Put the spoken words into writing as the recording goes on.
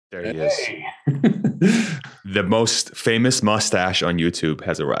There he is. Hey. The most famous mustache on YouTube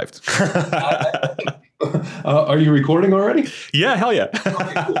has arrived. Are you recording already? Yeah, hell yeah.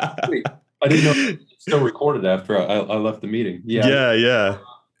 Okay, cool. Wait, I didn't know it was still recorded after I left the meeting. Yeah, Yeah, yeah.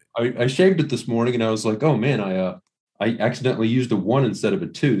 I shaved it this morning and I was like, oh man, I accidentally used a one instead of a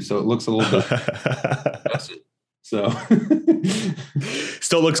two, so it looks a little bit messy. So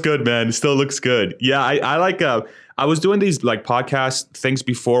Still looks good, man. Still looks good. Yeah, I like I was doing these like podcast things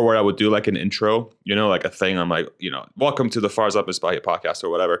before where I would do like an intro, like a thing. I'm like, welcome to the Farzad Mesbahi podcast or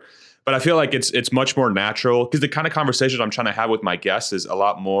whatever. But I feel like it's much more natural because the kind of conversation I'm trying to have with my guests is a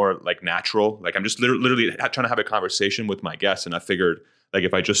lot more like natural. Like I'm just literally trying to have a conversation with my guests, and I figured like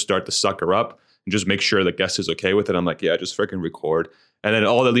if I just start the sucker up and just make sure the guest is okay with it, I'm like, yeah, just freaking record. And then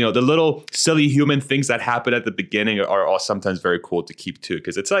all the the little silly human things that happen at the beginning are all sometimes very cool to keep too,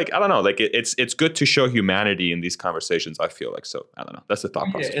 because it's like I don't know, like it's good to show humanity in these conversations. I feel like so I don't know. That's the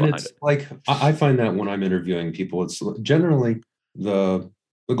thought process and behind it's it. like I find that when I'm interviewing people, it's generally the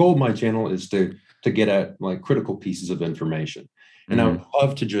goal of my channel is to get at like critical pieces of information, and I would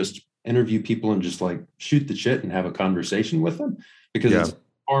love to just interview people and just like shoot the shit and have a conversation with them because it's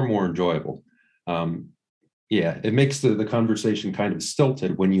far more enjoyable. Yeah, it makes the conversation kind of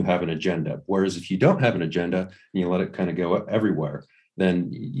stilted when you have an agenda. Whereas if you don't have an agenda and you let it kind of go everywhere, then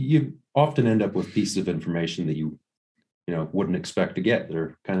you often end up with pieces of information that you wouldn't expect to get.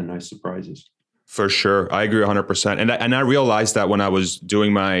 They're kind of nice surprises. For sure. I agree 100%. And I realized that when I was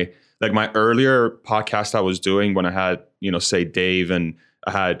doing my earlier podcast I was doing when I had, say Dave and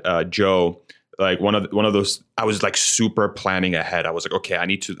I had Joe, like one of those, I was like super planning ahead. I was like, okay, I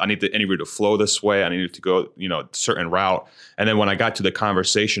need the interview to flow this way. I needed to go, a certain route. And then when I got to the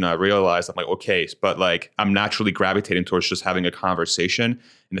conversation, I realized I'm like, okay, but like I'm naturally gravitating towards just having a conversation,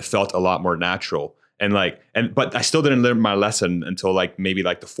 and it felt a lot more natural. But I still didn't learn my lesson until like maybe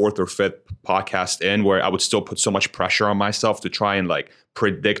like the fourth or fifth podcast in, where I would still put so much pressure on myself to try and like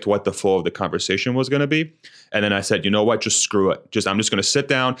predict what the flow of the conversation was going to be. And then I said, you know what, just screw it. I'm just going to sit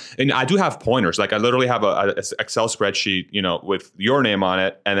down, and I do have pointers. Like I literally have a Excel spreadsheet, with your name on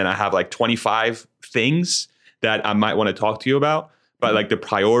it. And then I have like 25 things that I might want to talk to you about. But like the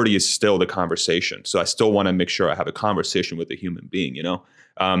priority is still the conversation. So I still want to make sure I have a conversation with a human being,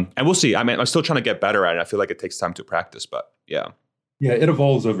 and we'll see. I mean, I'm still trying to get better at it. I feel like it takes time to practice, but yeah. Yeah, it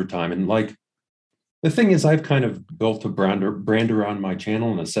evolves over time. And like the thing is, I've kind of built a brand around my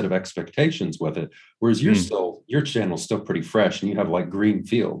channel and a set of expectations with it. Whereas your channel's still pretty fresh and you have like green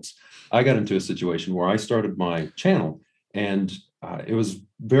fields. I got into a situation where I started my channel and it was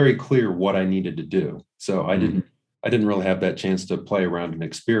very clear what I needed to do. So I didn't really have that chance to play around and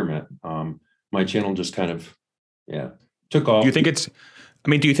experiment. My channel just kind of, took off. Do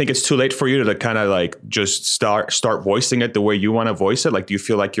you think it's too late for you to kind of like just start voicing it the way you want to voice it? Like, do you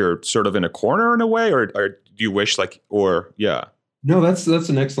feel like you're sort of in a corner in a way, or do you wish like, or yeah? No, that's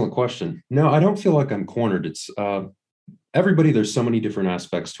an excellent question. No, I don't feel like I'm cornered. It's everybody. There's so many different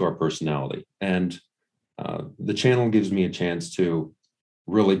aspects to our personality, and the channel gives me a chance to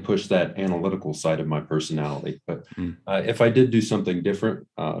really push that analytical side of my personality. But if I did do something different,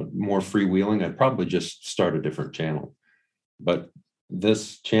 more freewheeling, I'd probably just start a different channel. But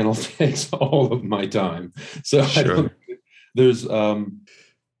this channel takes all of my time. So sure. I don't, there's to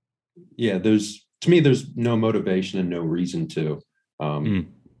me, there's no motivation and no reason to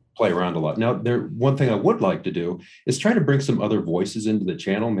play around a lot. Now, one thing I would like to do is try to bring some other voices into the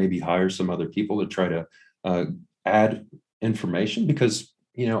channel, maybe hire some other people to try to add information, because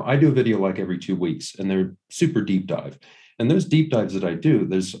I do a video like every 2 weeks and they're super deep dive. And those deep dives that I do,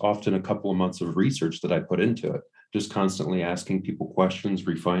 there's often a couple of months of research that I put into it, just constantly asking people questions,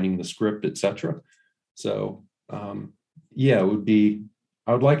 refining the script, etc. So I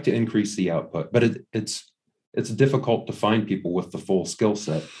would like to increase the output, but it's difficult to find people with the full skill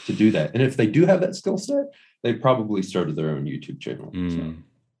set to do that. And if they do have that skill set, they probably started their own YouTube channel. So.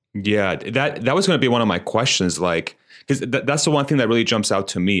 Yeah, that was going to be one of my questions, like, because that's the one thing that really jumps out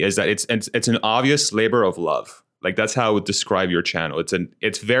to me is that it's an obvious labor of love. Like that's how I would describe your channel.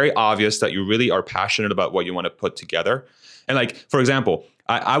 It's very obvious that you really are passionate about what you want to put together. And like, for example,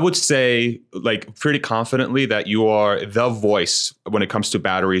 I would say like pretty confidently that you are the voice when it comes to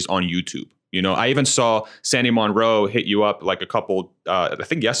batteries on YouTube. I even saw Sandy Monroe hit you up like a couple, I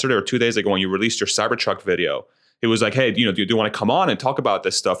think yesterday or 2 days ago when you released your Cybertruck video. It was like, hey, do you want to come on and talk about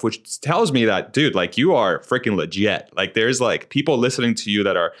this stuff? Which tells me that, dude, like you are freaking legit. Like there's like people listening to you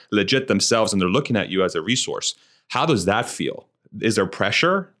that are legit themselves and they're looking at you as a resource. How does that feel? Is there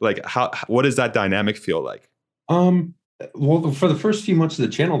pressure? Like what does that dynamic feel like? Well, for the first few months of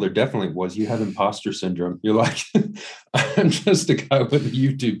the channel, there definitely was. You have imposter syndrome. You're like, I'm just a guy with a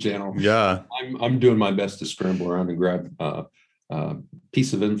YouTube channel. Yeah. I'm doing my best to scramble around and grab a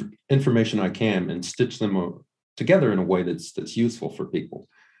piece of information I can and stitch them together in a way that's useful for people.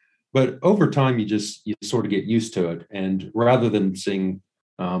 But over time, you sort of get used to it, and rather than seeing,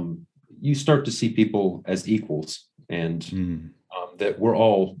 you start to see people as equals, and that we're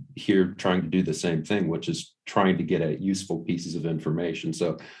all here trying to do the same thing, which is trying to get at useful pieces of information.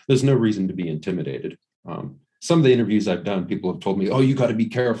 So there's no reason to be intimidated. Some of the interviews I've done, people have told me, "Oh, you got to be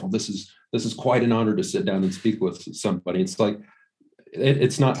careful. This is quite an honor to sit down and speak with somebody." It's like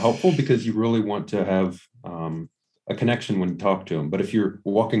it's not helpful because you really want to have a connection when you talk to them. But if you're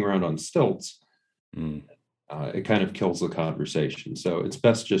walking around on stilts, it kind of kills the conversation. So it's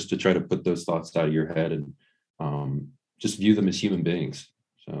best just to try to put those thoughts out of your head and just view them as human beings.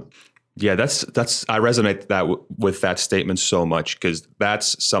 So yeah, that's I resonate with that statement so much, because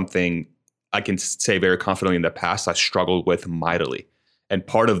that's something I can say very confidently in the past I struggled with mightily. And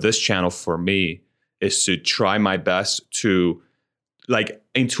part of this channel for me is to try my best to, like,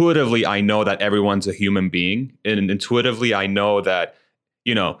 intuitively, I know that everyone's a human being. And intuitively, I know that,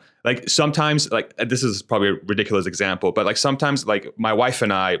 like sometimes, like, this is probably a ridiculous example, but like sometimes, like my wife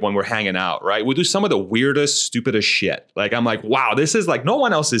and I, when we're hanging out, right, we do some of the weirdest, stupidest shit. Like, I'm like, wow, this is like, no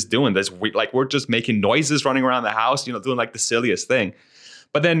one else is doing this. Like, we're just making noises, running around the house, doing like the silliest thing.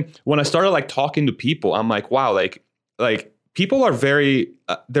 But then when I started like talking to people, I'm like, wow, like people are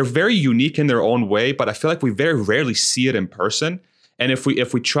they're very unique in their own way, but I feel like we very rarely see it in person. And if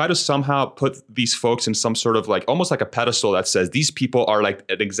we try to somehow put these folks in some sort of like almost like a pedestal that says these people are like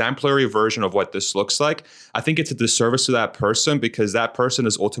an exemplary version of what this looks like, I think it's a disservice to that person, because that person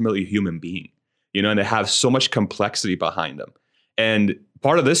is ultimately a human being, and they have so much complexity behind them. And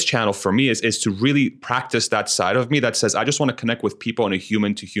part of this channel for me is to really practice that side of me that says, I just want to connect with people on a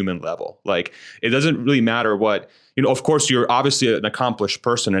human to human level. Like, it doesn't really matter what, of course, you're obviously an accomplished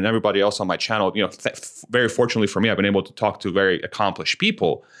person, and everybody else on my channel, very fortunately for me, I've been able to talk to very accomplished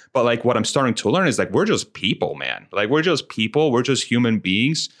people. But like, what I'm starting to learn is like, we're just people, man. Like, we're just people. We're just human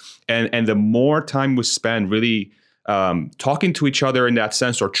beings. And the more time we spend really talking to each other in that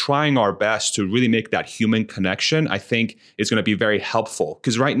sense, or trying our best to really make that human connection, I think is going to be very helpful.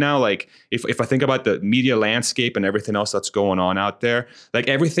 Because right now, like, if I think about the media landscape and everything else that's going on out there, like,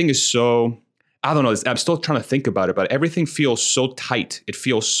 everything is so, I don't know, I'm still trying to think about it, but everything feels so tight. It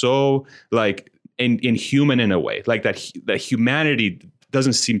feels so like inhuman in a way, like that humanity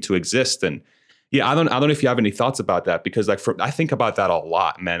doesn't seem to exist. And yeah, I don't know if you have any thoughts about that, because like I think about that a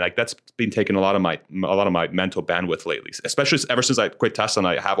lot, man. Like, that's been taking a lot of my mental bandwidth lately, especially ever since I quit Tesla and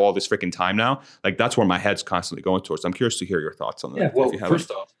I have all this freaking time now. Like, that's where my head's constantly going towards. I'm curious to hear your thoughts on that. Yeah, well,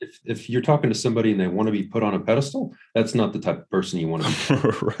 first off, if you're talking to somebody and they want to be put on a pedestal, that's not the type of person you want to be.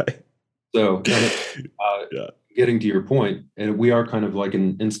 Right. So getting to your point, and we are kind of like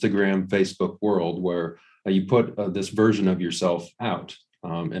an Instagram, Facebook world where you put this version of yourself out.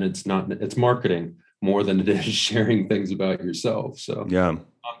 And it's marketing more than it is sharing things about yourself. So yeah.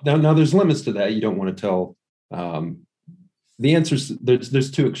 Now there's limits to that. You don't want to tell the answers.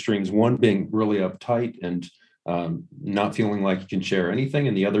 There's two extremes. One being really uptight and not feeling like you can share anything,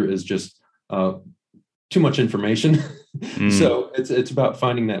 and the other is just too much information. So it's about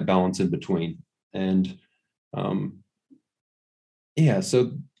finding that balance in between. And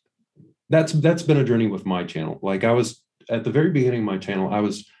so that's been a journey with my channel. Like, I was at the very beginning of my channel, I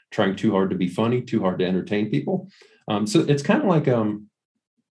was trying too hard to be funny, too hard to entertain people. So it's kind of like,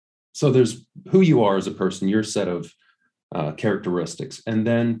 so there's who you are as a person, your set of characteristics, and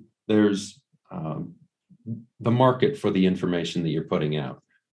then there's the market for the information that you're putting out.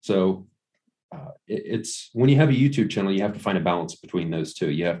 So it's when you have a YouTube channel, you have to find a balance between those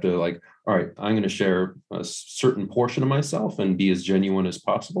two. You have to, like, all right, I'm going to share a certain portion of myself and be as genuine as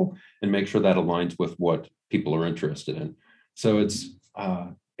possible and make sure that aligns with what people are interested in. So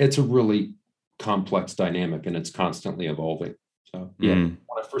it's a really complex dynamic, and it's constantly evolving. So when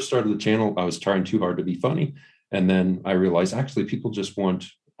I first started the channel, I was trying too hard to be funny. And then I realized actually people just want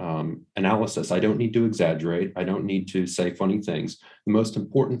analysis. I don't need to exaggerate. I don't need to say funny things. The most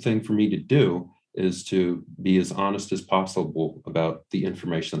important thing for me to do is to be as honest as possible about the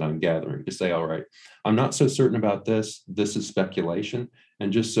information that I'm gathering, to say, all right, I'm not so certain about this. This is speculation.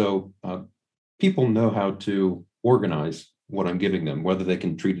 And just so people know how to organize what I'm giving them, whether they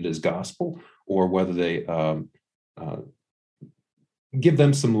can treat it as gospel or whether they give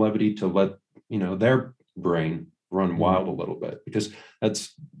them some levity to let their brain run wild a little bit, because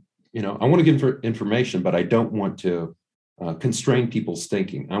that's I want to give information, but I don't want to constrain people's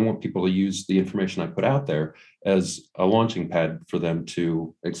thinking. I want people to use the information I put out there as a launching pad for them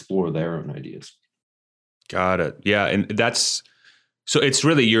to explore their own ideas. Got it. Yeah, and that's so it's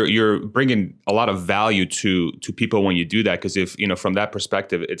really you're bringing a lot of value to people when you do that, because if from that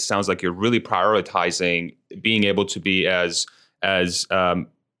perspective, it sounds like you're really prioritizing being able to be as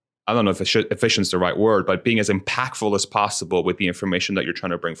I don't know if efficient is the right word, but being as impactful as possible with the information that you're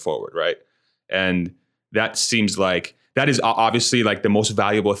trying to bring forward, right? And that seems like that is obviously like the most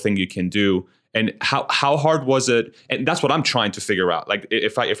valuable thing you can do. And how hard was it? And that's what I'm trying to figure out. Like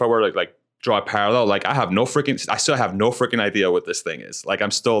if I were to like draw a parallel, like I still have no freaking idea what this thing is. Like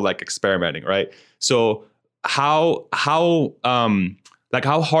I'm still like experimenting, right? So how hard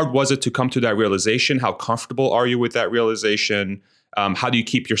was it to come to that realization? How comfortable are you with that realization? How do you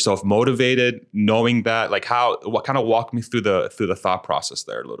keep yourself motivated knowing that? Like what kind of walk me through the thought process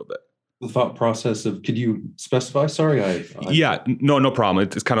there a little bit? The thought process of, could you specify? Sorry, Yeah, no problem.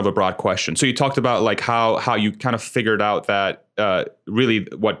 It's kind of a broad question. So you talked about like how you kind of figured out that really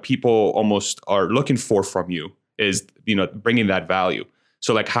what people almost are looking for from you is bringing that value.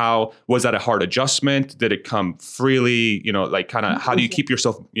 So like how was that a hard adjustment? Did it come freely? Like kind of how do you keep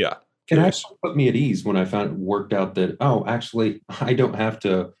yourself? Yeah. It actually put me at ease when I found it worked out that, actually, I don't have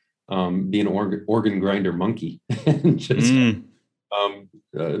to be an organ grinder monkey and just,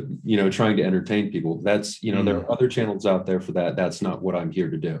 trying to entertain people. That's, there are other channels out there for that. That's not what I'm here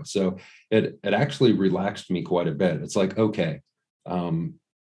to do. So it actually relaxed me quite a bit. It's like, okay,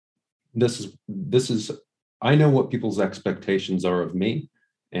 this is, I know what people's expectations are of me.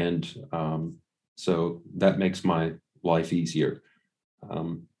 And so that makes my life easier.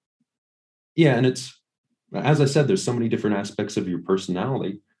 Yeah, and it's, as I said, there's so many different aspects of your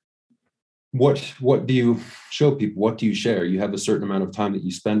personality. What do you show people? What do you share? You have a certain amount of time that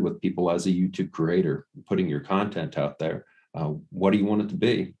you spend with people as a YouTube creator, putting your content out there. What do you want it to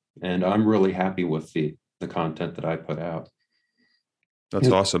be? And I'm really happy with the content that I put out. That's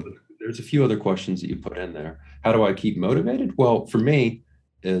awesome. There's a few other questions that you put in there. How do I keep motivated? Well, for me,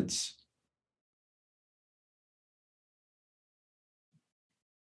 it's,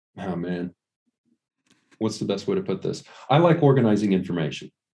 oh man, what's the best way to put this? I like organizing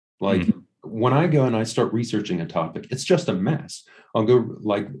information. Like when I go and I start researching a topic, it's just a mess. I'll go,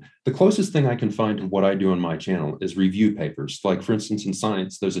 like, the closest thing I can find to what I do on my channel is review papers. Like, for instance, in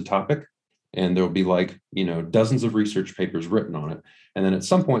science, there's a topic and there'll be like, dozens of research papers written on it. And then at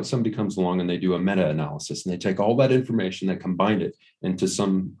some point, somebody comes along and they do a meta-analysis and they take all that information, they combine it into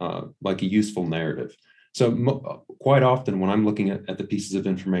some like a useful narrative. So quite often when I'm looking at the pieces of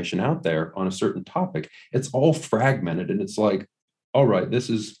information out there on a certain topic, it's all fragmented and it's like, all right,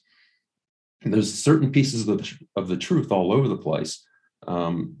 there's certain pieces of the truth all over the place.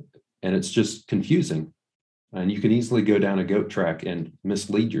 And it's just confusing. And you can easily go down a goat track and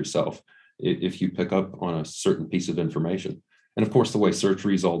mislead yourself if you pick up on a certain piece of information. And of course, the way search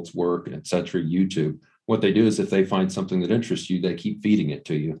results work, et cetera, YouTube, what they do is if they find something that interests you, they keep feeding it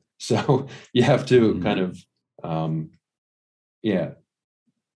to you. So you have to kind of, kind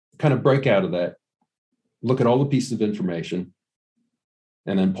of break out of that, look at all the pieces of information,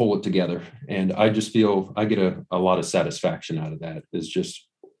 and then pull it together. And I just feel I get a lot of satisfaction out of that, is just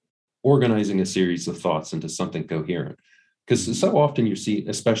organizing a series of thoughts into something coherent. Because so often you see,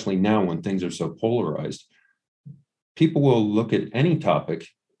 especially now when things are so polarized, people will look at any topic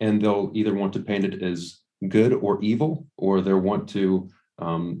and they'll either want to paint it as good or evil, or they'll want to,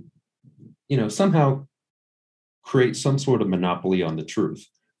 somehow create some sort of monopoly on the truth,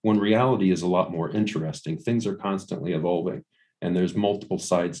 when reality is a lot more interesting. Things are constantly evolving and there's multiple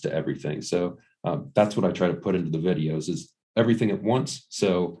sides to everything. So that's what I try to put into the videos, is everything at once.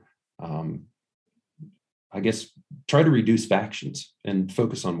 So I guess try to reduce factions and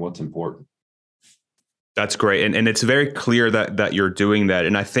focus on what's important. That's great. And it's very clear that you're doing that.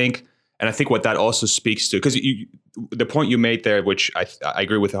 And I think what that also speaks to, because the point you made there, which I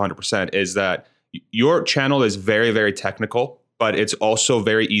agree with 100%, is that your channel is very, very technical, but it's also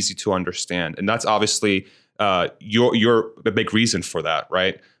very easy to understand. And that's obviously you're a big reason for that,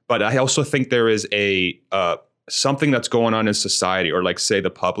 right? But I also think there is something that's going on in society, or like say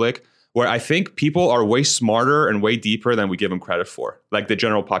the public, where I think people are way smarter and way deeper than we give them credit for, like the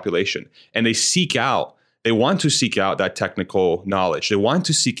general population. And they want to seek out that technical knowledge. They want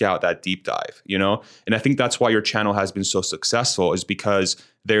to seek out that deep dive, And I think that's why your channel has been so successful, is because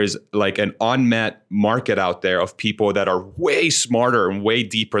there's like an unmet market out there of people that are way smarter and way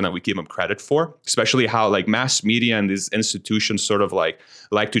deeper than we give them credit for, especially how like mass media and these institutions sort of like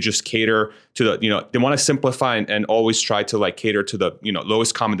to just cater to the, they want to simplify and always try to like cater to the,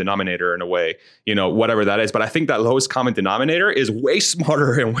 lowest common denominator in a way, whatever that is. But I think that lowest common denominator is way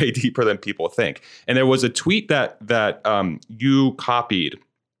smarter and way deeper than people think. And there was a tweet that you copied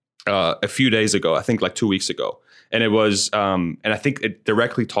a few days ago, I think like 2 weeks ago. And it was, and I think it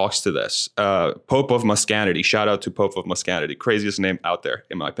directly talks to this. Pope of Muscanity, shout out to Pope of Muscanity, craziest name out there,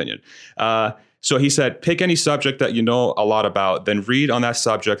 in my opinion. So he said, pick any subject that you know a lot about, then read on that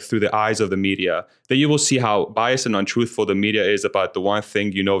subject through the eyes of the media. Then you will see how biased and untruthful the media is about the one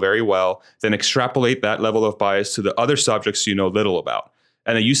thing you know very well. Then extrapolate that level of bias to the other subjects you know little about.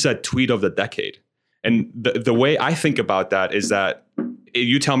 And then you said tweet of the decade. And the way I think about that is that,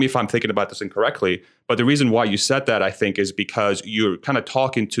 you tell me if I'm thinking about this incorrectly, but the reason why you said that, I think, is because you're kind of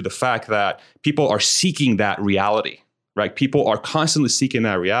talking to the fact that people are seeking that reality, right? People are constantly seeking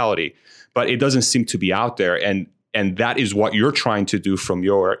that reality, but it doesn't seem to be out there. And that is what you're trying to do from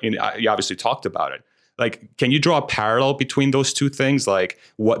you obviously talked about it. Like, can you draw a parallel between those two things? Like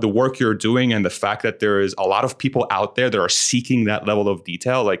what the work you're doing and the fact that there is a lot of people out there that are seeking that level of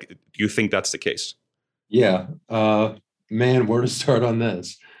detail? Like, do you think that's the case? Yeah. Man, where to start on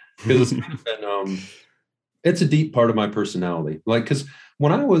this? Because it's a deep part of my personality. Like, because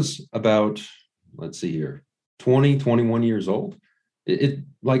when I was about, let's see here, 20, 21 years old, it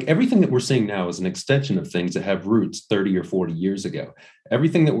like everything that we're seeing now is an extension of things that have roots 30 or 40 years ago.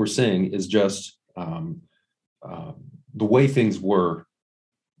 Everything that we're seeing is just the way things were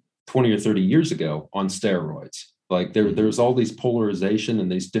 20 or 30 years ago on steroids. Like there's all these polarization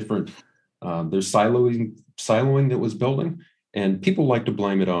and these different, there's siloing that was building, and people like to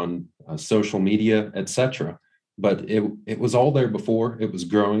blame it on social media, etc. But it was all there before. It was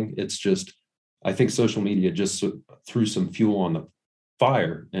growing. It's just, I think social media just threw some fuel on the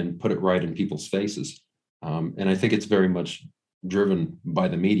fire and put it right in people's faces. And I think it's very much driven by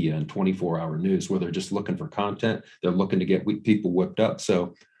the media and 24-hour news, where they're just looking for content. They're looking to get people whipped up.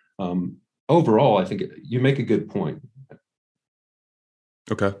 So overall, I think you make a good point.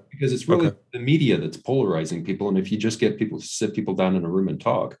 Okay. Because it's really the media that's polarizing people. And if you just get people, sit people down in a room and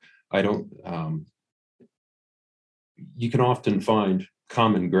talk, you can often find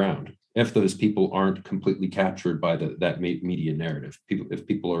common ground if those people aren't completely captured by that media narrative. If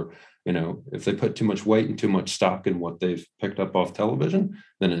people are, if they put too much weight and too much stock in what they've picked up off television,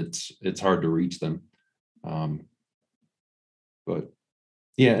 then it's hard to reach them. But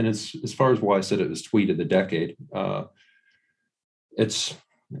yeah, and it's, as far as why I said it was tweet of the decade,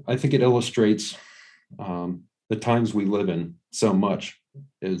 I think it illustrates the times we live in so much.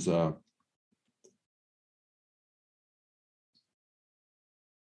 Is there's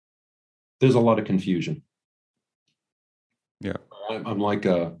a lot of confusion. Yeah, I'm like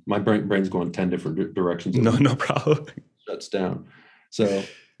my brain's going 10 different directions. No problem. Shuts down. So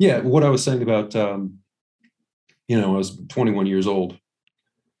yeah, what I was saying about I was 21 years old.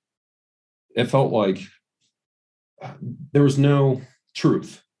 It felt like there was no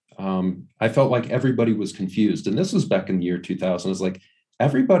truth. I felt like everybody was confused. And this was back in the year 2000. It's like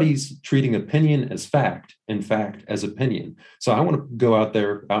everybody's treating opinion as fact and fact as opinion. So I want to go out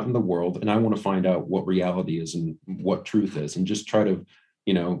in the world, and I want to find out what reality is and what truth is, and just try to,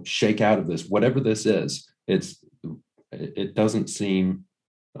 shake out of this, whatever this is. It doesn't seem,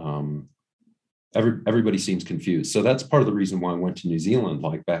 everybody seems confused. So that's part of the reason why I went to New Zealand,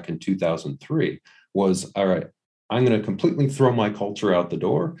 like back in 2003, was, all right, I'm going to completely throw my culture out the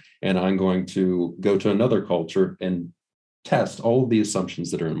door, and I'm going to go to another culture and test all of the assumptions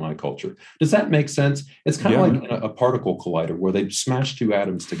that are in my culture. Does that make sense? It's kind of like a particle collider where they smash two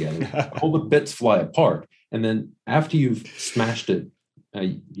atoms together, all the bits fly apart. And then after you've smashed it,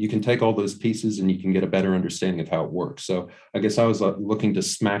 you can take all those pieces and you can get a better understanding of how it works. So I guess I was looking to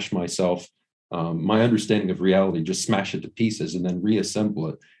smash myself, my understanding of reality, just smash it to pieces and then reassemble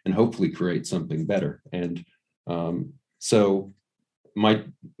it and hopefully create something better. And so my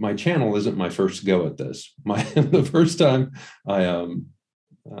channel isn't my first go at this. The first time I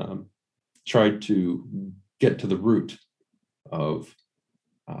tried to get to the root of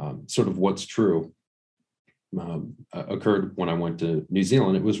sort of what's true occurred when I went to New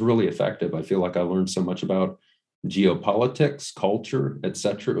Zealand. It was really effective. I feel like I learned so much about geopolitics, culture,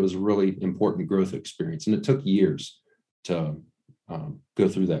 etc. It was a really important growth experience, and it took years to go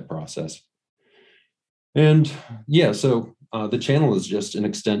through that process. And yeah, so the channel is just an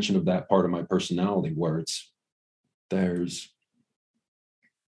extension of that part of my personality, where there's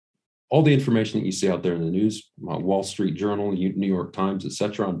all the information that you see out there in the news, Wall Street Journal, New York Times, et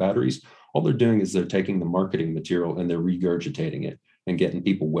cetera, on batteries, all they're doing is they're taking the marketing material and they're regurgitating it and getting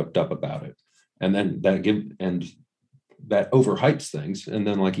people whipped up about it. And then that overhypes things. And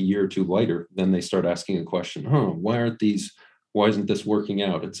then like a year or two later, then they start asking a question, why isn't this working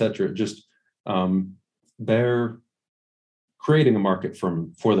out, et cetera. Just they're creating a market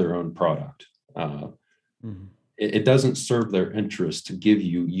for their own product. It doesn't serve their interest to give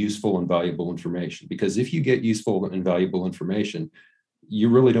you useful and valuable information, because if you get useful and valuable information, you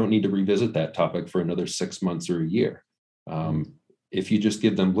really don't need to revisit that topic for another 6 months or a year. If you just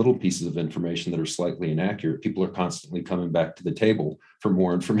give them little pieces of information that are slightly inaccurate, people are constantly coming back to the table for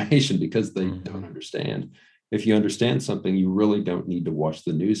more information because they don't understand. If you understand something, you really don't need to watch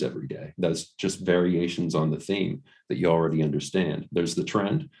the news every day. That's just variations on the theme that you already understand. There's the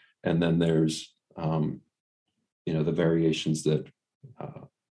trend, and then there's the variations that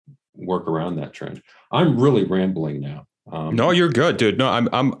work around that trend. I'm really rambling now. No, you're good, dude. No,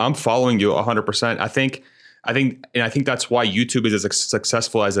 I'm following you 100%. I think that's why YouTube is as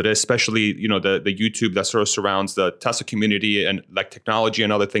successful as it is, especially, the YouTube that sort of surrounds the Tesla community and like technology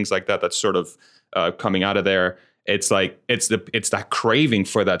and other things like that. That's sort of coming out of there. It's like, it's that craving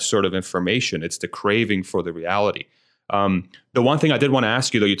for that sort of information. It's the craving for the reality. The one thing I did want to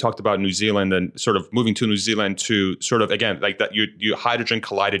ask you, though, you talked about New Zealand and sort of moving to New Zealand to sort of, again, like that you hydrogen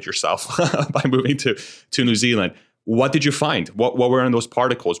collided yourself by moving to New Zealand. What did you find? What were in those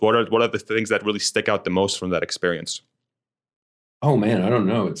particles? What are the things that really stick out the most from that experience? Oh man, I don't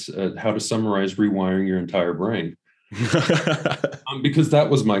know. It's how to summarize rewiring your entire brain. Because that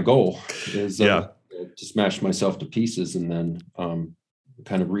was my goal, is to smash myself to pieces and then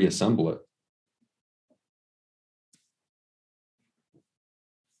kind of reassemble it.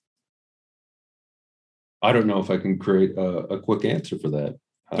 I don't know if I can create a quick answer for that.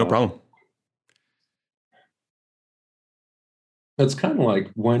 No problem. It's kind of like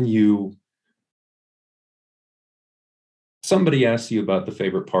when somebody asks you about the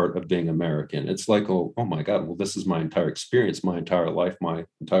favorite part of being American. It's like, oh my God, well, this is my entire experience, my entire life, my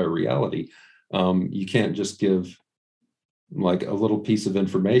entire reality. You can't just give like a little piece of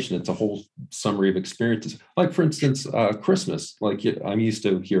information. It's a whole summary of experiences. Like, for instance, Christmas. Like, I'm used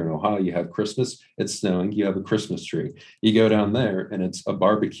to here in Ohio, you have Christmas, it's snowing, you have a Christmas tree. You go down there and it's a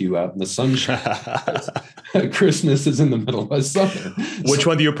barbecue out in the sunshine. Christmas is in the middle of summer. Which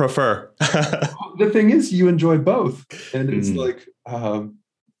one do you prefer? The thing is, you enjoy both. And it's like,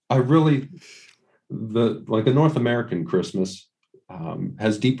 I really, the North American Christmas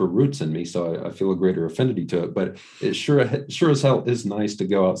has deeper roots in me, so I feel a greater affinity to it. But it sure as hell is nice to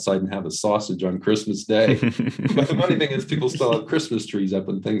go outside and have a sausage on Christmas Day. But the funny thing is, people still have Christmas trees up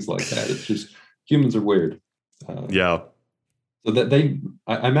and things like that. It's just, humans are weird. So that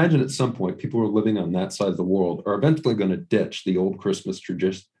I imagine at some point, people who are living on that side of the world are eventually going to ditch the old Christmas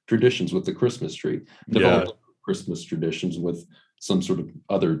traditions with the Christmas tree, develop Christmas traditions with some sort of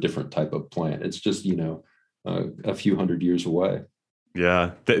other different type of plant. It's just, a few hundred years away.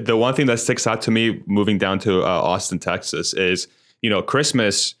 Yeah. The one thing that sticks out to me moving down to Austin, Texas is,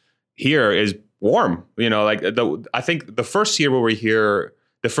 Christmas here is warm. I think the first year where we're here,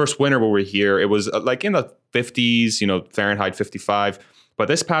 the first winter where we're here, it was like in the 50s, Fahrenheit 55. But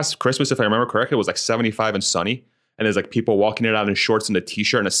this past Christmas, if I remember correctly, it was like 75 and sunny. And there's like people walking it out in shorts and a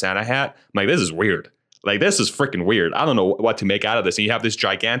t-shirt and a Santa hat. I'm like, this is weird. Like, this is freaking weird. I don't know what to make out of this. And you have this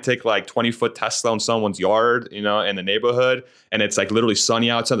gigantic, like 20-foot Tesla in someone's yard, in the neighborhood. And it's like literally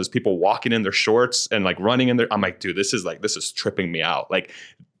sunny outside. There's people walking in their shorts and like running in there. I'm like, dude, this is tripping me out. Like,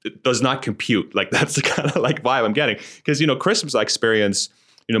 it does not compute. Like, that's the kind of like vibe I'm getting. Because, Christmas experience,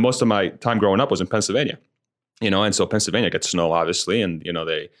 most of my time growing up was in Pennsylvania, and so Pennsylvania gets snow, obviously. And,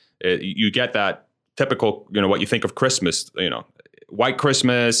 you get that typical, what you think of Christmas, white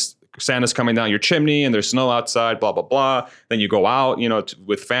Christmas, Santa's coming down your chimney and there's snow outside, blah, blah, blah. Then you go out,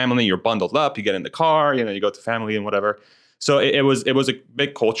 with family, you're bundled up, you get in the car, you go to family and whatever. So it was a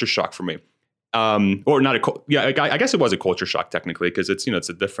big culture shock for me. Or not I guess it was a culture shock technically, because it's, it's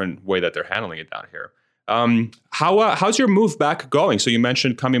a different way that they're handling it down here. How's your move back going? So you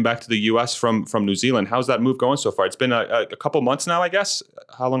mentioned coming back to the US from New Zealand. How's that move going so far? It's been a couple months now, I guess.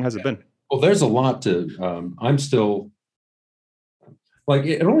 How long has it been? Well, there's a lot to, I'm still, like,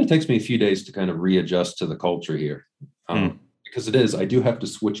 it only takes me a few days to kind of readjust to the culture here. Because I do have to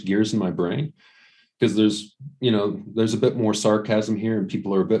switch gears in my brain, because there's a bit more sarcasm here and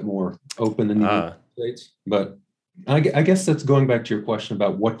people are a bit more open in the United States. But I guess that's going back to your question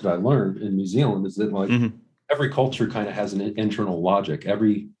about what did I learn in New Zealand, is that like every culture kind of has an internal logic.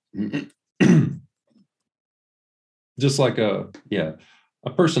 Just like a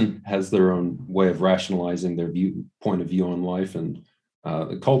person has their own way of rationalizing their point of view on life, and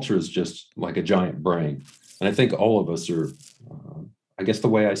the culture is just like a giant brain. And I think all of us are, I guess the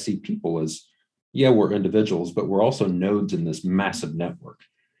way I see people is, yeah, we're individuals, but we're also nodes in this massive network.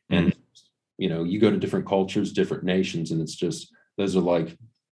 And, you go to different cultures, different nations, and it's just, those are like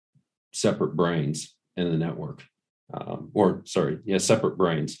separate brains in the network. Separate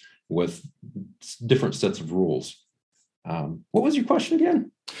brains with different sets of rules. What was your question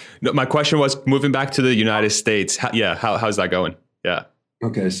again? No, my question was moving back to the United States. How's that going? Yeah.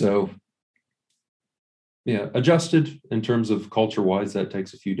 Okay, so adjusted in terms of culture wise. That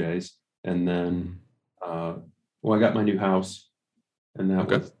takes a few days, and then I got my new house, and that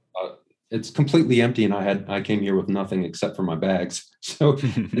was it's completely empty, and I came here with nothing except for my bags. So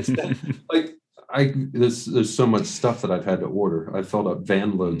it's like there's so much stuff that I've had to order. I filled up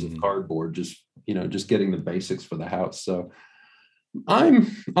van loads of cardboard just getting the basics for the house. So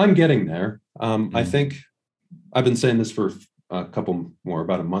I'm getting there. I think I've been saying this for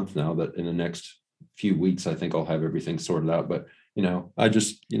about a month now, that in the next few weeks, I think I'll have everything sorted out. But, I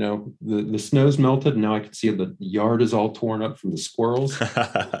just, the snow's melted, and now I can see the yard is all torn up from the squirrels.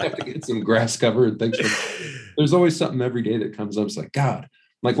 I have to get some grass cover and things. There's always something every day that comes up. It's like, God,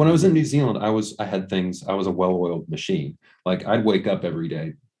 like when I was in New Zealand, I was a well-oiled machine. Like I'd wake up every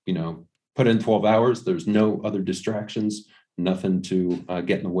day, put in 12 hours. There's no other distractions, nothing to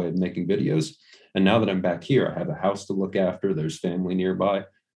get in the way of making videos. And now that I'm back here, I have a house to look after. There's family nearby,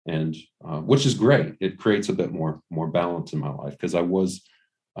 and which is great. It creates a bit more balance in my life, because I was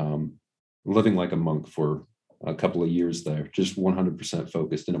living like a monk for a couple of years there, just 100%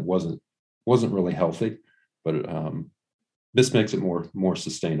 focused, and it wasn't really healthy. But this makes it more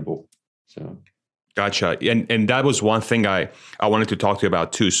sustainable. So. Gotcha. And that was one thing I wanted to talk to you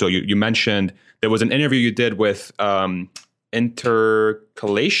about too. So you mentioned there was an interview you did with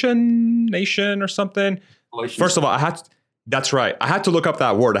Intercalation Nation or something. First of all, that's right. I had to look up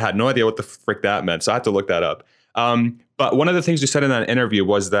that word. I had no idea what the frick that meant. So I had to look that up. But one of the things you said in that interview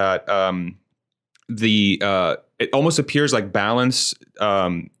was that it almost appears like balance.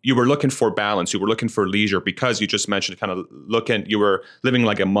 You were looking for balance. You were looking for leisure, because you just mentioned you were living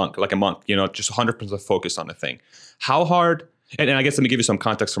like a monk, just 100% focused on the thing. How hard, and I guess let me give you some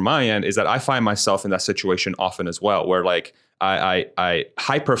context from my end, is that I find myself in that situation often as well, where like I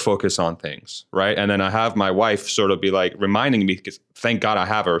hyper focus on things, right? And then I have my wife sort of be like reminding me, because thank God I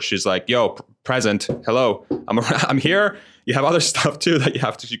have her. She's like, yo, present, hello, I'm here. You have other stuff too that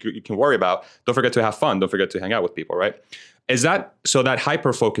you can worry about. Don't forget to have fun. Don't forget to hang out with people, right? Is that, so that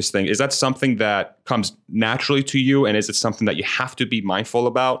hyper focus thing, is that something that comes naturally to you? And is it something that you have to be mindful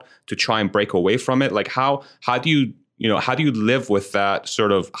about to try and break away from it? Like how do you live with that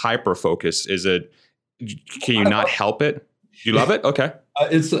sort of hyper focus? Can you not help it? You love it? Okay.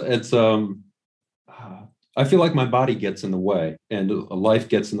 I feel like my body gets in the way, and life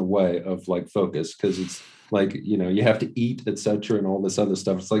gets in the way of like focus, because it's like, you have to eat, etc., and all this other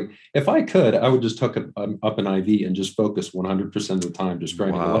stuff. It's like, if I could, I would just hook up an IV and just focus 100% of the time, just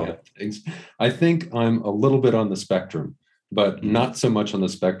grinding away at things. I think I'm a little bit on the spectrum, but not so much on the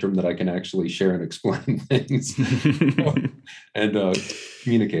spectrum that I can actually share and explain things and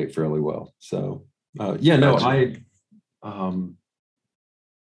communicate fairly well. So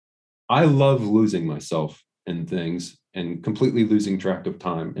I love losing myself in things and completely losing track of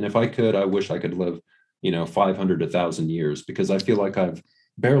time. And if I could, I wish I could live, 500, 1,000 years, because I feel like I've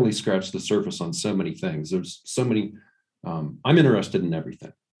barely scratched the surface on so many things. There's so many, I'm interested in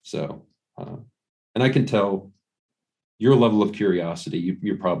everything. So, and I can tell your level of curiosity,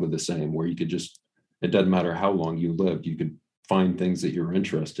 you're probably the same, where you could just, it doesn't matter how long you lived, you could find things that you're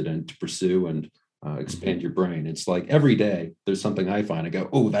interested in to pursue and expand your brain. It's like every day there's something I find, I go,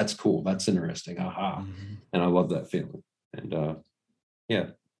 oh, that's cool, that's interesting, aha. And I love that feeling. And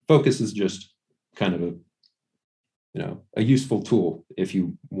focus is just kind of a useful tool if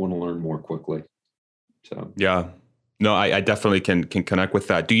you want to learn more quickly. So yeah, no, I definitely can connect with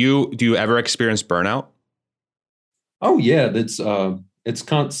that. Do you ever experience burnout? Oh yeah, that's it's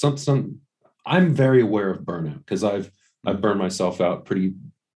some I'm very aware of burnout, because I've burned myself out pretty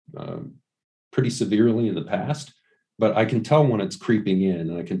severely in the past, but I can tell when it's creeping in,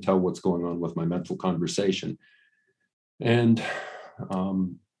 and I can tell what's going on with my mental conversation. And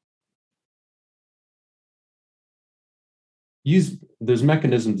there's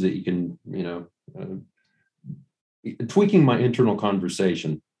mechanisms that you can, tweaking my internal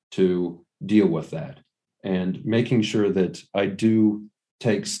conversation to deal with that, and making sure that I do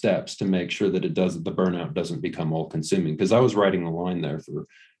take steps to make sure that the burnout doesn't become all consuming. Because I was riding the line there for,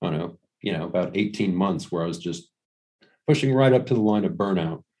 I don't know, about 18 months, where I was just pushing right up to the line of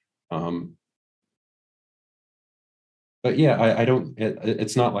burnout. Um, but yeah, I don't,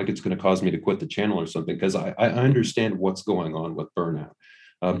 it's not like it's going to cause me to quit the channel or something, because I understand what's going on with burnout.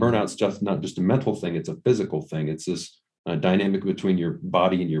 Burnout's just not just a mental thing, it's a physical thing. It's this dynamic between your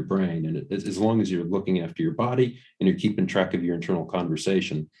body and your brain. And as long as you're looking after your body and you're keeping track of your internal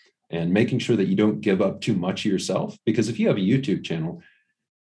conversation and making sure that you don't give up too much of yourself, because if you have a YouTube channel,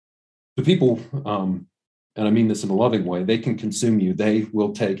 the people, and I mean this in a loving way, they can consume you. They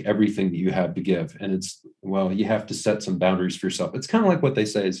will take everything that you have to give. And it's, well, you have to set some boundaries for yourself. It's kind of like what they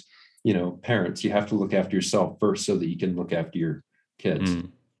say is, parents, you have to look after yourself first so that you can look after your kids.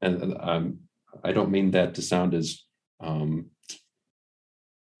 And I don't mean that to sound as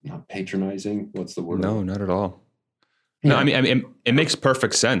not patronizing. What's the word? No, not at all. Yeah. No, I mean, it makes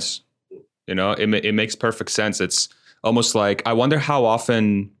perfect sense. It makes perfect sense. It's almost like, I wonder how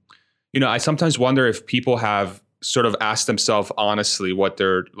often, I sometimes wonder if people have sort of asked themselves honestly what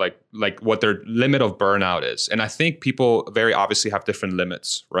their what their limit of burnout is. And I think people very obviously have different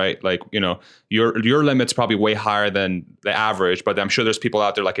limits, right? Like, your limit's probably way higher than the average, but I'm sure there's people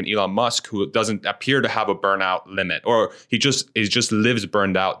out there like an Elon Musk who doesn't appear to have a burnout limit, or he just lives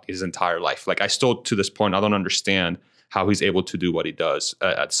burned out his entire life. Like, I still, to this point, I don't understand how he's able to do what he does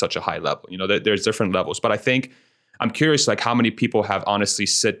at such a high level. There's different levels, but I think I'm curious, like, how many people have honestly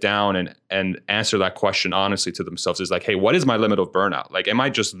sit down and answer that question honestly to themselves, is like, hey, what is my limit of burnout? Like, am I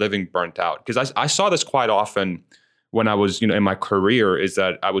just living burnt out? Because I saw this quite often when I was, in my career, is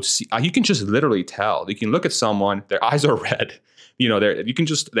that I would see, you can just literally tell. You can look at someone, their eyes are red,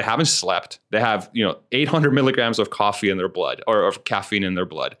 they haven't slept. They have, 800 milligrams of coffee in their blood, or of caffeine in their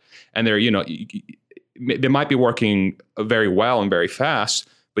blood. And they're, they might be working very well and very fast,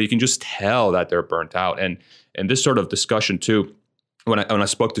 but you can just tell that they're burnt out. And this sort of discussion too, when I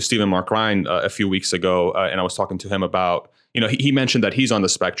spoke to Stephen Mark Ryan a few weeks ago, and I was talking to him about, he mentioned that he's on the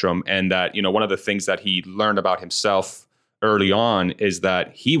spectrum, and that, one of the things that he learned about himself early on is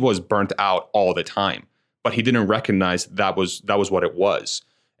that he was burnt out all the time, but he didn't recognize that was what it was.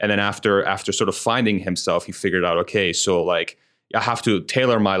 And then after sort of finding himself, he figured out, okay, so like, I have to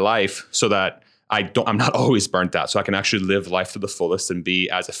tailor my life so that I'm not always burnt out, so I can actually live life to the fullest and be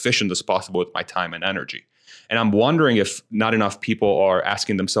as efficient as possible with my time and energy. And I'm wondering if not enough people are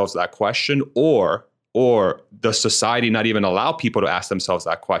asking themselves that question, or does society not even allow people to ask themselves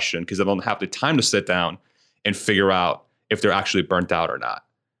that question because they don't have the time to sit down and figure out if they're actually burnt out or not.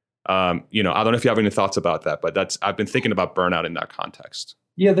 I don't know if you have any thoughts about that, but I've been thinking about burnout in that context.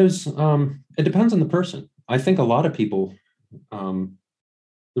 Yeah, it depends on the person. I think a lot of people, the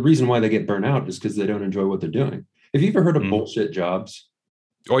reason why they get burnt out is because they don't enjoy what they're doing. Have you ever heard of bullshit jobs?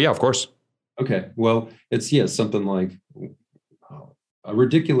 Oh yeah, of course. Okay. Well, it's something like a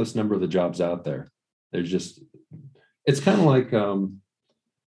ridiculous number of the jobs out there. It's kind of like,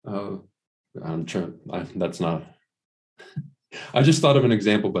 that's not, I just thought of an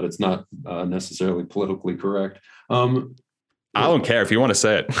example, but it's not necessarily politically correct. I don't care if you want to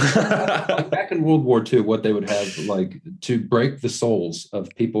say it. Like back in World War II, what they would have, like, to break the souls of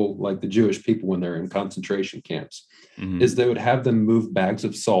people, like the Jewish people when they're in concentration camps, is they would have them move bags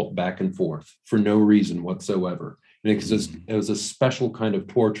of salt back and forth for no reason whatsoever. Because it was a special kind of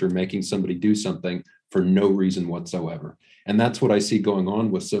torture, making somebody do something for no reason whatsoever. And that's what I see going on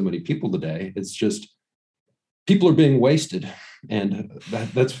with so many people today. It's just people are being wasted. And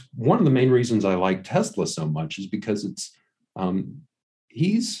that's one of the main reasons I like Tesla so much, is because it's,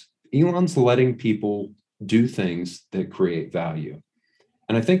 Elon's letting people do things that create value.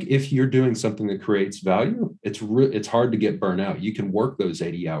 And I think if you're doing something that creates value, it's hard to get burnt out. You can work those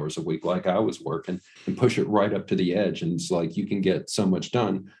 80 hours a week like I was working and push it right up to the edge. And it's like you can get so much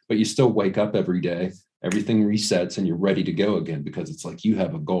done, but you still wake up every day, everything resets, and you're ready to go again, because it's like you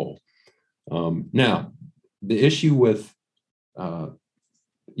have a goal. Now, the issue with,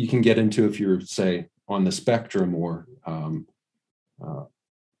 you can get into if you're, say, on the spectrum, or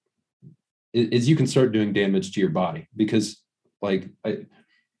is you can start doing damage to your body, because like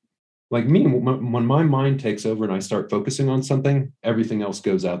me, when my mind takes over and I start focusing on something, everything else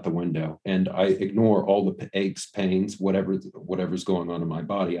goes out the window, and I ignore all the aches, pains, whatever's going on in my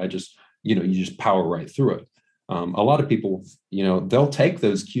body. I just, you just power right through it. A lot of people, they'll take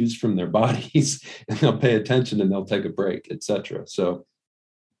those cues from their bodies and they'll pay attention and they'll take a break, etc. So,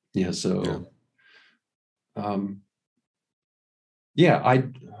 yeah.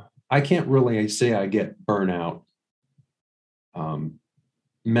 I can't really say I get burnout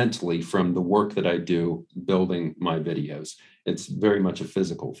mentally from the work that I do building my videos. It's very much a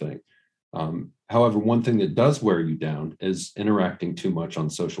physical thing. However, one thing that does wear you down is interacting too much on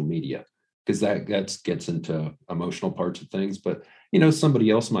social media. because that gets into emotional parts of things. But somebody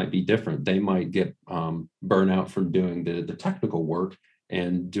else might be different. They might get burnout from doing the technical work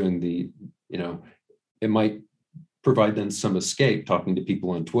and doing it might provide them some escape talking to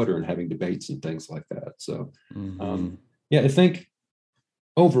people on Twitter and having debates and things like that. So I think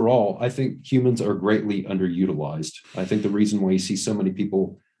overall, I think humans are greatly underutilized. I think the reason why you see so many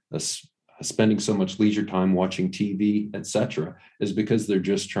people spending so much leisure time watching TV, etc., is because they're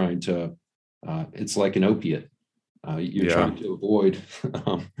just trying to, it's like an opiate. You're trying to avoid,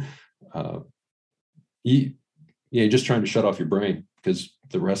 you're just trying to shut off your brain, because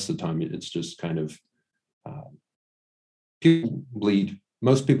the rest of the time it's just kind of,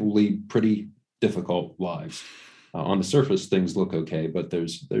 most people lead pretty difficult lives. On the surface, things look okay, but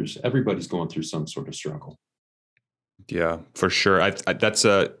there's everybody's going through some sort of struggle. Yeah, for sure. That's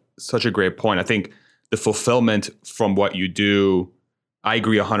such a great point. I think the fulfillment from what you do, I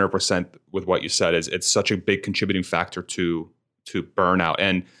agree 100% with what you said. It's such a big contributing factor to burnout.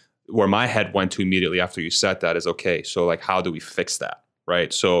 And where my head went to immediately after you said that is, okay, so like, how do we fix that,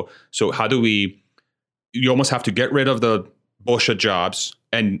 right? So how do we? You almost have to get rid of the bullshit jobs,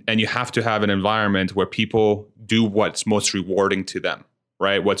 and you have to have an environment where people do what's most rewarding to them,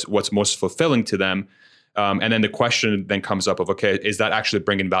 right? What's most fulfilling to them. And then the question then comes up of, okay, is that actually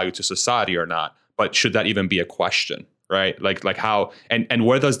bringing value to society or not? But should that even be a question, right? Like how, and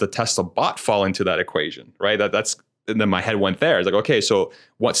where does the Tesla bot fall into that equation, right? That's, and then my head went there. It's like, okay, so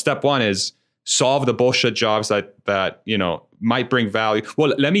what step one is solve the bullshit jobs that might bring value.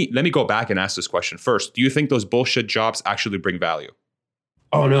 Well, let me go back and ask this question first. Do you think those bullshit jobs actually bring value?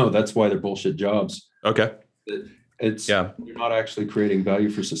 Oh no, that's why they're bullshit jobs. Okay. You're not actually creating value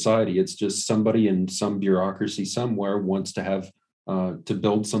for society. It's just somebody in some bureaucracy somewhere wants to have to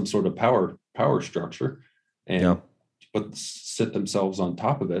build some sort of power structure and sit themselves on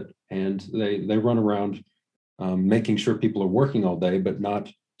top of it. And they run around making sure people are working all day, but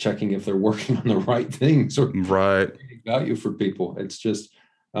not checking if they're working on the right things or creating value for people. It's just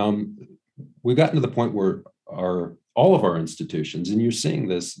we've gotten to the point where all of our institutions, and you're seeing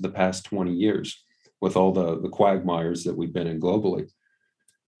this the past 20 years with all the quagmires that we've been in globally,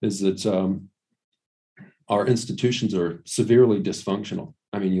 is that our institutions are severely dysfunctional.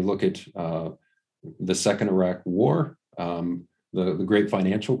 I mean, you look at the second Iraq War, the great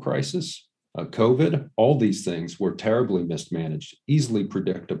financial crisis, COVID, all these things were terribly mismanaged, easily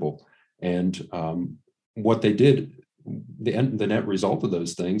predictable. And what they did, the net result of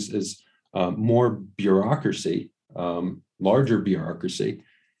those things is more bureaucracy, larger bureaucracy,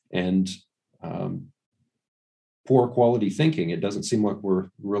 and poor quality thinking. It doesn't seem like we're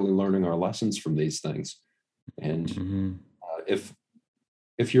really learning our lessons from these things. And if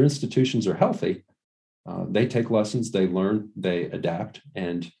your institutions are healthy, they take lessons, they learn, they adapt.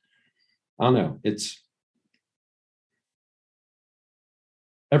 And I don't know, it's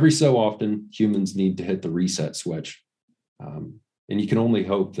every so often humans need to hit the reset switch. And you can only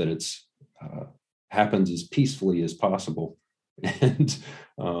hope that it's happens as peacefully as possible. And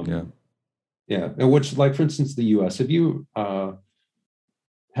and which, like, for instance, the US, have you ever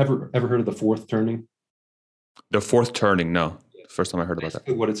heard of the fourth turning? The fourth turning, no. First time I heard about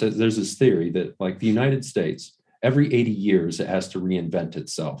that. What it says, there's this theory that, like, the United States, every 80 years, it has to reinvent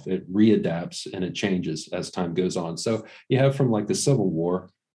itself. It readapts and it changes as time goes on. So you have from like the Civil War,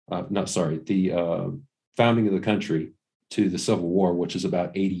 the founding of the country to the Civil War, which is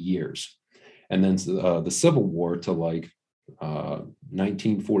about 80 years. And then the Civil War to like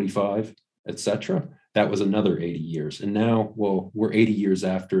 1945, etc. That was another 80 years. And now, well, we're 80 years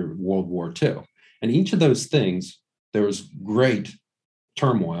after World War II. And each of those things, there was great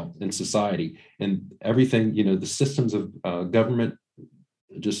turmoil in society, and everything, the systems of government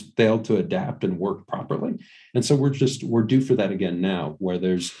just failed to adapt and work properly. And so we're due for that again now, where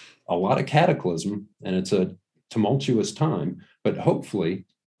there's a lot of cataclysm and it's a tumultuous time, but hopefully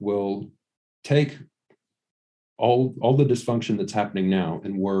we'll take all the dysfunction that's happening now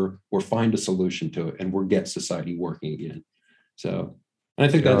and we're find a solution to it, and we'll get society working again. So, and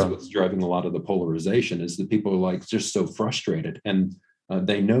I think that's what's driving a lot of the polarization, is that people are like just so frustrated, and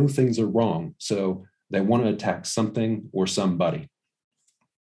they know things are wrong, so they want to attack something or somebody.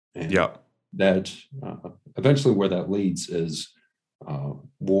 And that eventually where that leads is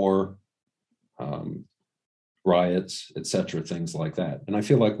war, riots, etc., things like that. And I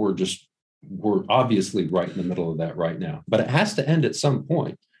feel like we're obviously right in the middle of that right now, but it has to end at some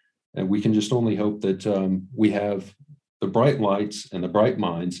point. And we can just only hope that we have the bright lights and the bright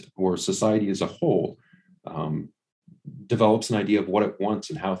minds, or society as a whole develops an idea of what it wants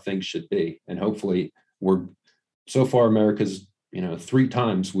and how things should be. And hopefully so far America's, 3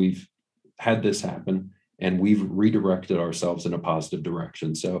 times we've had this happen, and we've redirected ourselves in a positive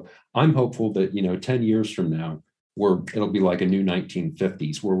direction. So I'm hopeful that, 10 years from now, it'll be like a new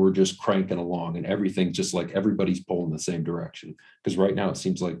 1950s where we're just cranking along and everything's just like everybody's pulling the same direction. Because right now it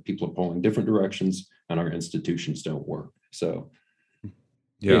seems like people are pulling different directions and our institutions don't work. So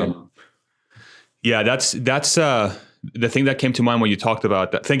yeah, that's the thing that came to mind when you talked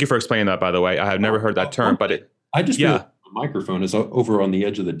about that. Thank you for explaining that, by the way. I have never heard that term, but I just realized the microphone is over on the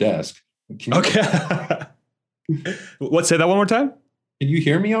edge of the desk. Okay. Say that one more time. Can you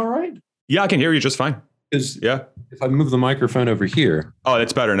hear me all right? Yeah, I can hear you just fine. If I move the microphone over here. Oh,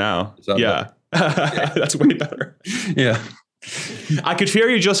 that's better now. Better? That's way better. Yeah. I could hear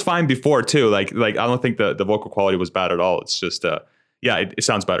you just fine before too. Like I don't think the vocal quality was bad at all. It's just it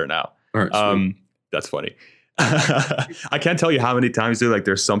sounds better now. All right, that's funny. I can't tell you how many times, dude, like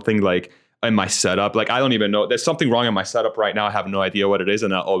there's something like in my setup. Like I don't even know. There's something wrong in my setup right now. I have no idea what it is.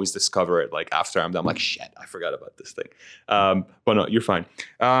 And I always discover it like after I'm done. I'm like, shit, I forgot about this thing. But no, you're fine.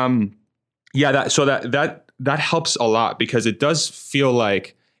 That helps a lot because it does feel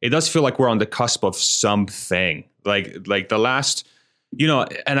like we're on the cusp of something like the last,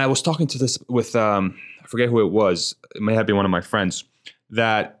 and I was talking to this with, I forget who it was. It may have been one of my friends,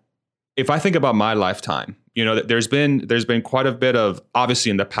 that if I think about my lifetime, there's been quite a bit of, obviously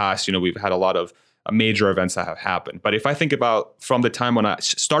in the past, we've had a lot of major events that have happened. But if I think about from the time when I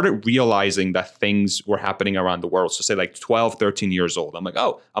started realizing that things were happening around the world, so say like 12, 13 years old, I'm like,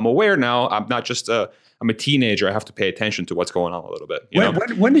 oh, I'm aware now. I'm not just I'm a teenager. I have to pay attention to what's going on a little bit.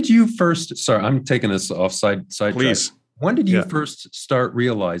 When did you first, sorry, I'm taking this off side Please. Track. When did you first start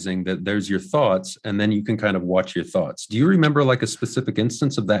realizing that there's your thoughts and then you can kind of watch your thoughts? Do you remember like a specific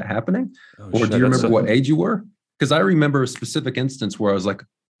instance of that happening? Or do you remember what age you were? Because I remember a specific instance where I was like,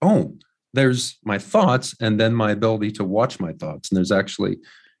 oh, there's my thoughts and then my ability to watch my thoughts. And there's actually,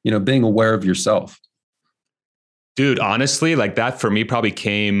 being aware of yourself. Dude, honestly, like that for me probably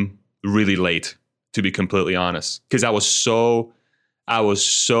came really late, to be completely honest. Because I was so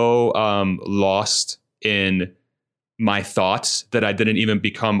lost in my thoughts that I didn't even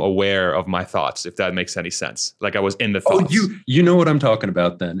become aware of my thoughts, if that makes any sense. Like I was in the thoughts. Oh, you know what I'm talking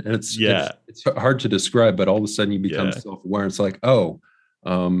about then. And it's hard to describe, but all of a sudden you become self-aware. It's like,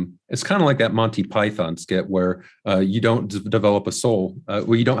 it's kind of like that Monty Python skit where you don't develop a soul.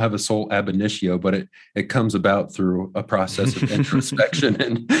 You don't have a soul ab initio, but it comes about through a process of introspection.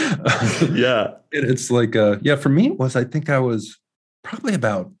 And it's like, for me, I think I was probably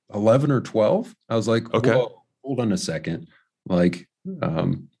about 11 or 12. I was like, okay. Whoa, hold on a second. Like,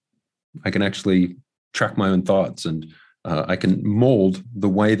 I can actually track my own thoughts and I can mold the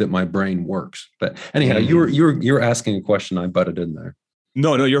way that my brain works. But anyhow, you're asking a question. I butted in there.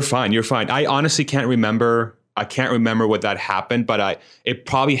 No, you're fine. You're fine. I honestly can't remember. I can't remember what that happened, but it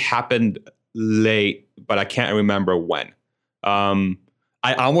probably happened late, but I can't remember when.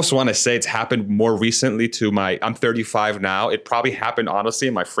 I almost want to say it's happened more recently I'm 35 now. It probably happened honestly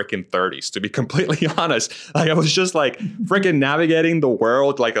in my freaking 30s, to be completely honest. Like I was just like freaking navigating the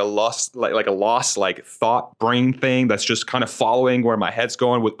world like a lost thought brain thing that's just kind of following where my head's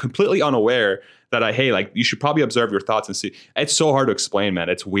going, with completely unaware that you should probably observe your thoughts and see. It's so hard to explain, man.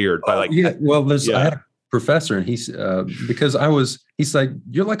 It's weird. But I had a professor and he's like,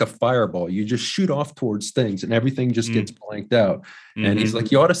 you're like a fireball. You just shoot off towards things and everything just gets blanked out. Mm-hmm. And he's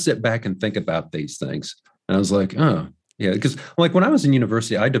like, you ought to sit back and think about these things. And I was like, oh yeah. Because like when I was in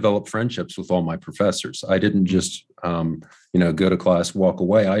university, I developed friendships with all my professors. I didn't just, go to class, walk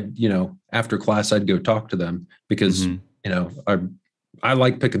away. After class, I'd go talk to them because, I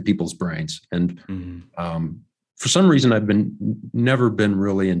like picking people's brains. And for some reason, I've never been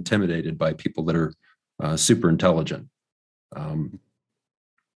really intimidated by people that are super intelligent.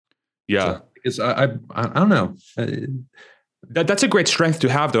 Because I don't know. That's a great strength to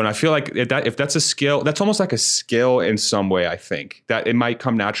have, though. And I feel like if that's a skill, that's almost like a skill in some way. I think that it might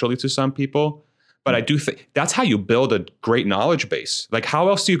come naturally to some people. But I do think that's how you build a great knowledge base. Like how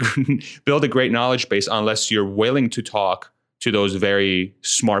else do you build a great knowledge base unless you're willing to talk to those very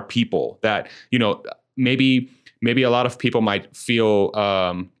smart people that, maybe a lot of people might feel,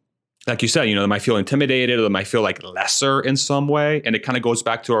 like you said, they might feel intimidated or they might feel like lesser in some way. And it kind of goes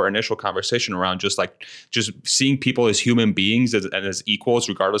back to our initial conversation around just seeing people as human beings and as equals,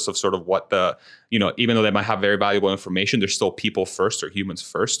 regardless of sort of what even though they might have very valuable information, they're still people first or humans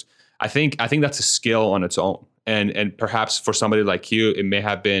first. I think that's a skill on its own. And perhaps for somebody like you, it may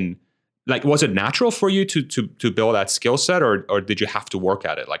have been like, was it natural for you to build that skill set or did you have to work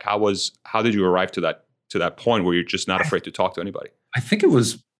at it? Like how did you arrive to that point where you're just not afraid to talk to anybody? I think it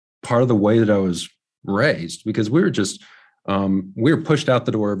was part of the way that I was raised because we were just, We were pushed out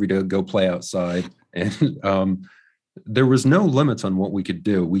the door every day to go play outside. And there was no limits on what we could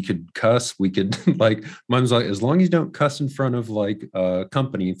do. We could cuss. We could like, mom was like, as long as you don't cuss in front of like a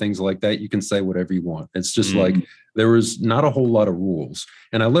company, things like that, you can say whatever you want. It's just like, there was not a whole lot of rules.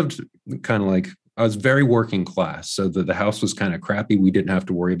 And I lived kind of like, I was very working class. So the house was kind of crappy. We didn't have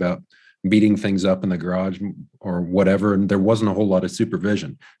to worry about beating things up in the garage or whatever. And there wasn't a whole lot of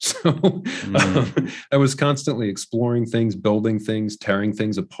supervision. So I was constantly exploring things, building things, tearing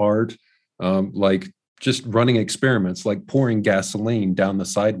things apart, like just running experiments, like pouring gasoline down the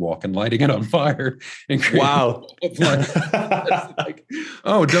sidewalk and lighting it on fire. And wow. Like,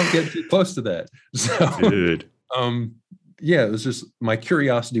 oh, don't get too close to that. So, dude. Yeah, it was just, my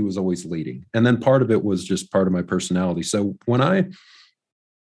curiosity was always leading. And then part of it was just part of my personality. So when I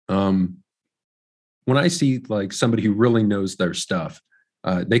see like somebody who really knows their stuff,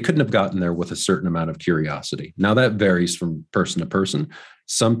 they couldn't have gotten there with a certain amount of curiosity. Now that varies from person to person.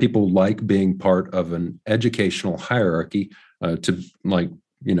 Some people like being part of an educational hierarchy to like,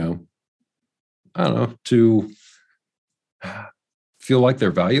 you know, I don't know, to feel like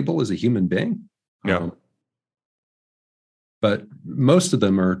they're valuable as a human being. Yeah. But most of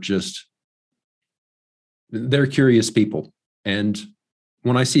them are just, they're curious people. And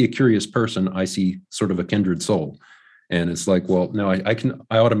when I see a curious person, I see sort of a kindred soul. And it's like, well, no, I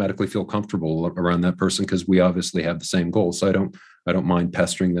automatically feel comfortable around that person because we obviously have the same goals. So I don't mind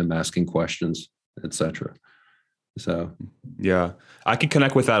pestering them, asking questions, etc. So yeah, I can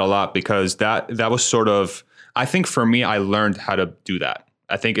connect with that a lot because that was sort of, I think for me, I learned how to do that.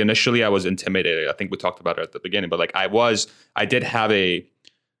 I think initially I was intimidated. I think we talked about it at the beginning, but like I did have a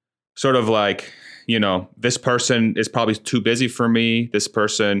sort of like, you know, this person is probably too busy for me. This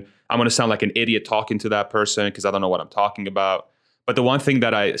person, I'm going to sound like an idiot talking to that person because I don't know what I'm talking about. But the one thing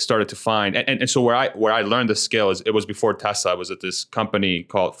that I started to find, and so where I learned the skill is, it was before Tesla. I was at this company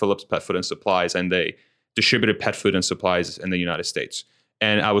called Phillips Pet Food and Supplies, and they distributed pet food and supplies in the United States.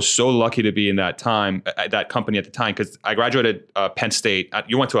 And I was so lucky to be in that company at the time, because I graduated Penn State.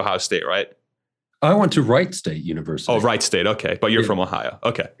 You went to Ohio State, right? I went to Wright State University. Oh, Wright State. Okay. But you're from Ohio.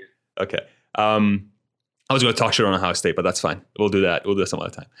 Okay. Okay. I was going to talk shit on Ohio State, but that's fine. We'll do that. We'll do that some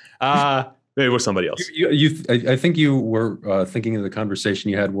other time. Maybe with somebody else. I think you were thinking of the conversation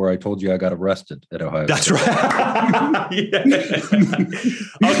you had where I told you I got arrested at Ohio State. That's right.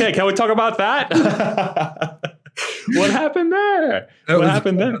 Okay. Can we talk about that? What happened there?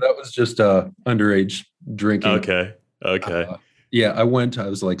 That was just underage drinking. Okay. Yeah, I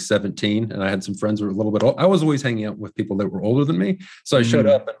was like 17 and I had some friends who were a little bit old. I was always hanging out with people that were older than me. So I showed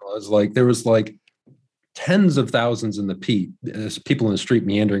up and I was like, there was like tens of thousands in the people in the street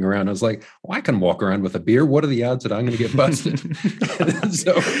meandering around. I was like, well, I can walk around with a beer. What are the odds that I'm going to get busted?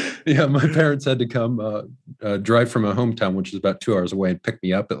 So yeah, my parents had to come drive from my hometown, which is about 2 hours away, and pick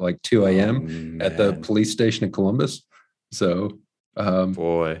me up at like 2 a.m. At the police station in Columbus. So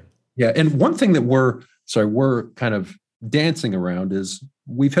boy. Yeah. And one thing that we're kind of dancing around is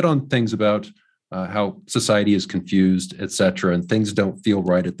we've hit on things about how society is confused, et cetera, and things don't feel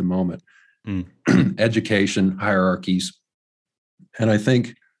right at the moment. Education, hierarchies. And I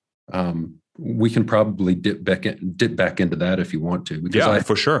think we can probably dip back into that if you want to. Because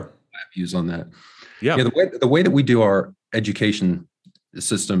for sure. I have views on that. Yeah. The way that we do our education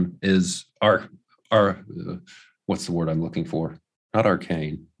system is our what's the word I'm looking for? Not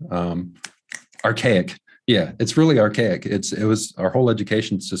arcane. Archaic. Yeah, it's really archaic. It was our whole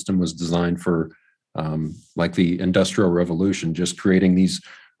education system was designed for like the Industrial Revolution, just creating these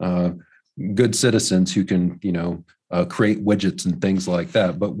good citizens who can, create widgets and things like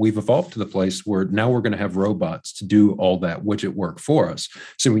that. But we've evolved to the place where now we're going to have robots to do all that widget work for us.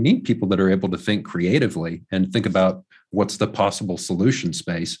 So we need people that are able to think creatively and think about what's the possible solution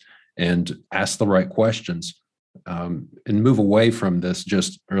space and ask the right questions. And move away from this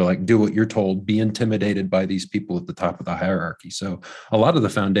do what you're told, be intimidated by these people at the top of the hierarchy. So a lot of the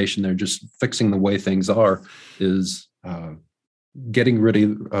foundation there, just fixing the way things are, is getting rid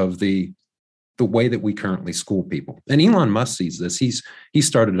of the way that we currently school people. And Elon Musk sees this. He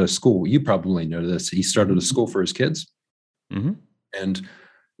started a school. You probably know this. He started a school for his kids. Mm-hmm. And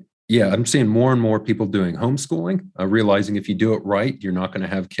yeah, I'm seeing more and more people doing homeschooling, realizing if you do it right, you're not going to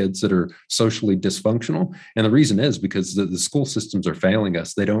have kids that are socially dysfunctional. And the reason is because the school systems are failing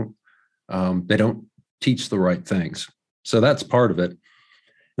us. They don't teach the right things. So that's part of it.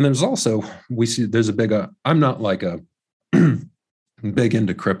 And there's also, we see there's a big, I'm not like a big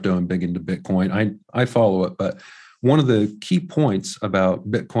into crypto and big into Bitcoin. I follow it, but one of the key points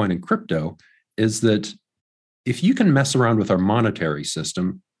about Bitcoin and crypto is that if you can mess around with our monetary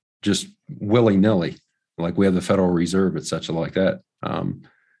system just willy-nilly, like we have the Federal Reserve, et cetera, like that.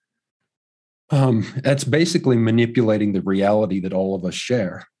 That's basically manipulating the reality that all of us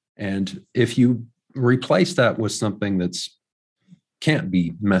share. And if you replace that with something that's can't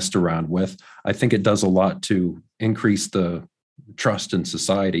be messed around with, I think it does a lot to increase the trust in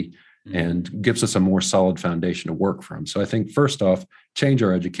society and gives us a more solid foundation to work from. So I think first off, change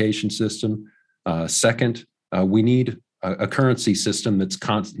our education system. Second, we need a currency system that's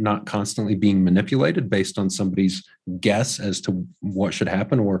not constantly being manipulated based on somebody's guess as to what should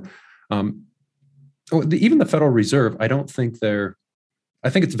happen. Or even the Federal Reserve, I think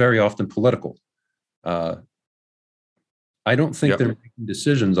it's very often political. I don't think they're making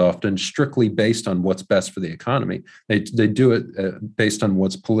decisions often strictly based on what's best for the economy. They do it based on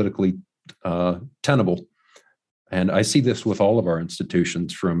what's politically tenable. And I see this with all of our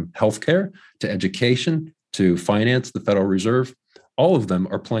institutions, from healthcare to education to finance, the Federal Reserve. All of them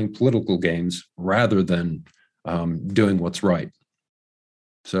are playing political games rather than doing what's right.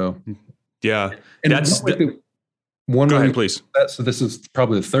 So, yeah, and that's one go way, ahead, please. So this is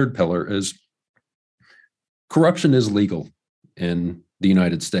probably the third pillar: is corruption is legal in the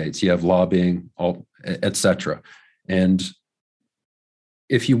United States. You have lobbying, et cetera. And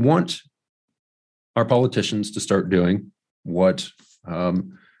if you want our politicians to start doing what,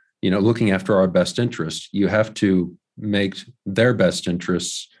 looking after our best interests, you have to make their best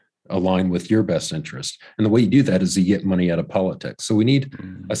interests align with your best interest. And the way you do that is you get money out of politics. So we need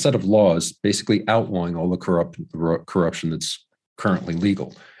a set of laws basically outlawing all the corruption that's currently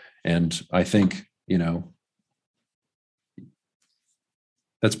legal. And I think,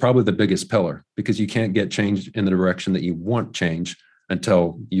 that's probably the biggest pillar, because you can't get change in the direction that you want change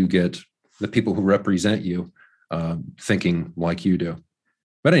until you get the people who represent you thinking like you do.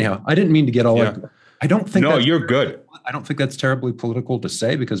 But anyhow, I didn't mean to get all I don't think you're good. I don't think that's terribly political to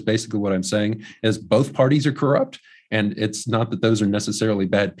say, because basically what I'm saying is both parties are corrupt. And it's not that those are necessarily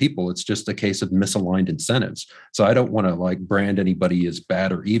bad people. It's just a case of misaligned incentives. So I don't want to brand anybody as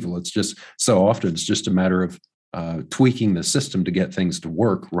bad or evil. It's just so often it's just a matter of tweaking the system to get things to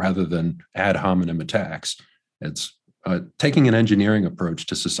work rather than ad hominem attacks. It's taking an engineering approach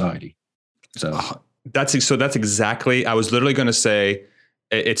to society. So that's exactly, I was literally going to say,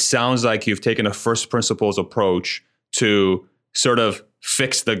 it sounds like you've taken a first principles approach to sort of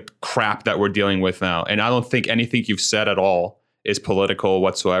fix the crap that we're dealing with now. And I don't think anything you've said at all is political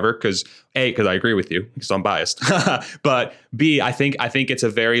whatsoever, because because I agree with you, because I'm biased. But B, I think it's a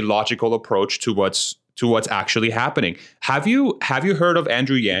very logical approach to what's actually happening. Have you heard of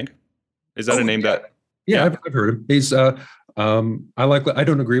Andrew Yang? Is that a name that? Yeah, I've heard him. He's I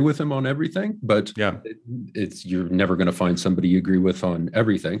don't agree with him on everything, but you're never going to find somebody you agree with on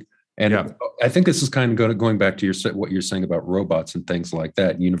everything. And I think this is kind of going back to what you're saying about robots and things like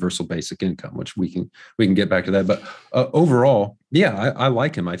that, universal basic income, which we can get back to that. But overall, I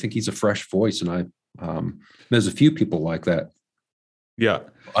like him. I think he's a fresh voice, and there's a few people like that. Yeah,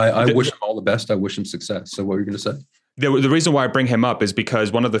 I wish him all the best. I wish him success. So what were you going to say? The reason why I bring him up is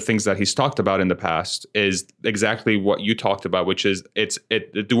because one of the things that he's talked about in the past is exactly what you talked about, which is the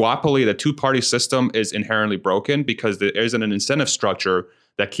duopoly, the two-party system is inherently broken because there isn't an incentive structure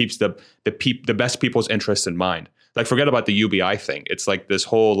that keeps the best people's interests in mind. Like, forget about the UBI thing. It's like this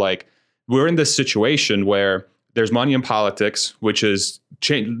whole, we're in this situation where there's money in politics, which is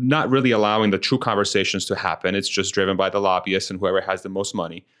not really allowing the true conversations to happen. It's just driven by the lobbyists and whoever has the most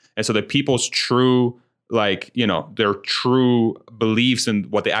money. And so the people's true, their true beliefs and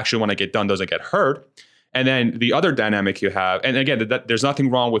what they actually want to get done doesn't get heard. And then the other dynamic you have, and again, there's nothing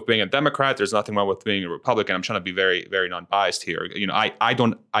wrong with being a Democrat. There's nothing wrong with being a Republican. I'm trying to be very, very non-biased here. I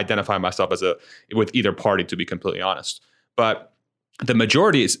don't identify myself with either party, to be completely honest. But the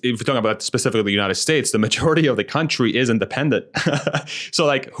majority is, if we're talking about specifically the United States, the majority of the country is independent.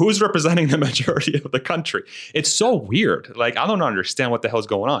 So who's representing the majority of the country? It's so weird. I don't understand what the hell's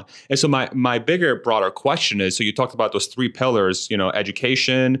going on. And so my bigger, broader question is, so you talked about those three pillars,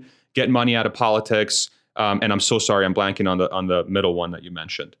 education, get money out of politics. And I'm so sorry, I'm blanking on the middle one that you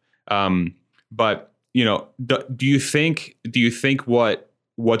mentioned. But do you think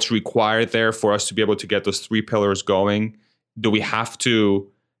what's required there for us to be able to get those three pillars going? Do we have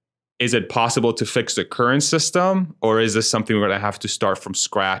to? Is it possible to fix the current system, or is this something we're going to have to start from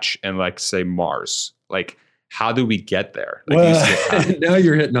scratch and say Mars? How do we get there? Now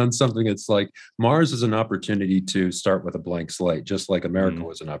you're hitting on something. It's Mars is an opportunity to start with a blank slate, just like America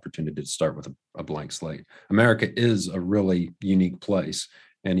was an opportunity to start with a blank slate. America is a really unique place,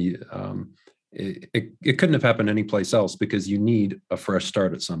 and it couldn't have happened anyplace else, because you need a fresh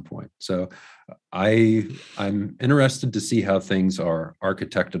start at some point. So I'm interested to see how things are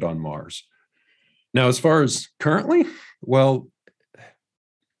architected on Mars. Now, as far as currently, well,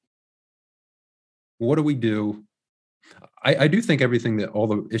 what do we do? I do think all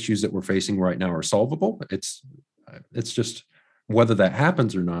the issues that we're facing right now are solvable. It's just whether that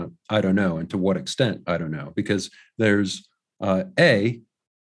happens or not, I don't know. And to what extent, I don't know. Because there's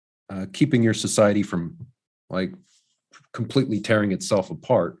keeping your society from like completely tearing itself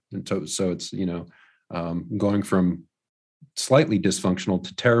apart. And so it's, going from slightly dysfunctional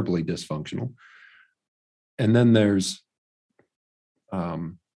to terribly dysfunctional. And then there's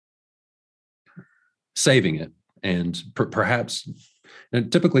saving it. And perhaps,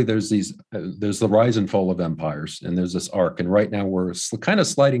 and typically there's the rise and fall of empires, and there's this arc. And right now we're kind of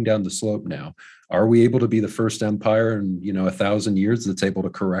sliding down the slope now. Are we able to be the first empire in 1,000 years that's able to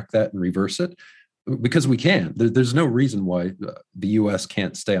correct that and reverse it? Because we can. There's no reason why the U.S.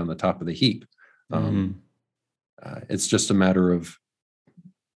 can't stay on the top of the heap. It's just a matter of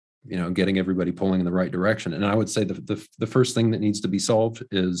getting everybody pulling in the right direction. And I would say the first thing that needs to be solved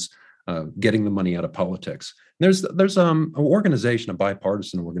is getting the money out of politics. There's an organization, a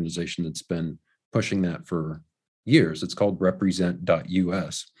bipartisan organization that's been pushing that for years. It's called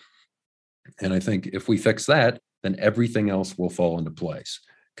represent.us. And I think if we fix that, then everything else will fall into place.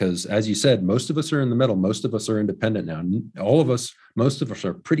 Because as you said, most of us are in the middle. Most of us are independent now. Most of us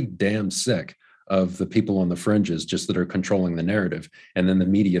are pretty damn sick of the people on the fringes just that are controlling the narrative, and then the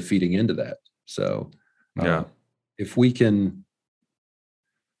media feeding into that. So if we can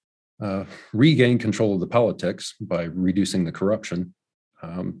regain control of the politics by reducing the corruption,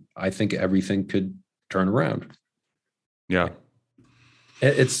 I think everything could turn around. Yeah.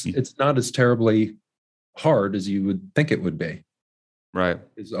 It's not as terribly hard as you would think it would be. Right.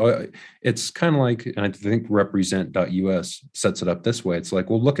 It's kind of like, and I think represent.us sets it up this way. It's like,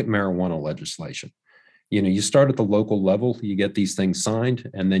 well, look at marijuana legislation. You start at the local level, you get these things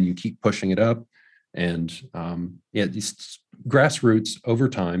signed, and then you keep pushing it up. And these grassroots over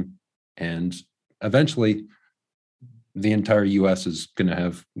time. And eventually the entire US is going to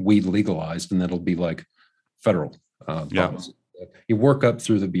have weed legalized, and that'll be like federal policy. You work up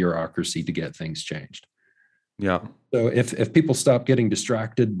through the bureaucracy to get things changed. Yeah. So if people stop getting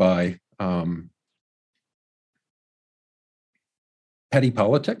distracted by petty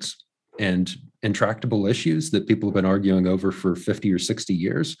politics and intractable issues that people have been arguing over for 50 or 60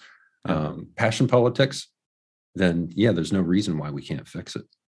 years, passion politics, then there's no reason why we can't fix it.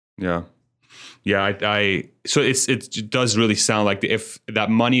 Yeah. Yeah. So it does really sound like if that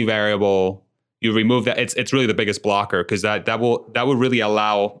money variable, you remove that, it's really the biggest blocker, because that will really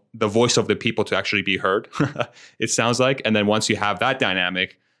allow the voice of the people to actually be heard. It sounds like. And then once you have that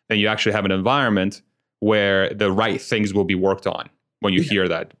dynamic, then you actually have an environment where the right things will be worked on when you hear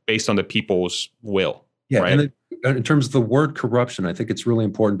that, based on the people's will. Yeah. Right? And then, in terms of the word corruption, I think it's really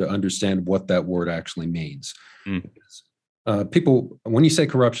important to understand what that word actually means. People, when you say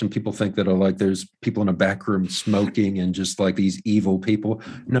corruption, people think that there's people in a back room smoking and just like these evil people.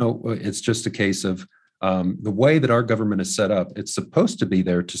 No, it's just a case of the way that our government is set up. It's supposed to be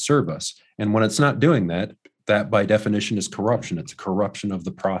there to serve us. And when it's not doing that, that by definition is corruption. It's a corruption of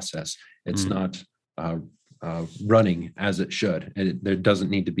the process. It's not running as it should. There doesn't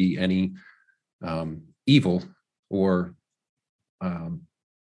need to be any evil or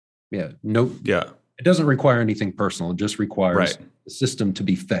It doesn't require anything personal. It just requires the system to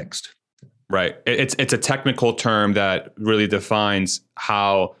be fixed. Right. It's a technical term that really defines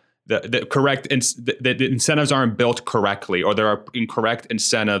how the correct the incentives aren't built correctly, or there are incorrect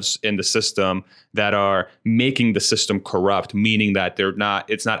incentives in the system that are making the system corrupt, meaning that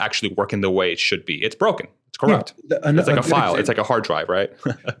it's not actually working the way it should be. It's broken. It's corrupt. It's like a file. It's like a hard drive, right?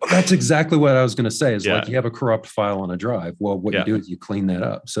 That's exactly what I was going to say. Is like you have a corrupt file on a drive. Well, what you do is you clean that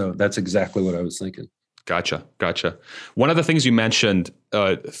up. So that's exactly what I was thinking. Gotcha. One of the things you mentioned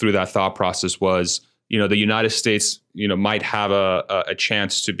through that thought process was, the United States, might have a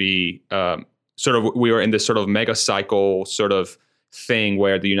chance to be we were in this sort of mega cycle sort of thing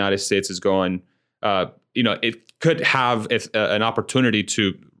where the United States is going, it could have an opportunity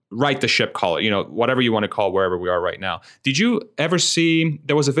to right the ship, call it, whatever you want to call wherever we are right now. Did you ever see,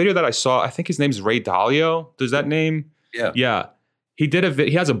 there was a video that I saw, I think his name's Ray Dalio. Does that name? Yeah. Yeah. He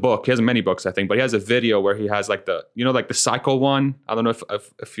has a book. He has many books, I think, but he has a video where he has like the cycle one. I don't know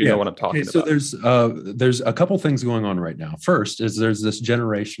if you know what I'm talking about. So there's a couple things going on right now. First is there's this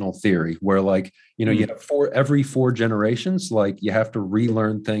generational theory where you have every 4 generations, you have to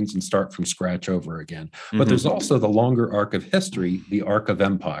relearn things and start from scratch over again. But there's also the longer arc of history, the arc of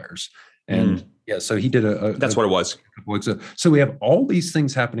empires. And so he did that's what it was. So we have all these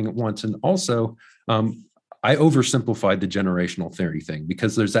things happening at once. And also, I oversimplified the generational theory thing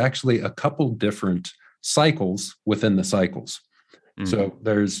because there's actually a couple different cycles within the cycles. So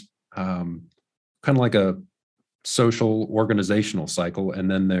there's kind of like a social organizational cycle, and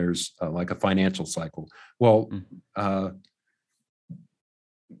then there's like a financial cycle. Well,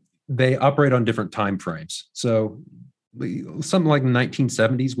 they operate on different time frames. So something like the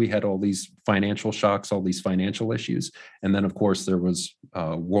 1970s, we had all these financial shocks, all these financial issues. And then, of course, there was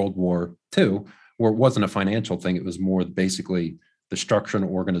World War II, where it wasn't a financial thing. It was more basically the structure and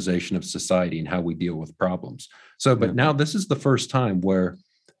organization of society and how we deal with problems. So, but now this is the first time where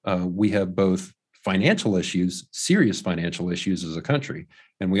we have both financial issues, serious financial issues as a country.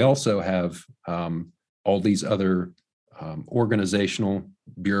 And we also have all these other organizational,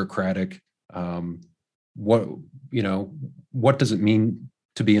 bureaucratic, what does it mean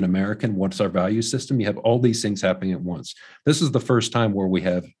to be an American? What's our value system? You have all these things happening at once. This is the first time where we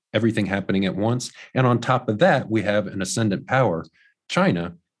have everything happening at once. And on top of that, we have an ascendant power,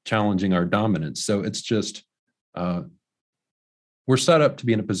 China, challenging our dominance. So it's just, we're set up to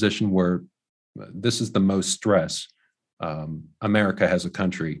be in a position where this is the most stress America as a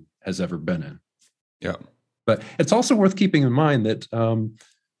country has ever been in. Yeah. But it's also worth keeping in mind that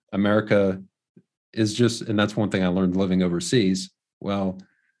America is just, and that's one thing I learned living overseas. Well,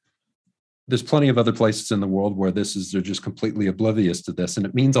 there's plenty of other places in the world where they're just completely oblivious to this, and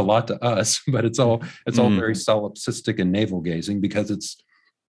it means a lot to us. But it's all very solipsistic and navel gazing because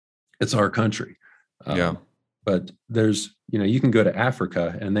it's our country. But there's, you can go to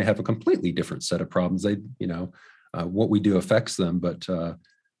Africa and they have a completely different set of problems. What we do affects them, but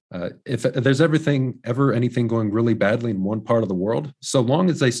if there's anything going really badly in one part of the world, so long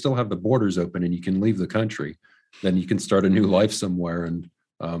as they still have the borders open and you can leave the country, then you can start a new life somewhere and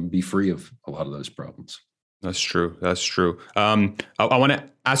be free of a lot of those problems. That's true. I want to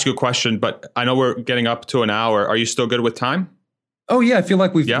ask you a question, but I know we're getting up to an hour. Are you still good with time? Oh yeah, I feel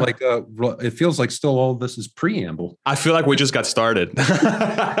like it feels like still all this is preamble. I feel like we just got started.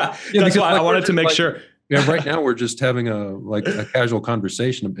 That's why I wanted to make sure. Yeah, right now we're just having a casual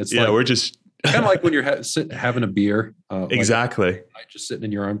conversation. It's we're just kind of like when you're having a beer. Exactly. Just sitting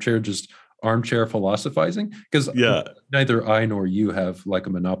in your armchair, just armchair philosophizing. Because neither I nor you have like a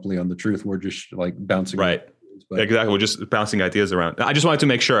monopoly on the truth. We're just like bouncing. Right. Exactly. We're just bouncing ideas around. I just wanted to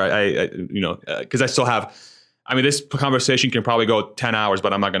make sure because I still have. I mean, this conversation can probably go 10 hours,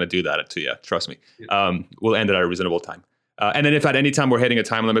 but I'm not going to do that to you. Trust me. We'll end it at a reasonable time. And then if at any time we're hitting a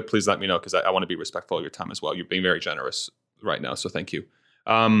time limit, please let me know because I want to be respectful of your time as well. You're being very generous right now, so thank you.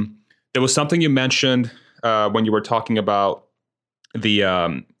 There was something you mentioned when you were talking about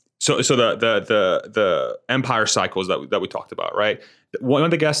the the empire cycles that we talked about, right? One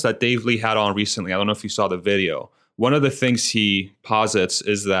of the guests that Dave Lee had on recently, I don't know if you saw the video. One of the things he posits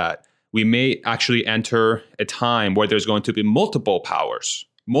is that we may actually enter a time where there's going to be multiple superpowers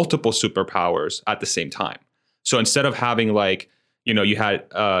at the same time. So instead of having you had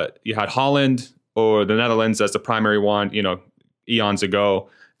Holland or the Netherlands as the primary one, eons ago,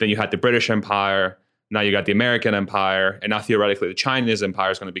 then you had the British Empire, now you got the American Empire, and now theoretically the Chinese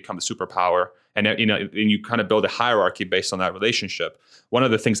Empire is going to become the superpower. And and you kind of build a hierarchy based on that relationship. One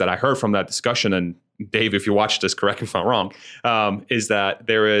of the things that I heard from that discussion, and Dave, if you watch this, correct me if I'm wrong, is that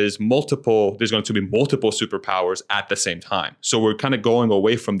there's going to be multiple superpowers at the same time. So we're kind of going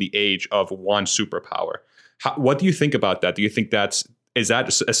away from the age of one superpower. What do you think about that? Do you think is that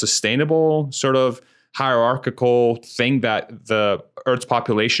a sustainable sort of hierarchical thing that the Earth's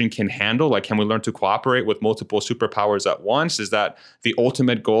population can handle? Like, can we learn to cooperate with multiple superpowers at once? Is that the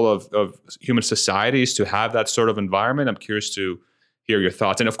ultimate goal of human societies to have that sort of environment? I'm curious to hear your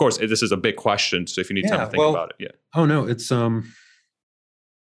thoughts. And of course, this is a big question, so if you need time to think about it. Yeah. Oh no, it's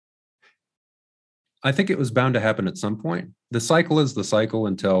I think it was bound to happen at some point. The cycle is the cycle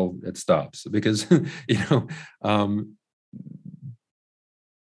until it stops, because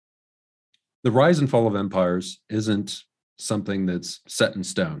the rise and fall of empires isn't something that's set in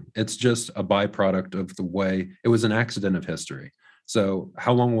stone. It's just a byproduct of the way it was, an accident of history. So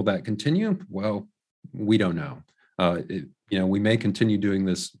how long will that continue? Well, we don't know. We may continue doing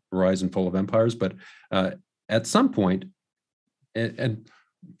this rise and fall of empires, but at some point, and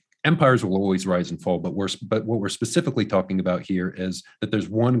empires will always rise and fall, but what we're specifically talking about here is that there's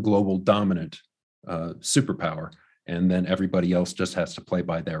one global dominant superpower, and then everybody else just has to play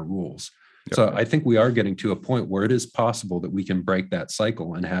by their rules. Yep. So I think we are getting to a point where it is possible that we can break that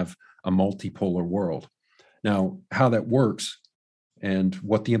cycle and have a multipolar world. Now, how that works and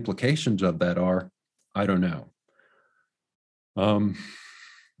what the implications of that are, I don't know. And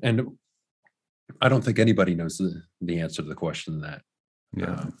I don't think anybody knows the answer to the question of that.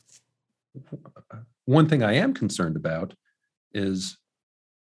 Yeah. one thing I am concerned about is,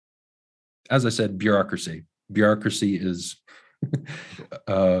 as I said, bureaucracy. Bureaucracy is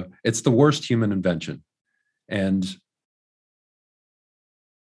it's the worst human invention. And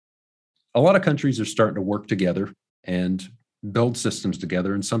a lot of countries are starting to work together and build systems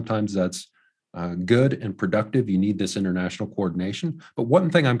together. And sometimes that's good and productive. You need this international coordination. But one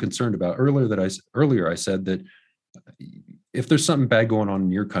thing I'm concerned about earlier I said that if there's something bad going on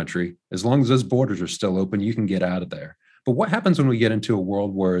in your country, as long as those borders are still open, you can get out of there. But what happens when we get into a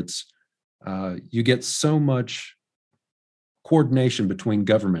world where it's you get so much coordination between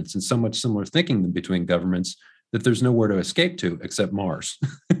governments and so much similar thinking between governments that there's nowhere to escape to except Mars?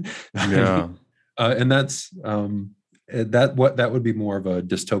 Yeah. And that's that would be more of a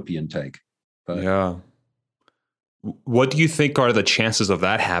dystopian take. But yeah. What do you think are the chances of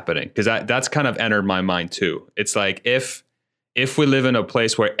that happening? Because that's kind of entered my mind too. It's like if we live in a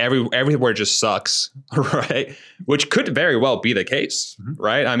place where everywhere just sucks, right? Which could very well be the case,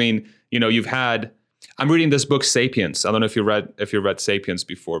 right? I mean, I'm reading this book, Sapiens. I don't know if you read Sapiens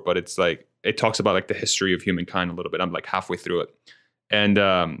before, but it's like it talks about like the history of humankind a little bit. I'm like halfway through it, and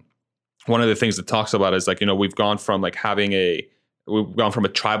one of the things it talks about is like we've gone from a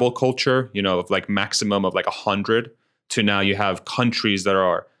tribal culture, of like maximum of like 100 to now you have countries that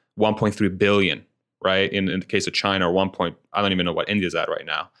are 1.3 billion, right? In the case of China, or I don't even know what India's at right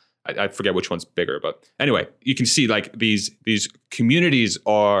now. I forget which one's bigger, but anyway, you can see like these communities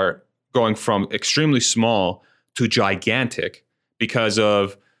are going from extremely small to gigantic because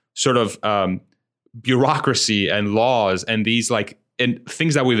of sort of bureaucracy and laws and these and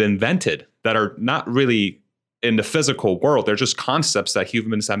things that we've invented that are not really in the physical world. They're just concepts that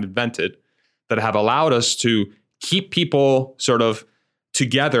humans have invented that have allowed us to keep people sort of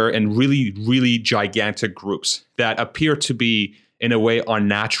together in really, really gigantic groups that appear to be in a way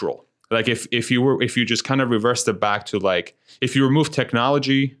unnatural. Like if you just kind of reversed it back to like, if you remove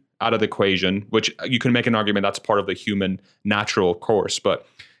technology out of the equation, which you can make an argument that's part of the human natural course, but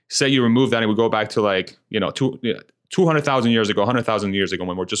say you remove that and we go back to like, 200,000 years ago, 100,000 years ago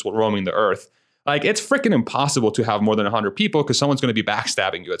when we're just roaming the earth, like it's freaking impossible to have more than 100 people because someone's going to be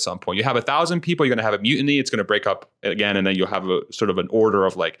backstabbing you at some point. You have 1,000 people, you're going to have a mutiny, it's going to break up again, and then you'll have a sort of an order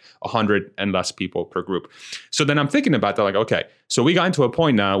of like 100 and less people per group. So then I'm thinking about that, like, okay, so we got into a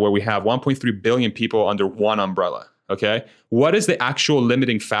point now where we have 1.3 billion people under one umbrella. Okay, what is the actual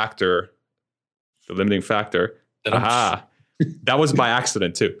limiting factor? The limiting factor. Aha, that was by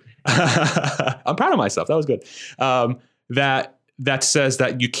accident too. I'm proud of myself. That was good. That says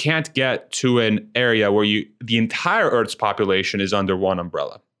that you can't get to an area where the entire Earth's population is under one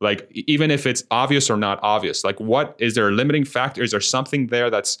umbrella. Like even if it's obvious or not obvious, like what is there a limiting factor? Is there something there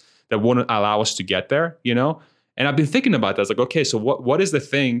that wouldn't allow us to get there? And I've been thinking about that. It's like, okay, so what is the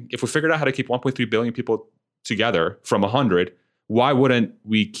thing? If we figured out how to keep 1.3 billion people together from 100, why wouldn't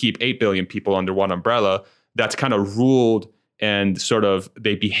we keep 8 billion people under one umbrella that's kind of ruled and sort of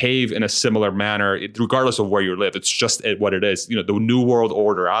they behave in a similar manner regardless of where you live? It's just what it is. The New World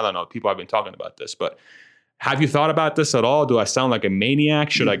Order. I don't know. People have been talking about this, but have you thought about this at all? Do I sound like a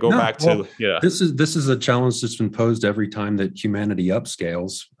maniac? Should I go back to, yeah. This is a challenge that's been posed every time that humanity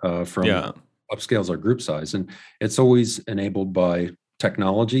upscales upscales our group size. And it's always enabled by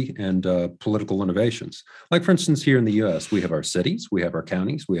technology and political innovations. Like, for instance, here in the US, we have our cities, we have our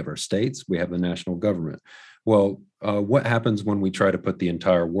counties, we have our states, we have the national government. Well, what happens when we try to put the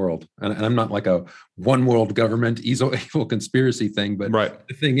entire world, and I'm not like a one world government, evil conspiracy thing, but right.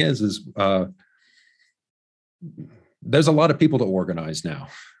 The thing is there's a lot of people to organize now.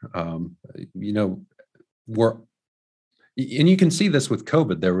 And you can see this with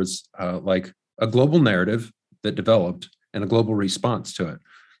COVID. There was like a global narrative that developed and a global response to it.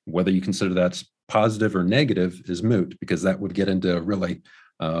 Whether you consider that's positive or negative is moot, because that would get into really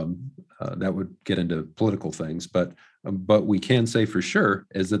political things. But we can say for sure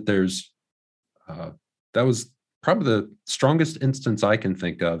is that that was probably the strongest instance I can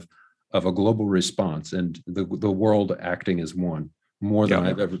think of a global response, and the world acting as one more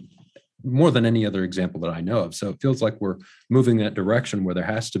than any other example that I know of. So it feels like we're moving that direction where there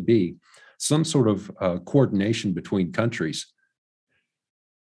has to be some sort of coordination between countries.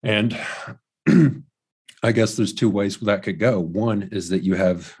 And I guess there's two ways that could go. One is that you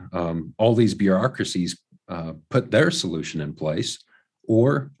have all these bureaucracies put their solution in place,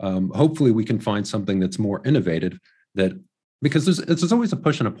 or hopefully we can find something that's more innovative, because there's always a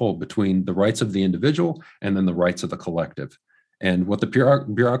push and a pull between the rights of the individual and then the rights of the collective. And what the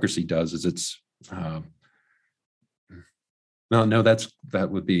bureaucracy does is it's that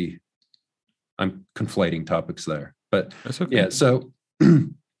would be, I'm conflating topics there, but that's okay. Yeah. So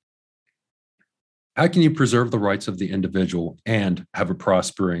how can you preserve the rights of the individual and have a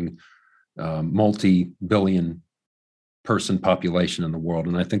prospering multi-billion person population in the world?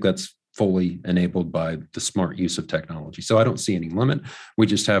 And I think that's fully enabled by the smart use of technology. So I don't see any limit. We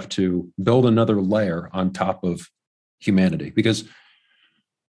just have to build another layer on top of humanity, because,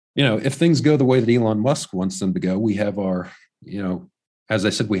 if things go the way that Elon Musk wants them to go, we have our, as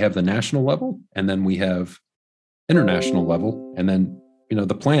I said, we have the national level, and then we have international level, and then,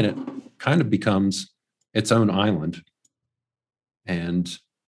 the planet kind of becomes its own island. And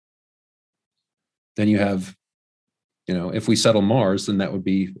then you have, if we settle Mars, then that would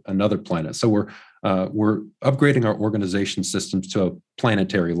be another planet. So we're upgrading our organization systems to a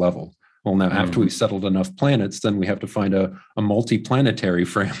planetary level. Well, now after we've settled enough planets, then we have to find a multi-planetary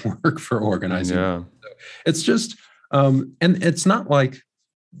framework for organizing. Yeah. So it's just, and it's not like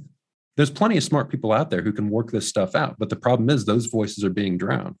there's plenty of smart people out there who can work this stuff out. But the problem is those voices are being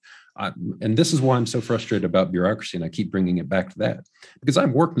drowned. And this is why I'm so frustrated about bureaucracy. And I keep bringing it back to that, because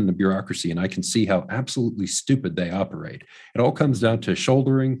I've worked in the bureaucracy and I can see how absolutely stupid they operate. It all comes down to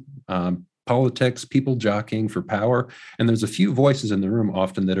shouldering, politics, people jockeying for power. And there's a few voices in the room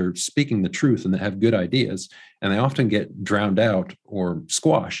often that are speaking the truth and that have good ideas, and they often get drowned out or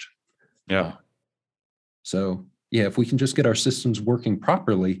squashed. Yeah. So yeah, if we can just get our systems working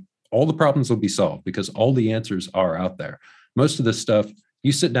properly, all the problems will be solved, because all the answers are out there. Most of this stuff,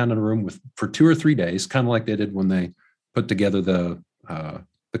 you sit down in a room for 2 or 3 days, kind of like they did when they put together the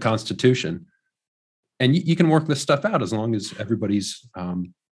Constitution, and you can work this stuff out as long as everybody's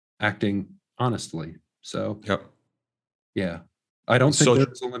acting honestly. So, yep. Yeah, I don't think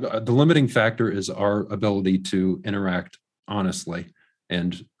there's the limiting factor is our ability to interact honestly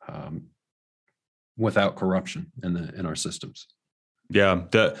and without corruption in our systems. Yeah,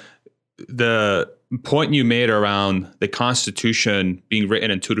 the point you made around the Constitution being written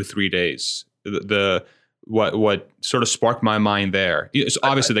in 2 to 3 days, what sort of sparked my mind there is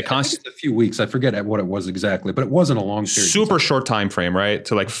obviously the Constitution. A few weeks, I forget what it was exactly, but it wasn't a long period. Super short time frame, right?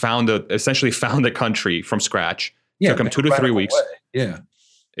 To like essentially found a country from scratch. Yeah, took them 2 to 3 weeks. Yeah,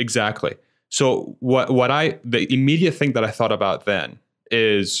 exactly. So the immediate thing that I thought about then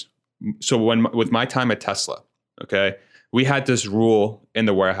is, so with my time at Tesla, okay, we had this rule in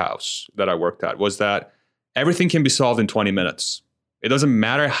the warehouse that I worked at, was that everything can be solved in 20 minutes. It doesn't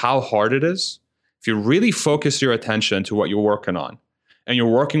matter how hard it is. If you really focus your attention to what you're working on, and you're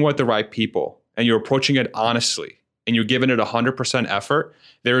working with the right people, and you're approaching it honestly, and you're giving it 100% effort,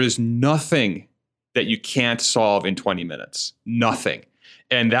 there is nothing that you can't solve in 20 minutes. Nothing.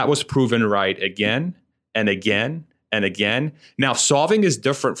 And that was proven right again and again and again. Now, solving is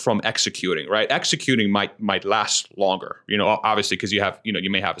different from executing, right? Executing might last longer, obviously, because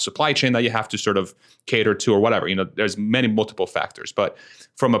you may have a supply chain that you have to sort of cater to or whatever. There's multiple factors. But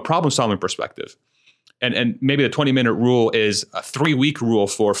from a problem-solving perspective, and maybe the 20-minute rule is a 3-week rule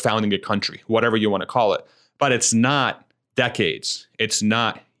for founding a country, whatever you want to call it. But it's not decades. It's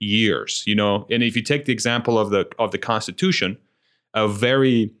not years, And if you take the example of the Constitution, a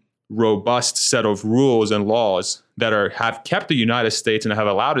very robust set of rules and laws that have kept the United States and have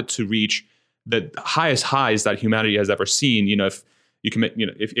allowed it to reach the highest highs that humanity has ever seen. If you can,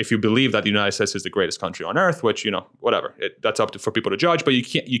 if you believe that the United States is the greatest country on earth, which whatever, that's up for people to judge. But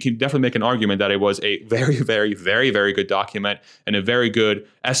you can definitely make an argument that it was a very, very, very, very good document and a very good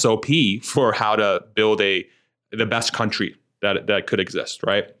SOP for how to build the best country that could exist,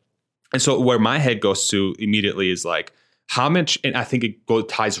 right? And so where my head goes to immediately is like, how much, and I think it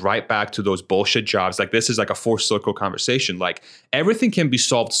ties right back to those bullshit jobs. Like, this is like a full circle conversation. Like, everything can be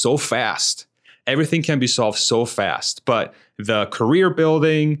solved so fast. Everything can be solved so fast. But the career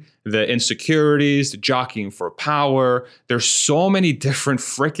building, the insecurities, the jockeying for power, there's so many different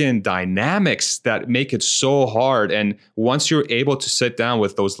freaking dynamics that make it so hard. And once you're able to sit down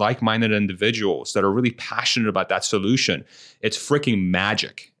with those like-minded individuals that are really passionate about that solution, it's freaking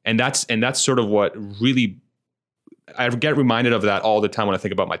magic. And that's sort of what really, I get reminded of that all the time when I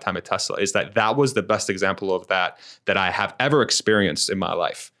think about my time at Tesla, is that was the best example of that I have ever experienced in my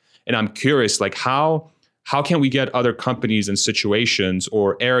life. And I'm curious, like, how can we get other companies and situations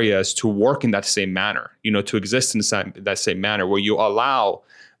or areas to work in that same manner, to exist in that same manner, where you allow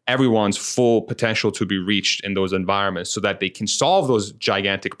everyone's full potential to be reached in those environments so that they can solve those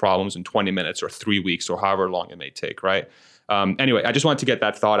gigantic problems in 20 minutes or 3 weeks or however long it may take, right? Anyway, I just wanted to get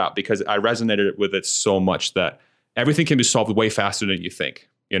that thought out because I resonated with it so much that everything can be solved way faster than you think.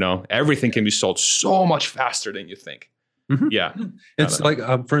 Everything can be solved so much faster than you think. Mm-hmm. Yeah. It's like,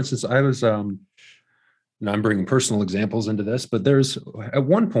 for instance, I was, and I'm bringing personal examples into this, but at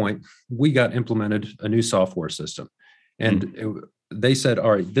one point we got implemented a new software system, and they said,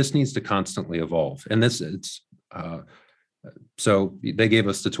 all right, this needs to constantly evolve. And so they gave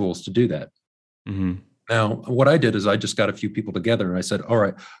us the tools to do that. Mm-hmm. Now, what I did is I just got a few people together and I said, all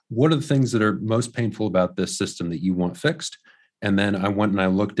right, what are the things that are most painful about this system that you want fixed? And then I went and I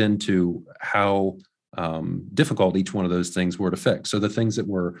looked into how difficult each one of those things were to fix. So the things that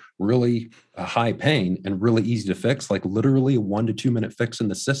were really high pain and really easy to fix, like literally a 1 to 2 minute fix in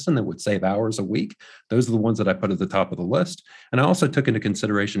the system that would save hours a week, those are the ones that I put at the top of the list. And I also took into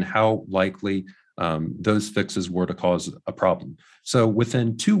consideration how likely those fixes were to cause a problem. So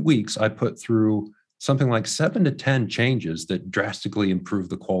within 2 weeks, I put through something like 7 to 10 changes that drastically improve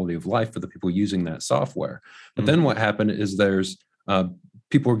the quality of life for the people using that software. But then what happened is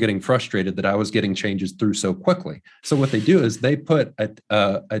people were getting frustrated that I was getting changes through so quickly. So what they do is they put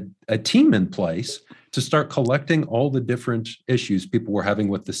a team in place to start collecting all the different issues people were having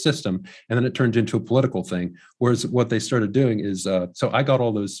with the system. And then it turned into a political thing. Whereas what they started doing is, so I got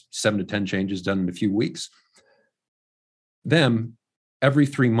all those 7 to 10 changes done in a few weeks. Then every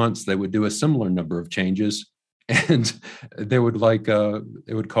 3 months, they would do a similar number of changes, and they would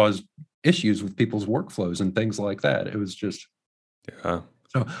it would cause issues with people's workflows and things like that. It was just, yeah.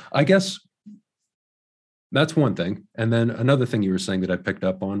 So I guess that's one thing. And then another thing you were saying that I picked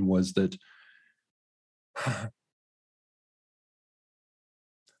up on was that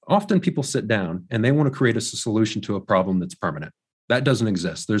often people sit down and they want to create a solution to a problem that's permanent. That doesn't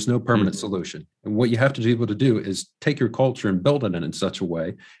exist. There's no permanent solution. And what you have to be able to do is take your culture and build it in such a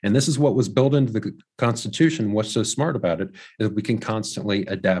way. And this is what was built into the Constitution. What's so smart about it is we can constantly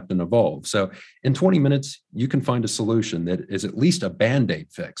adapt and evolve. So in 20 minutes, you can find a solution that is at least a Band-Aid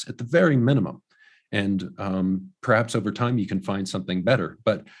fix at the very minimum. And perhaps over time, you can find something better.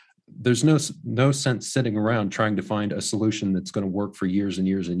 But there's no sense sitting around trying to find a solution that's going to work for years and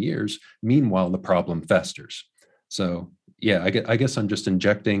years and years. Meanwhile, the problem festers. So yeah, I guess I'm just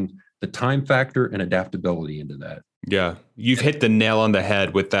injecting the time factor and adaptability into that. Yeah, you've hit the nail on the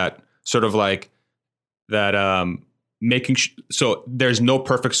head with that sort of like that so there's no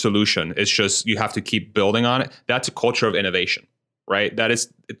perfect solution. It's just you have to keep building on it. That's a culture of innovation, right? That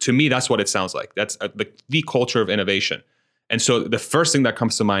is, to me, that's what it sounds like. That's the culture of innovation. And so the first thing that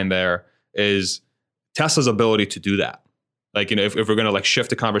comes to mind there is Tesla's ability to do that. Like, you know, if we're going to like shift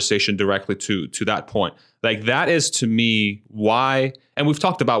the conversation directly to that point, like that is to me why, and we've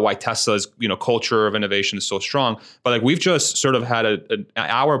talked about why Tesla's, you know, culture of innovation is so strong, but like we've just sort of had an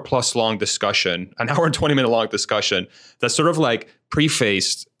hour plus long discussion, an hour and 20 minute long discussion that's sort of like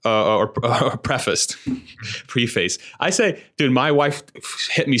prefaced or prefaced. Preface. I say, dude, my wife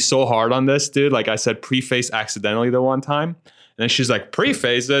hit me so hard on this, dude. Like I said preface accidentally the one time. And then she's like,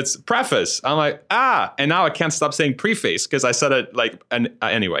 preface, that's preface. I'm like, and now I can't stop saying preface because I said it like, and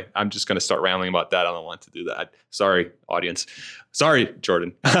anyway, I'm just going to start rambling about that. I don't want to do that. Sorry, audience. Sorry,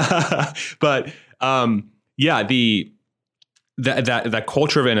 Jordan. But yeah, that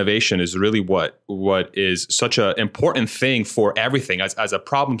culture of innovation is really what is such an important thing for everything as a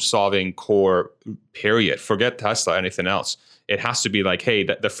problem solving core, period. Forget Tesla, anything else. It has to be like, hey,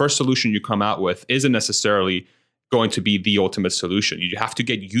 the first solution you come out with isn't necessarily going to be the ultimate solution. You have to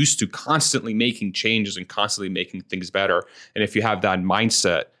get used to constantly making changes and constantly making things better. And if you have that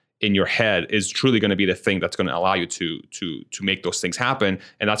mindset in your head, is truly going to be the thing that's going to allow you to make those things happen.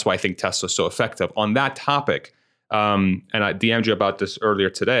 And that's why I think Tesla is so effective. On that topic, and I DM'd you about this earlier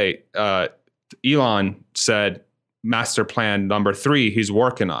today, Elon said master plan number 3, he's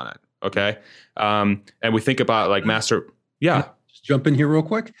working on it. Okay. And we think about like yeah. Just jump in here real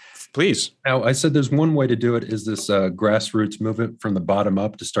quick. Please. Now, I said there's one way to do it is this grassroots movement from the bottom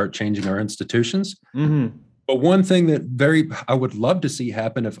up to start changing our institutions. Mm-hmm. But one thing that I would love to see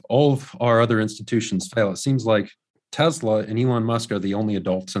happen if all of our other institutions fail, it seems like Tesla and Elon Musk are the only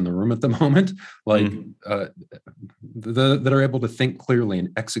adults in the room at the moment, like that are able to think clearly and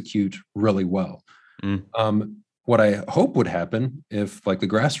execute really well. What I hope would happen if like the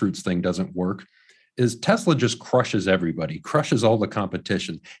grassroots thing doesn't work is Tesla just crushes everybody, crushes all the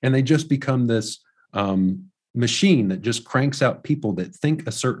competition, and they just become this machine that just cranks out people that think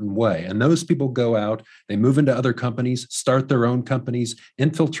a certain way. And those people go out, they move into other companies, start their own companies,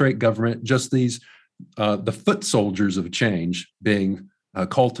 infiltrate government, just these the foot soldiers of change being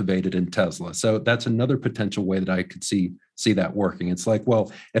cultivated in Tesla. So that's another potential way that I could see that working. It's like,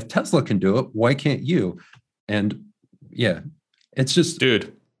 well, if Tesla can do it, why can't you? And yeah, it's just,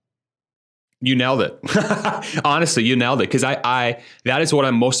 dude, you nailed it. Honestly, you nailed it. Because that is what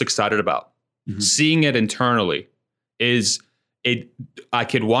I'm most excited about. Mm-hmm. Seeing it internally I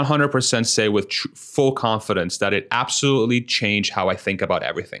could 100% say with full confidence that it absolutely changed how I think about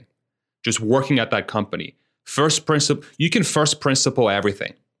everything. Just working at that company, First principle, you can first principle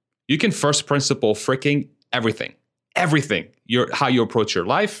everything. You can first principle freaking everything. Everything. How you approach your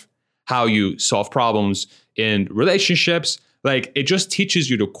life, how you solve problems in relationships. Like, it just teaches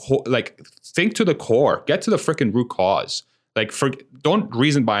you to think to the core, get to the freaking root cause. Like, don't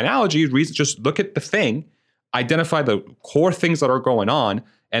reason by analogy, just look at the thing, identify the core things that are going on,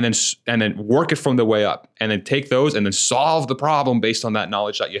 and then work it from the way up, and then take those and then solve the problem based on that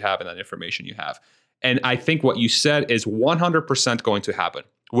knowledge that you have and that information you have. And I think what you said is 100% going to happen,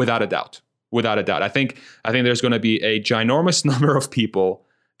 without a doubt. Without a doubt. I think there's going to be a ginormous number of people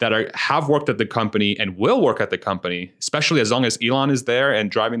that have worked at the company and will work at the company, especially as long as Elon is there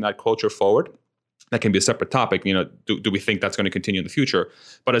and driving that culture forward. That can be a separate topic. Do we think that's going to continue in the future?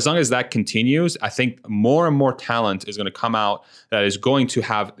 But as long as that continues, I think more and more talent is going to come out that is going to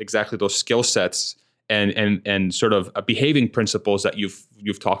have exactly those skill sets and sort of behaving principles that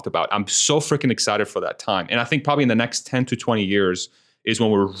you've talked about. I'm so freaking excited for that time. And I think probably in the next 10 to 20 years is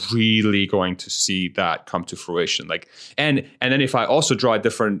when we're really going to see that come to fruition. And then if I also draw a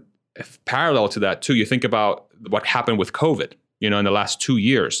different parallel to that too, you think about what happened with COVID, in the last 2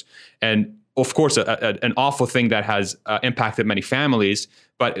 years. And of course, an awful thing that has impacted many families.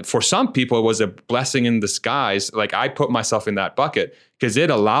 But for some people, it was a blessing in disguise. Like, I put myself in that bucket because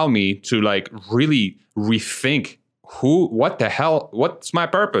it allowed me to really rethink what the hell, what's my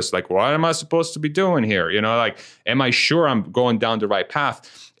purpose? Like, what am I supposed to be doing here? Am I sure I'm going down the right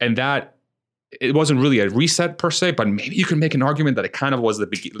path? And that, it wasn't really a reset per se, but maybe you can make an argument that it kind of was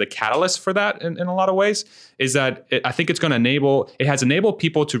the catalyst for that in a lot of ways, is that I think it has enabled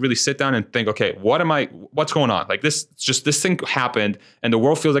people to really sit down and think, okay, what's going on? Like, this thing happened and the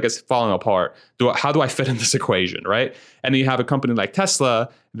world feels like it's falling apart. How do I fit in this equation, right? And then you have a company like Tesla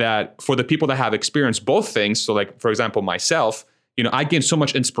that, for the people that have experienced both things, so like, for example, myself, I gained so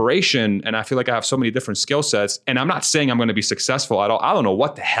much inspiration and I feel like I have so many different skill sets, and I'm not saying I'm going to be successful at all. I don't know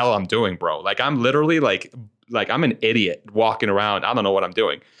what the hell I'm doing, bro. Like, I'm literally like I'm an idiot walking around. I don't know what I'm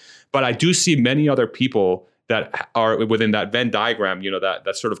doing, but I do see many other people that are within that Venn diagram,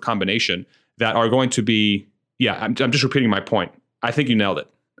 that sort of combination, that are going to be, I'm just repeating my point. I think you nailed it.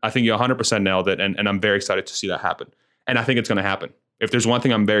 I think you 100% nailed it. And I'm very excited to see that happen. And I think it's going to happen. If there's one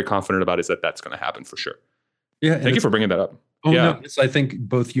thing I'm very confident about, is that that's going to happen for sure. Yeah. Thank you for bringing that up. Oh, yeah. No, I think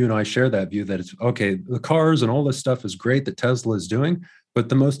both you and I share that view that it's okay. The cars and all this stuff is great that Tesla is doing, but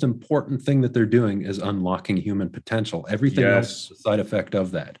the most important thing that they're doing is unlocking human potential. Everything else is a side effect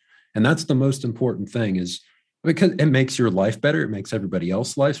of that. And that's the most important thing, is because it makes your life better. It makes everybody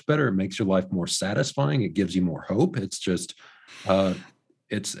else's life better. It makes your life more satisfying. It gives you more hope. It's just,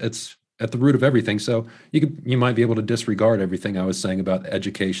 it's at the root of everything. So you might be able to disregard everything I was saying about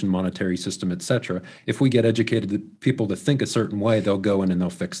education, monetary system, et cetera. If we get educated people to think a certain way, they'll go in and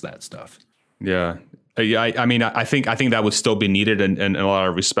they'll fix that stuff. Yeah. I mean, I think that would still be needed in a lot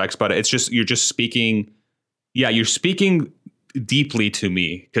of respects, but it's just, you're just speaking. Yeah. You're speaking deeply to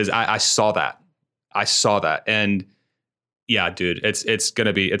me because I saw that. And yeah, dude, it's going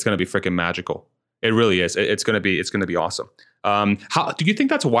to be freaking magical. It really is. It's going to be awesome. How do you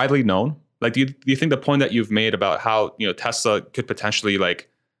think that's widely known? Like, do you think the point that you've made about how, Tesla could potentially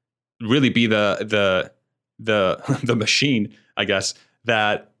really be the machine, I guess,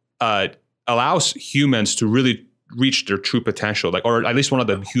 that allows humans to really reach their true potential, or at least one of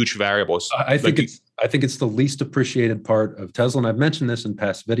the huge variables? I think it's the least appreciated part of Tesla, and I've mentioned this in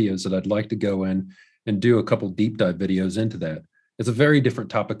past videos that I'd like to go in and do a couple deep dive videos into that. It's a very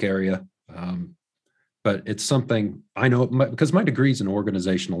different topic area. But it's something I know because my degree is in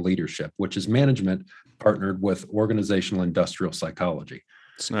organizational leadership, which is management partnered with organizational industrial psychology.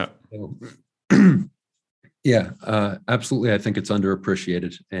 Snap. So, yeah, absolutely. I think it's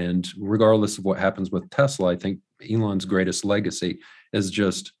underappreciated. And regardless of what happens with Tesla, I think Elon's greatest legacy is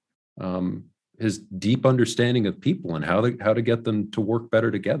just his deep understanding of people and how to get them to work better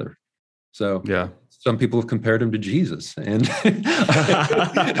together. So yeah. Some people have compared him to Jesus, and I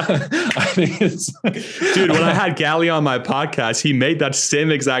think it's dude. When I had Gally on my podcast, he made that same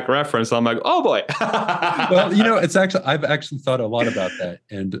exact reference. I'm like, oh boy. Well, it's actually I've actually thought a lot about that,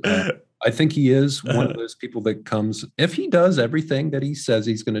 and I think he is one of those people that comes if he does everything that he says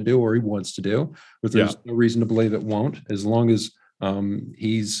he's going to do or he wants to do. But there's no reason to believe it won't, as long as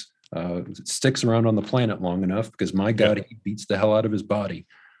he's sticks around on the planet long enough. Because my God, he beats the hell out of his body.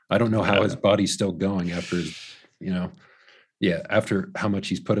 I don't know how his body's still going after his, after how much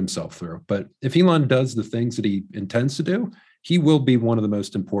he's put himself through. But if Elon does the things that he intends to do, he will be one of the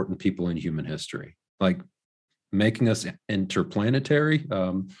most important people in human history, like making us interplanetary,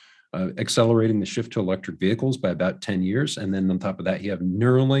 accelerating the shift to electric vehicles by about 10 years. And then on top of that, you have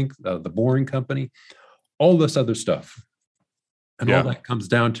Neuralink, the Boring Company. all this other stuff. And Yeah. all that comes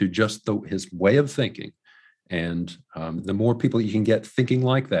down to just his way of thinking. And the more people you can get thinking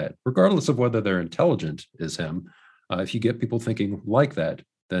like that, regardless of whether they're intelligent as him, if you get people thinking like that,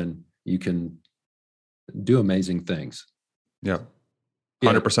 then you can do amazing things. Yeah.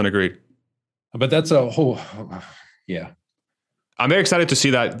 100% agreed. But that's a whole, yeah. I'm very excited to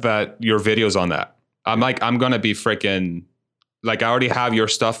see that your videos on that. I'm going to be freaking, like, I already have your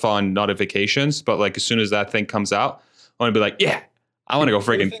stuff on notifications, but like, as soon as that thing comes out, I want to be like, yeah, I want to go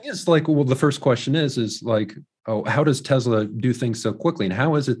freaking. The thing is, like, well, the first question is like, oh, how does Tesla do things so quickly? And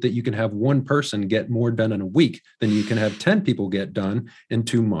how is it that you can have one person get more done in a week than you can have 10 people get done in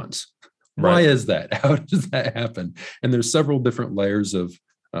 2 months? Why is that? How does that happen? And there's several different layers of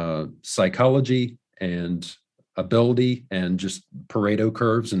psychology and ability and just Pareto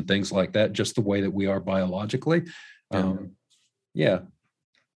curves and things like that, just the way that we are biologically. Yeah.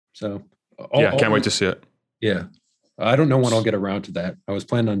 So can't wait to see it. Yeah. I don't know when I'll get around to that. I was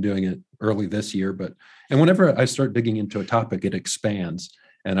planning on doing it early this year, and whenever I start digging into a topic, it expands,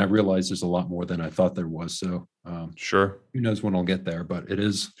 and I realize there's a lot more than I thought there was. So sure. Who knows when I'll get there, but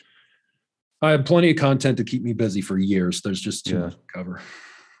I have plenty of content to keep me busy for years. There's just too much to cover.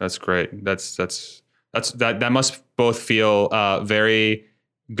 That's great. That must both feel very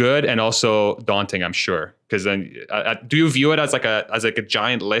good and also daunting, I'm sure. Because then, do you view it as like a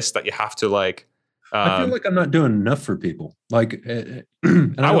giant list that you have to like? I feel like I'm not doing enough for people. Like, I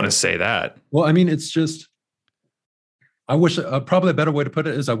wouldn't say that. Well, I mean, it's just, I wish probably a better way to put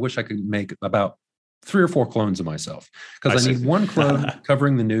it is I wish I could make about 3 or 4 clones of myself, because I need one clone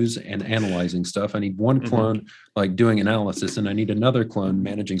covering the news and analyzing stuff. I need one clone like doing analysis, and I need another clone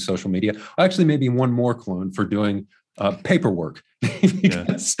managing social media. Actually, maybe one more clone for doing paperwork,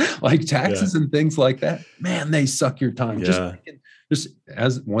 because like taxes and things like that, man, they suck your time. Just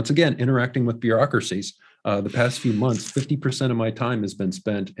as once again, interacting with bureaucracies. The past few months, 50% of my time has been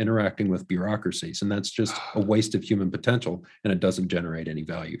spent interacting with bureaucracies, and that's just a waste of human potential, and it doesn't generate any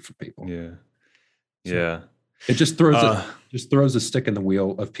value for people. So it just throws a stick in the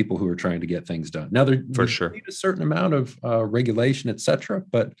wheel of people who are trying to get things done. Now, need a certain amount of regulation, etc.,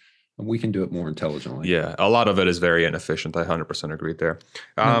 but we can do it more intelligently. Yeah, a lot of it is very inefficient. I 100% agree there.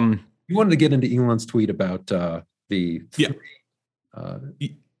 You wanted to get into Elon's tweet about the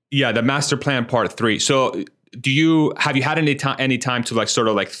the master plan part 3. So have you had any time to like sort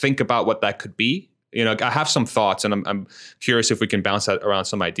of like think about what that could be? You know, I have some thoughts, and I'm curious if we can bounce that around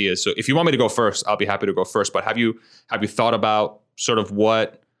some ideas. So if you want me to go first, I'll be happy to go first. But have you thought about sort of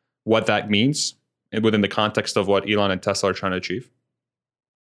what that means within the context of what Elon and Tesla are trying to achieve?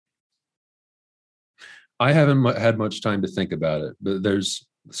 I haven't had much time to think about it, but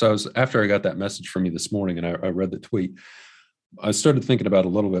after I got that message from you this morning and I read the tweet, I started thinking about it a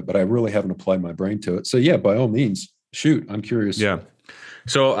little bit, but I really haven't applied my brain to it. So yeah, by all means, shoot, I'm curious. Yeah.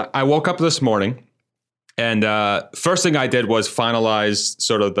 So I woke up this morning, and first thing I did was finalize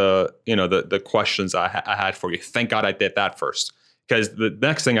sort of the questions I had for you. Thank God I did that first, because the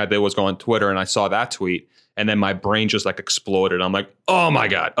next thing I did was go on Twitter, and I saw that tweet, and then my brain just like exploded. I'm like, oh my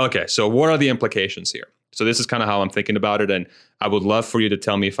God. Okay, so what are the implications here? So this is kind of how I'm thinking about it. And I would love for you to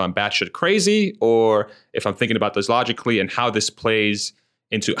tell me if I'm batshit crazy or if I'm thinking about this logically, and how this plays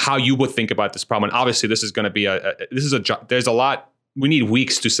into how you would think about this problem. And obviously this is going to be there's a lot. We need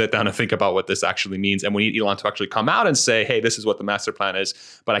weeks to sit down and think about what this actually means. And we need Elon to actually come out and say, hey, this is what the master plan is.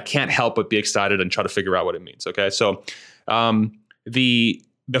 But I can't help but be excited and try to figure out what it means. Okay. So the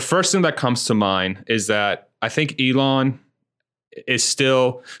first thing that comes to mind is that I think Elon is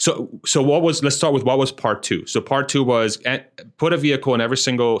still let's start with what was part 2. So part 2 was put a vehicle in every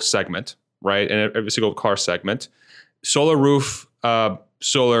single segment, right? In every single car segment, solar roof,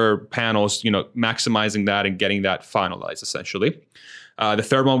 solar panels, maximizing that and getting that finalized essentially. The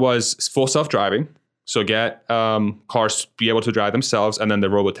third one was full self-driving. So get cars to be able to drive themselves, and then the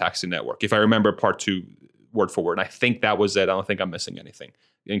robotaxi network. If I remember part 2 word for word, and I think that was it. I don't think I'm missing anything.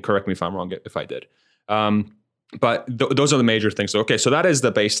 And correct me if I'm wrong if I did. But those are the major things. Okay, so that is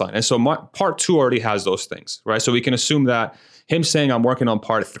the baseline. And so part 2 already has those things, right? So we can assume that him saying I'm working on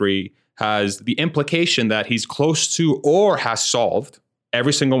part 3 has the implication that he's close to or has solved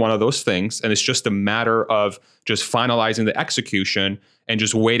every single one of those things. And it's just a matter of just finalizing the execution and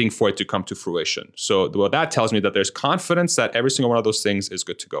just waiting for it to come to fruition. So that tells me that there's confidence that every single one of those things is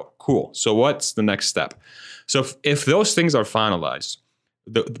good to go. Cool. So what's the next step? So if those things are finalized,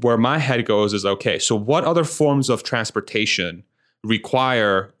 where my head goes is, okay, so what other forms of transportation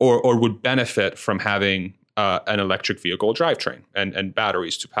require or would benefit from having an electric vehicle drivetrain and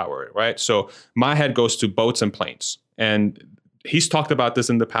batteries to power it, right? So my head goes to boats and planes. And he's talked about this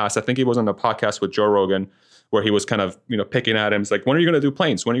in the past. I think he was on a podcast with Joe Rogan where he was kind of, picking at him. It's like, when are you going to do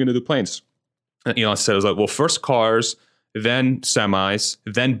planes? When are you going to do planes? And Elon said, it was like, well, first cars, then semis,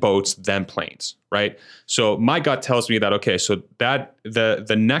 then boats, then planes, right? So my gut tells me that, okay, so that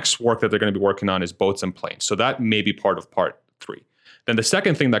the next work that they're going to be working on is boats and planes. So that may be part of part 3. Then the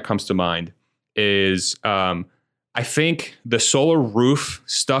second thing that comes to mind is I think the solar roof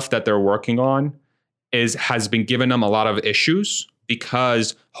stuff that they're working on has been giving them a lot of issues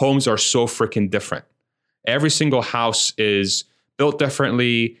because homes are so freaking different. Every single house is built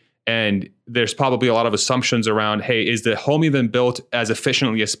differently, and there's probably a lot of assumptions around, hey, is the home even built as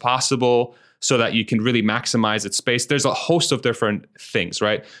efficiently as possible so that you can really maximize its space? There's a host of different things,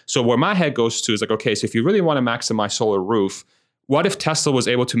 right? So where my head goes to is like, okay, so if you really want to maximize solar roof, what if Tesla was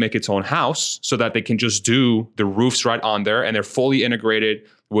able to make its own house so that they can just do the roofs right on there and they're fully integrated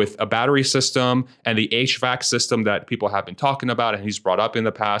with a battery system and the HVAC system that people have been talking about and he's brought up in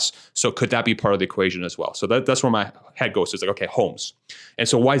the past? So could that be part of the equation as well? So that's where my head goes. It's like, okay, homes. And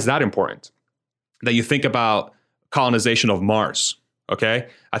so why is that important? That you think about colonization of Mars, okay?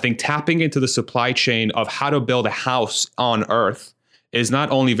 I think tapping into the supply chain of how to build a house on Earth is not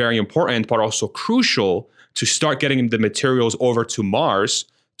only very important, but also crucial to start getting the materials over to Mars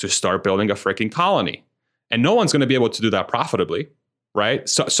to start building a freaking colony. And no one's going to be able to do that profitably, right?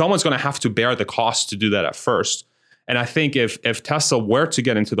 So someone's going to have to bear the cost to do that at first. And I think if Tesla were to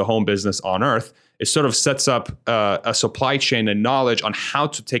get into the home business on Earth, it sort of sets up a supply chain and knowledge on how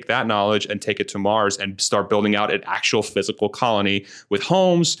to take that knowledge and take it to Mars and start building out an actual physical colony with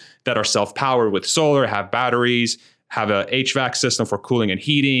homes that are self-powered with solar, have batteries, have a HVAC system for cooling and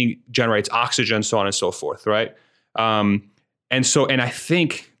heating, generates oxygen, so on and so forth, right? And I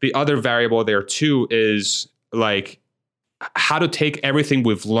think the other variable there too is like how to take everything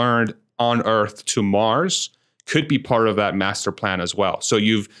we've learned on Earth to Mars could be part of that master plan as well. So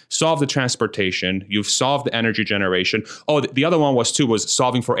you've solved the transportation, you've solved the energy generation. Oh, the other one was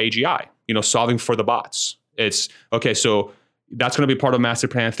solving for AGI, solving for the bots. It's okay, so that's going to be part of Master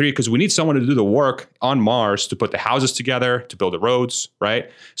Plan 3 because we need someone to do the work on Mars to put the houses together, to build the roads,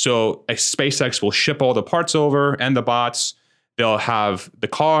 right? So SpaceX will ship all the parts over and the bots. They'll have the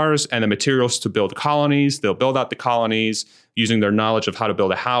cars and the materials to build colonies. They'll build out the colonies using their knowledge of how to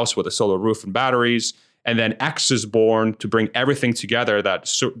build a house with a solar roof and batteries. And then X is born to bring everything together, that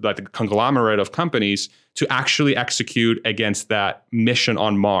the conglomerate of companies, to actually execute against that mission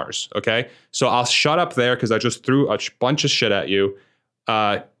on Mars, okay? So I'll shut up there because I just threw a bunch of shit at you.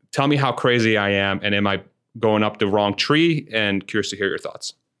 Tell me how crazy I am, and am I going up the wrong tree? And curious to hear your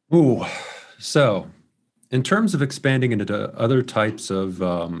thoughts. Ooh, so in terms of expanding into other types of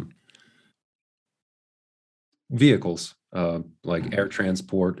vehicles, like air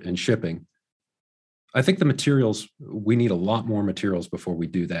transport and shipping, I think the materials, we need a lot more materials before we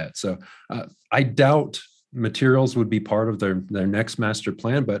do that. So I doubt materials would be part of their next master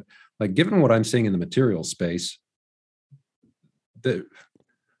plan, but like given what I'm seeing in the material space,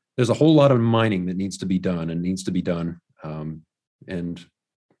 there's a whole lot of mining that needs to be done in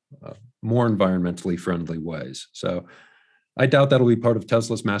more environmentally friendly ways. So I doubt that'll be part of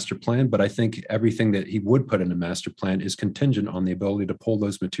Tesla's master plan, but I think everything that he would put in a master plan is contingent on the ability to pull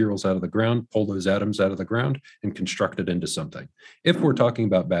those materials out of the ground, pull those atoms out of the ground, and construct it into something. If we're talking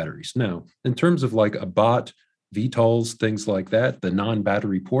about batteries. Now, in terms of like a bot, VTOLs, things like that, the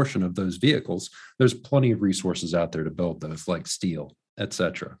non-battery portion of those vehicles, there's plenty of resources out there to build those, like steel,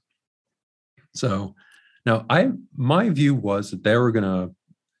 etc. So now my view was that they were going to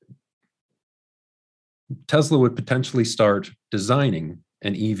Tesla would potentially start designing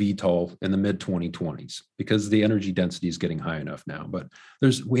an eVTOL in the mid-2020s because the energy density is getting high enough now. But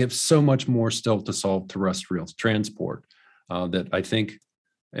we have so much more still to solve terrestrial transport that I think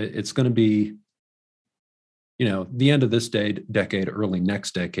it's going to be, the end of this decade, early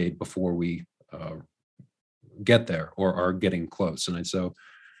next decade before we get there or are getting close. And so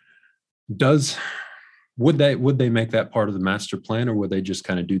would they make that part of the master plan, or would they just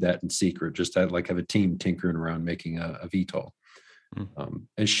kind of do that in secret, just have a team tinkering around making a VTOL?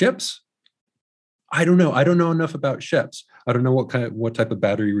 And ships, I don't know. I don't know enough about ships. I don't know what type of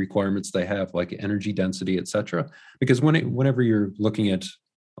battery requirements they have, like energy density, et cetera. Because whenever you're looking at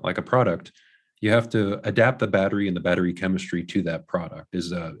like a product, you have to adapt the battery and the battery chemistry to that product.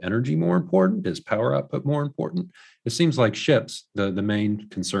 Is energy more important? Is power output more important? It seems like ships, the main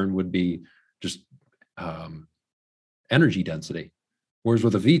concern would be just energy density. Whereas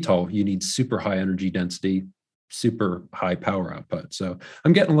with a VTOL, you need super high energy density, super high power output. So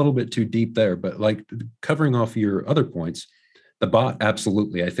I'm getting a little bit too deep there, but like covering off your other points, the bot,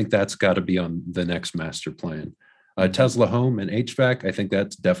 absolutely. I think that's got to be on the next master plan. Tesla home and HVAC, I think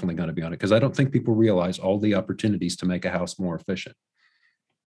that's definitely going to be on it, because I don't think people realize all the opportunities to make a house more efficient.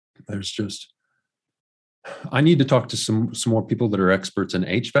 I need to talk to some more people that are experts in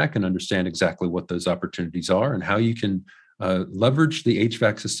HVAC and understand exactly what those opportunities are and how you can leverage the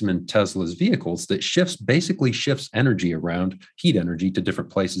HVAC system in Tesla's vehicles that basically shifts energy around, heat energy, to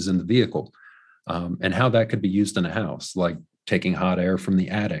different places in the vehicle, and how that could be used in a house, like taking hot air from the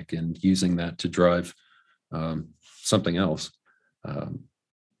attic and using that to drive something else.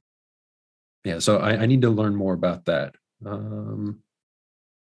 So I need to learn more about that.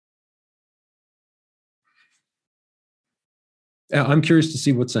 I'm curious to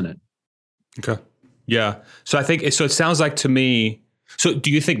see what's in it. Okay. Yeah. So I think, so it sounds like to me, so do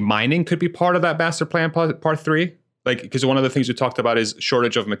you think mining could be part of that master plan part 3? Like, because one of the things we talked about is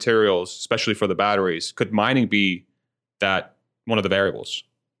shortage of materials, especially for the batteries. Could mining be that one of the variables?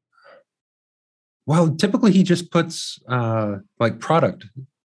 Well, typically he just puts like product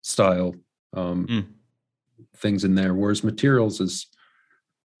style things in there, whereas materials is,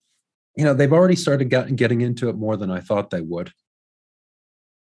 they've already started getting into it more than I thought they would.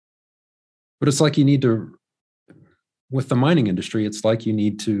 But it's like you need to, with the mining industry, it's like you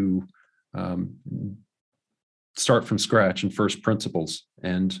need to start from scratch and first principles.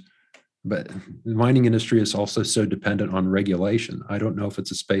 But the mining industry is also so dependent on regulation. I don't know if it's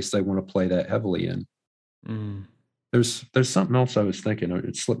a space they want to play that heavily in. There's something else I was thinking.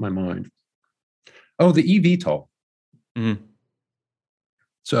 It slipped my mind. Oh, the eVTOL.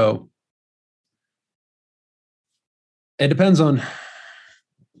 So it depends on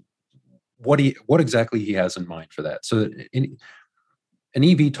what exactly he has in mind for that. So an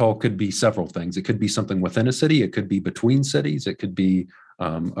eVTOL could be several things. It could be something within a city. It could be between cities. It could be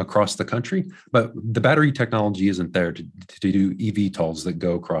across the country. But the battery technology isn't there to do eVTOLs that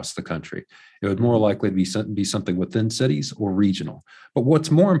go across the country. It would more likely be something within cities or regional. But what's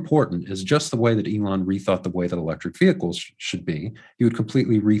more important is just the way that Elon rethought the way that electric vehicles should be. He would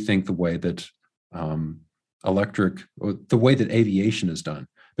completely rethink the way that the way that aviation is done.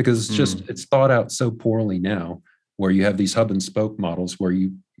 Because it's thought out so poorly now, where you have these hub and spoke models where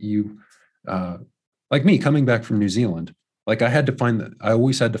you like me coming back from New Zealand, like I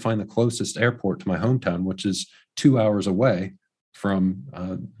always had to find the closest airport to my hometown, which is 2 hours away from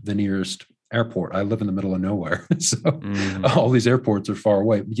the nearest airport. I live in the middle of nowhere. So all these airports are far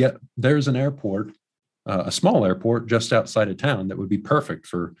away. Yet there's an airport, a small airport just outside of town that would be perfect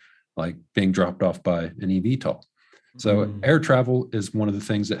for like being dropped off by an eVTOL. So air travel is one of the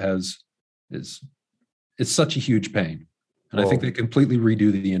things that it's such a huge pain. And I think they completely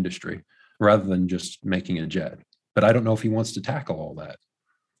redo the industry rather than just making a jet. But I don't know if he wants to tackle all that.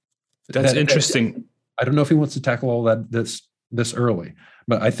 That's interesting. I don't know if he wants to tackle all that this early.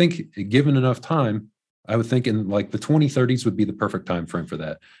 But I think given enough time, I would think in like the 2030s would be the perfect time frame for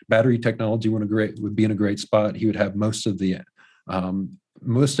that. Battery technology would be in a great spot. He would have most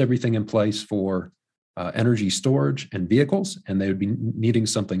everything in place for energy storage and vehicles, and they would be needing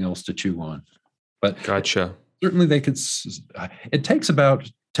something else to chew on. But gotcha. Certainly they could. It takes about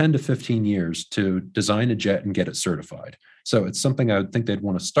 10 to 15 years to design a jet and get it certified. So it's something I would think they'd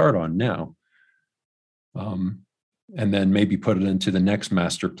want to start on now. And then maybe put it into the next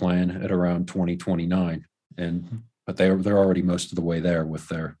master plan at around 2029. But they're already most of the way there with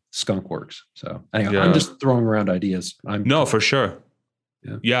their skunk works. So anyway, I'm just throwing around ideas. No, for sure.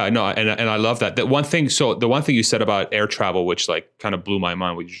 Yeah, no, and I love that. The one thing you said about air travel, which like kind of blew my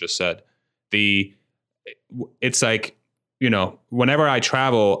mind, what you just said, it's like, whenever I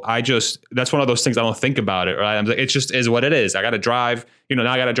travel, that's one of those things I don't think about it, right? I'm like, it just is what it is. I got to drive,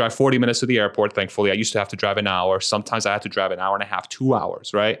 now I got to drive 40 minutes to the airport. Thankfully, I used to have to drive an hour. Sometimes I have to drive an hour and a half, 2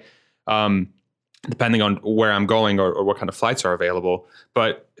 hours, right? Depending on where I'm going or what kind of flights are available.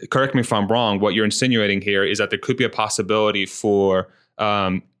 But correct me if I'm wrong, what you're insinuating here is that there could be a possibility for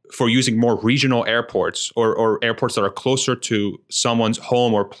using more regional airports or airports that are closer to someone's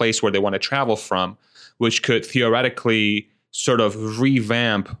home or place where they want to travel from, which could theoretically sort of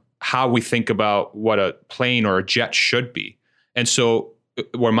revamp how we think about what a plane or a jet should be. And so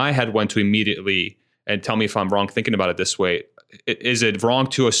where my head went to immediately, and tell me if I'm wrong thinking about it this way, is it wrong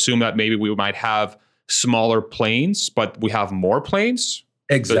to assume that maybe we might have smaller planes, but we have more planes?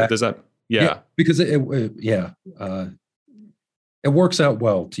 Exactly. Does that? Yeah. Because it works out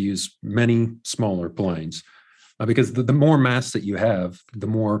well to use many smaller planes because the more mass that you have, the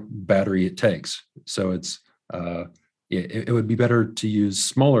more battery it takes. So it would be better to use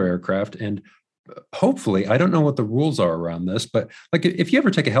smaller aircraft. And hopefully, I don't know what the rules are around this, but like if you ever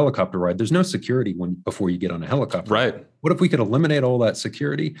take a helicopter ride, there's no security before you get on a helicopter. Right. What if we could eliminate all that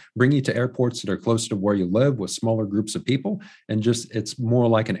security, bring you to airports that are close to where you live with smaller groups of people, and just it's more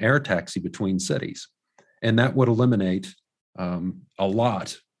like an air taxi between cities, and that would eliminate a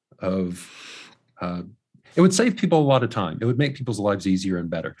lot of. It would save people a lot of time. It would make people's lives easier and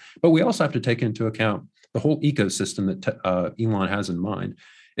better. But we also have to take into account the whole ecosystem that Elon has in mind.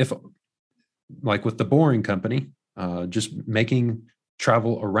 If, like with the Boring Company, just making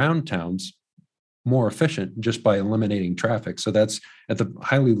travel around towns more efficient just by eliminating traffic. So that's at the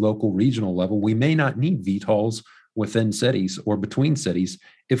highly local regional level. We may not need VTOLs within cities or between cities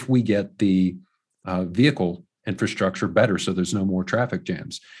if we get the vehicle infrastructure better so there's no more traffic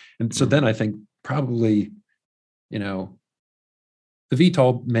jams. And so then I think probably, the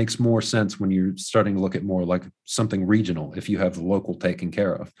VTOL makes more sense when you're starting to look at more like something regional if you have the local taken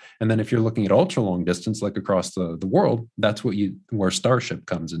care of. And then if you're looking at ultra long distance, like across the world, that's where Starship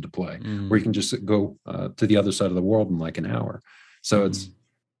comes into play, where you can just go to the other side of the world in like an hour. So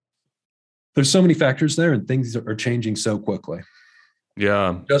there's so many factors there, and things are changing so quickly.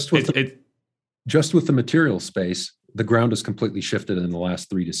 Yeah. Just with the material space, the ground has completely shifted in the last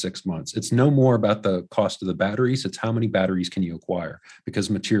 3 to 6 months. It's no more about the cost of the batteries. It's how many batteries can you acquire, because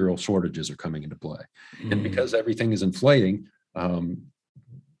material shortages are coming into play. And because everything is inflating,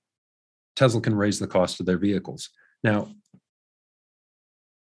 Tesla can raise the cost of their vehicles. Now,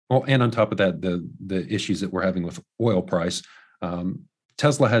 and on top of that, the issues that we're having with oil price,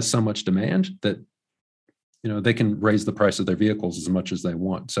 Tesla has so much demand that they can raise the price of their vehicles as much as they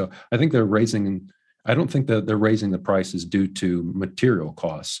want. So I think I don't think that they're raising the prices due to material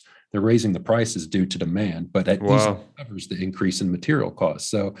costs. They're raising the prices due to demand, but at least covers the increase in material costs.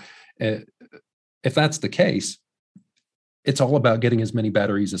 So if that's the case, it's all about getting as many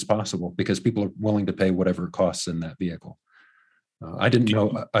batteries as possible because people are willing to pay whatever it costs in that vehicle. I don't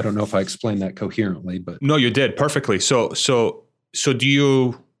know if I explained that coherently, but no, you did perfectly. So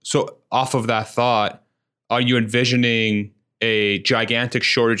off of that thought, are you envisioning a gigantic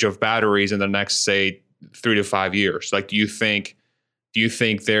shortage of batteries in the next, say, 3 to 5 years? Like, do you think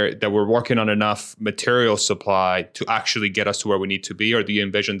that we're working on enough material supply to actually get us to where we need to be? Or do you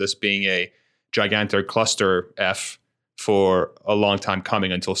envision this being a gigantic cluster F for a long time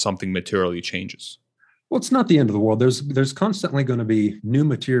coming until something materially changes? Well, it's not the end of the world. There's constantly going to be new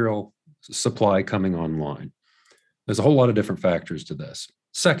material supply coming online. There's a whole lot of different factors to this.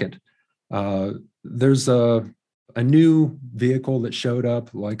 Second, there's a new vehicle that showed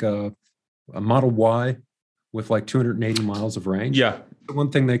up, like a Model Y with like 280 miles of range. Yeah. The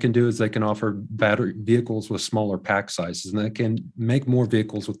one thing they can do is they can offer battery vehicles with smaller pack sizes, and they can make more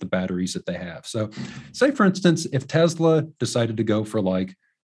vehicles with the batteries that they have. So say, for instance, if Tesla decided to go for like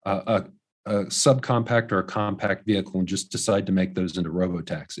a subcompact or a compact vehicle and just decide to make those into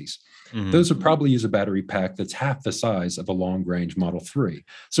robo-taxis, those would probably use a battery pack that's half the size of a long-range Model 3.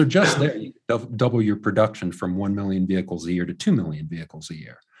 So just there, you double your production from 1 million vehicles a year to 2 million vehicles a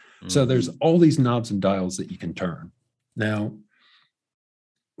year. So there's all these knobs and dials that you can turn. Now,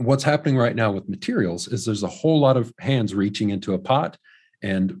 what's happening right now with materials is there's a whole lot of hands reaching into a pot,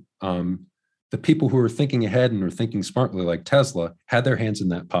 and the people who are thinking ahead and are thinking smartly, like Tesla, had their hands in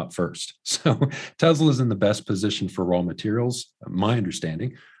that pot first. So Tesla is in the best position for raw materials, my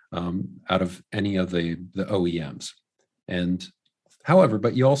understanding, out of any of the OEMs. And however,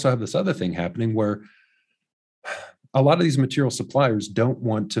 but you also have this other thing happening where a lot of these material suppliers don't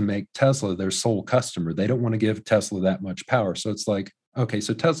want to make Tesla their sole customer. They don't want to give Tesla that much power. So it's like, okay,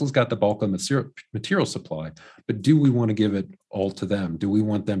 so Tesla's got the bulk of the material supply, but do we want to give it all to them? Do we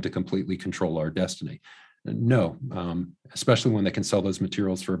want them to completely control our destiny? No, especially when they can sell those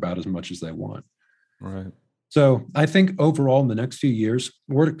materials for about as much as they want. Right. So I think overall in the next few years,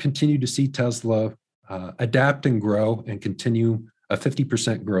 we're to continue to see Tesla adapt and grow and continue a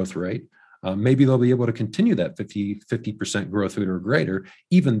 50% growth rate. Maybe they'll be able to continue that 50% growth rate or greater,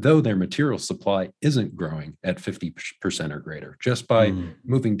 even though their material supply isn't growing at 50% or greater, just by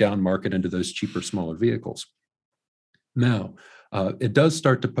moving down market into those cheaper, smaller vehicles. Now, it does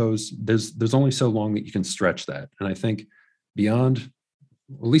start to pose, there's only so long that you can stretch that. And I think beyond,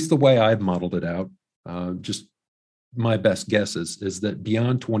 at least the way I've modeled it out, just my best guess is that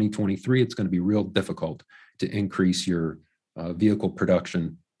beyond 2023, it's going to be real difficult to increase your vehicle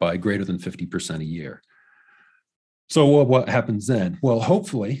production by greater than 50% a year. So what happens then? Well,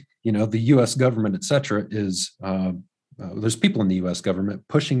 hopefully, the U.S. government, et cetera, is there's people in the U.S. government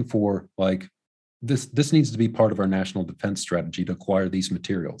pushing for like this needs to be part of our national defense strategy to acquire these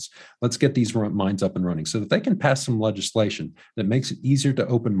materials. Let's get these mines up and running so that they can pass some legislation that makes it easier to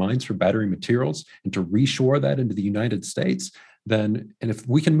open mines for battery materials and to reshore that into the United States. And if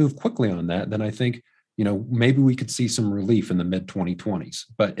we can move quickly on that, then I think, maybe we could see some relief in the mid 2020s.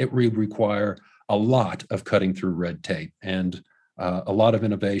 But it would require a lot of cutting through red tape and a lot of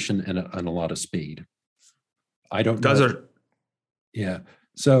innovation and a lot of speed. I don't know. Yeah.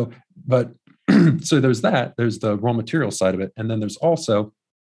 So, but so there's that. There's the raw material side of it, and then there's also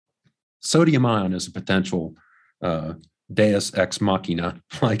sodium ion as a potential Deus ex machina,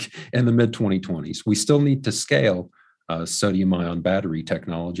 like in the mid 2020s. We still need to scale sodium ion battery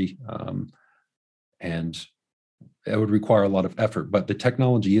technology, and it would require a lot of effort. But the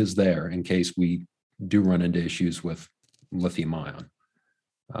technology is there in case we do run into issues with lithium ion.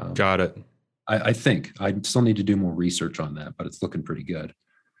 Got it. I think I still need to do more research on that, but it's looking pretty good.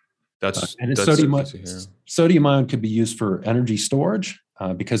 That's sodium ion could be used for energy storage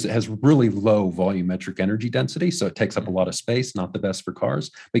because it has really low volumetric energy density. So it takes up a lot of space, not the best for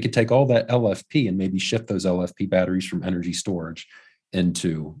cars. We could take all that LFP and maybe shift those LFP batteries from energy storage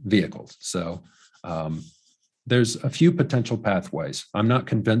into vehicles. So there's a few potential pathways. I'm not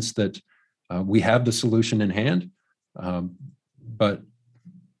convinced that we have the solution in hand, but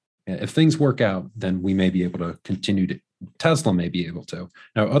if things work out, then we may be able to continue to. Tesla may be able to.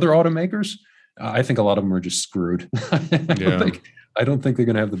 Now, other automakers, I think a lot of them are just screwed. I don't think they're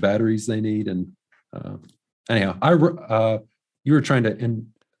going to have the batteries they need. And anyhow, you were trying to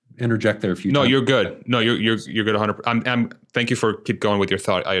interject there a few times. No, you're good. No, you're good. 100%. Thank you for keep going with your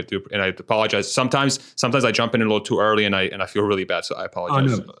thought. I do, and I apologize. Sometimes I jump in a little too early, and I feel really bad. So I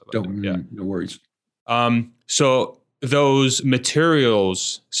apologize. Oh, no, no worries. So those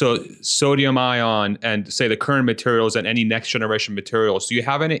materials, so sodium ion and say the current materials and any next generation materials, do you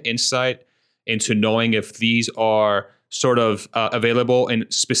have any insight into knowing if these are sort of available in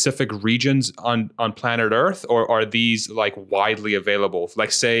specific regions on planet Earth, or are these like widely available?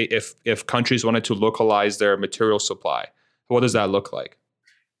 Like say if countries wanted to localize their material supply, what does that look like?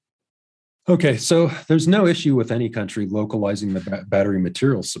 Okay, so there's no issue with any country localizing the battery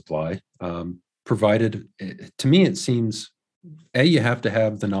material supply. Provided, to me, it seems, you have to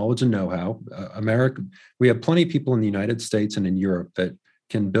have the knowledge and know-how. We have plenty of people in the United States and in Europe that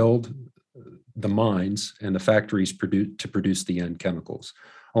can build the mines and the factories to produce the end chemicals.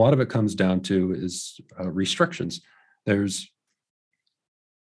 A lot of it comes down to is restrictions.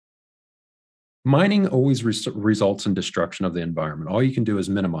 Mining always results in destruction of the environment. All you can do is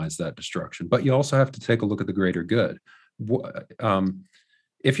minimize that destruction, but you also have to take a look at the greater good.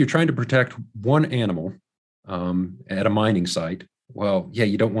 If you're trying to protect one animal at a mining site, well, yeah,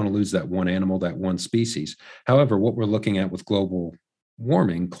 you don't want to lose that one animal, that one species. However, what we're looking at with global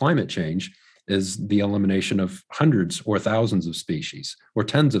warming, climate change, is the elimination of hundreds or thousands of species or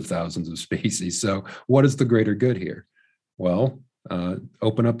tens of thousands of species. So what is the greater good here? Well,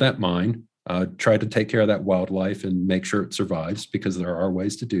 open up that mine, try to take care of that wildlife and make sure it survives, because there are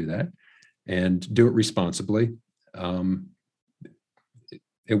ways to do that, and do it responsibly.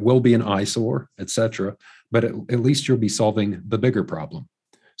 It will be an eyesore, etc., but at least you'll be solving the bigger problem.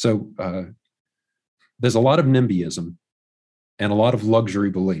 So there's a lot of NIMBYism and a lot of luxury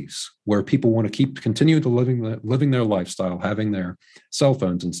beliefs where people want to continue to living their lifestyle, having their cell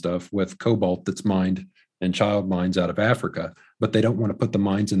phones and stuff with cobalt that's mined in child mines out of Africa, but they don't want to put the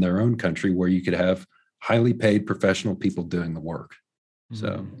mines in their own country where you could have highly paid professional people doing the work.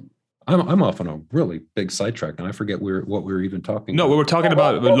 So I'm off on a really big sidetrack, and I forget what we were even talking about. No, we were talking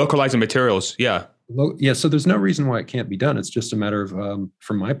about localizing materials. Yeah. Yeah. So there's no reason why it can't be done. It's just a matter of,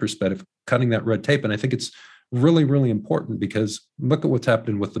 from my perspective, cutting that red tape. And I think it's really, really important, because look at what's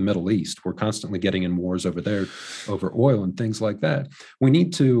happening with the Middle East. We're constantly getting in wars over there, over oil and things like that. We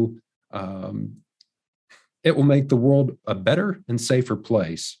need to, it will make the world a better and safer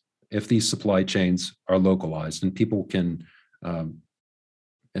place if these supply chains are localized and people can,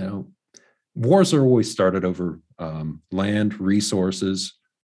 wars are always started over land, resources.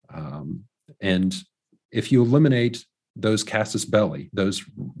 And if you eliminate those casus belli, those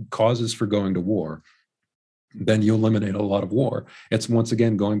causes for going to war, then you eliminate a lot of war. It's once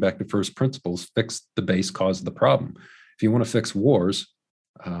again going back to first principles, fix the base cause of the problem. If you want to fix wars,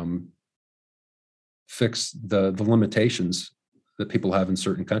 fix the limitations that people have in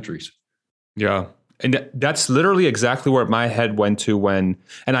certain countries. Yeah. And that's literally exactly where my head went to when,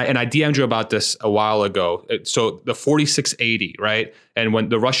 and I DM'd you about this a while ago. So the 4680, right? And when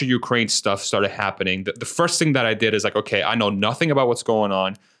the Russia-Ukraine stuff started happening, the first thing that I did is like, okay, I know nothing about what's going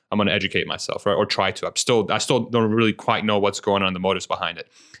on. I'm going to educate myself, right? Or try to. I still don't really quite know what's going on, the motives behind it.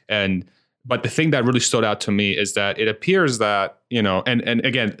 And But the thing that really stood out to me is that it appears that, and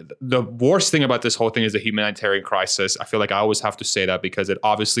again, the worst thing about this whole thing is the humanitarian crisis. I feel like I always have to say that because it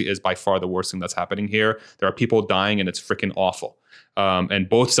obviously is by far the worst thing that's happening here. There are people dying and it's freaking awful. And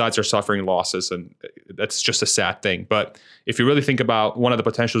both sides are suffering losses, and that's just a sad thing. But if you really think about one of the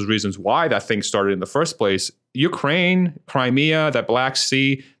potential reasons why that thing started in the first place, Ukraine, Crimea, that Black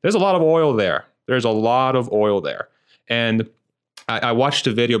Sea, there's a lot of oil there. There's a lot of oil there. And I watched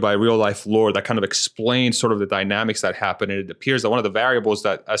a video by Real Life Lore that kind of explained sort of the dynamics that happened. And it appears that one of the variables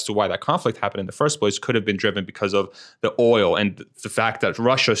that as to why that conflict happened in the first place could have been driven because of the oil and the fact that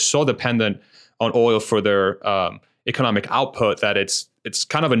Russia is so dependent on oil for their economic output that it's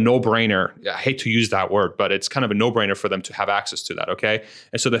kind of a no-brainer. I hate to use that word, but it's kind of a no-brainer for them to have access to that, okay?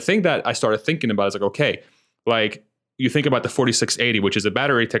 And so the thing that I started thinking about is like, okay, like you think about the 4680, which is a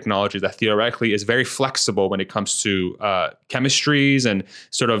battery technology that theoretically is very flexible when it comes to chemistries, and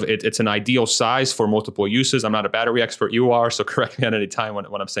sort of it's an ideal size for multiple uses. I'm not a battery expert, you are, so correct me at any time when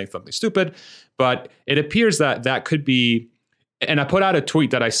I'm saying something stupid. But it appears that that could be, and I put out a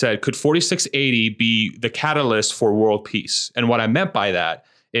tweet that I said, could 4680 be the catalyst for world peace? And what I meant by that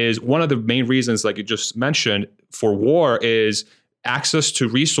is one of the main reasons, like you just mentioned, for war is access to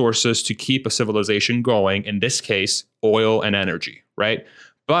resources to keep a civilization going, in this case, oil and energy, right?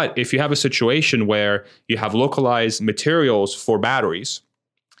 But if you have a situation where you have localized materials for batteries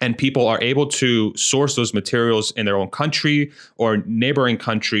and people are able to source those materials in their own country or neighboring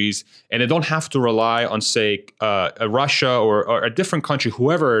countries, and they don't have to rely on, say, a Russia or a different country,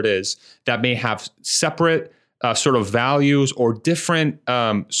 whoever it is, that may have separate sort of values or different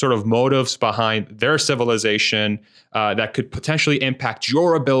sort of motives behind their civilization that could potentially impact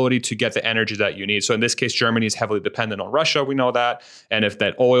your ability to get the energy that you need. So in this case, Germany is heavily dependent on Russia. We know that. And if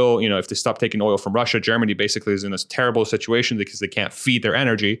that oil, if they stop taking oil from Russia, Germany basically is in this terrible situation because they can't feed their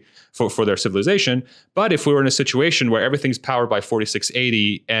energy for their civilization. But if we were in a situation where everything's powered by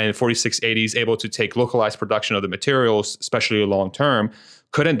 4680 and 4680 is able to take localized production of the materials, especially long term,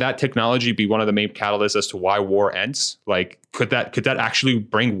 couldn't that technology be one of the main catalysts as to why war ends? Like, could that actually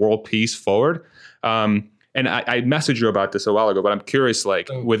bring world peace forward? And I messaged you about this a while ago, but I'm curious, like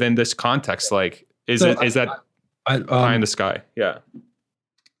within this context, like is that pie in the sky? Yeah.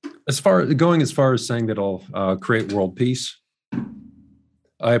 As far as saying that it'll create world peace,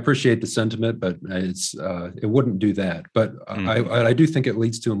 I appreciate the sentiment, but it wouldn't do that. But I do think it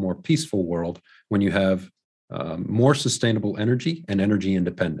leads to a more peaceful world when you have more sustainable energy and energy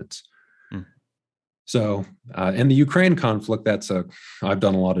independence. So in the Ukraine conflict, I've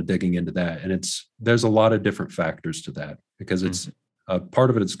done a lot of digging into that, and there's a lot of different factors to that, because it's part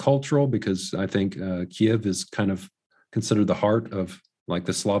of it is cultural, because I think Kiev is kind of considered the heart of like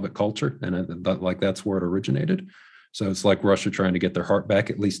the Slavic culture, and that's where it originated. So it's like Russia trying to get their heart back.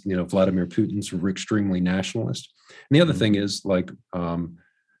 At least Vladimir Putin's extremely nationalist. And the other thing is like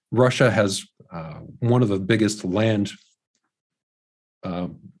Russia has one of the biggest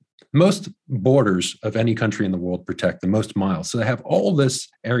most borders of any country in the world protect, the most miles. So they have all this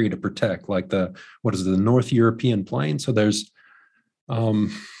area to protect, like the North European plain. So there's a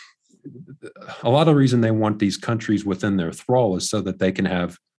lot of reason they want these countries within their thrall is so that they can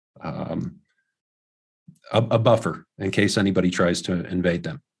have a buffer in case anybody tries to invade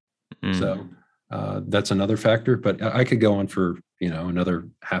them. So that's another factor, but I could go on for another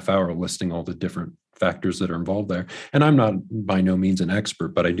half hour listing all the different factors that are involved there. And I'm not by no means an expert,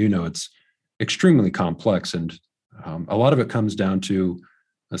 but I do know it's extremely complex, and a lot of it comes down to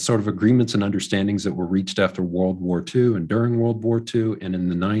sort of agreements and understandings that were reached after World War II and during World War II and in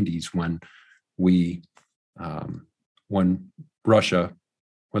the 90s when Russia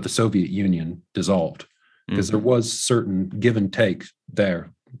or the Soviet Union dissolved, because there was certain give and take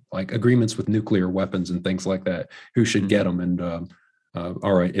there, like agreements with nuclear weapons and things like that, who should get them. And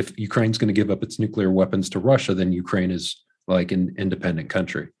all right, if Ukraine's going to give up its nuclear weapons to Russia, then Ukraine is like an independent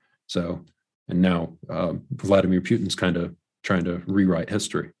country. So, and now Vladimir Putin's kind of trying to rewrite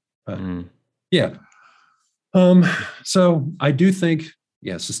history. Yeah. So I do think,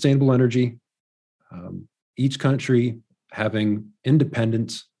 sustainable energy, each country having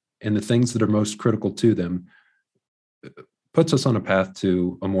independence in the things that are most critical to them puts us on a path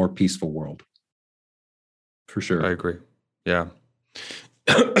to a more peaceful world. For sure. I agree. Yeah.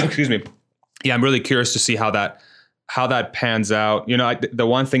 Excuse me. Yeah, I'm really curious to see how that pans out. The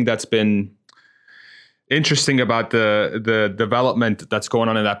one thing that's been interesting about the development that's going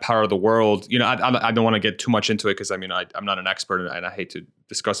on in that part of the world, I don't want to get too much into it because I'm not an expert and I hate to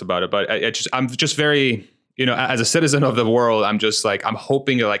discuss about it, but I'm just very, as a citizen of the world, I'm just like, I'm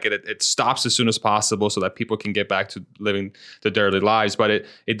hoping like it stops as soon as possible so that people can get back to living their daily lives. But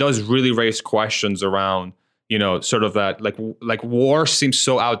it does really raise questions around, sort of that, like war seems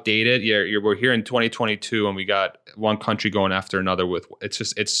so outdated. We're here in 2022 and we got one country going after another with,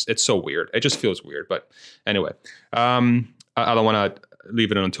 it's so weird. It just feels weird. But anyway, I don't want to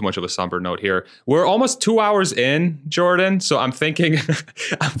leave it on too much of a somber note here. We're almost 2 hours in, Jordan. So I'm thinking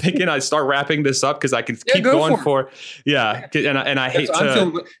I start wrapping this up because I can keep going for. And I hate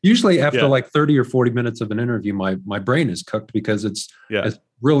to. Usually after like 30 or 40 minutes of an interview, my brain is cooked because it's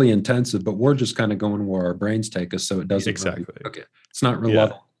really intensive, but we're just kind of going where our brains take us. So it doesn't exactly. Okay. It's not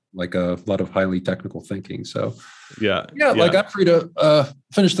really like a lot of highly technical thinking. So like I'm free to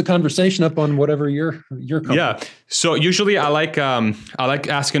finish the conversation up on whatever you're comfortable. Yeah. So usually I like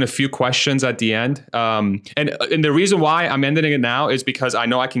asking a few questions at the end. And the reason why I'm ending it now is because I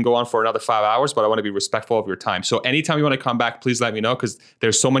know I can go on for another 5 hours, but I want to be respectful of your time. So anytime you want to come back, please let me know, because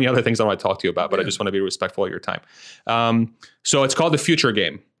there's so many other things I want to talk to you about, but I just want to be respectful of your time. So it's called the Future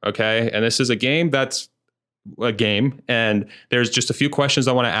Game. Okay. And this is a game that's a game, and there's just a few questions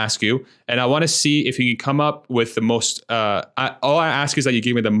I want to ask you, and I want to see if you can come up with the most all I ask is that you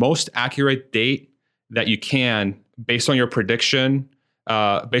give me the most accurate date that you can based on your prediction,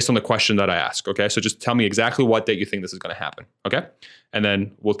 based on the question that I ask. Okay, so just tell me exactly what date you think this is going to happen. Okay, and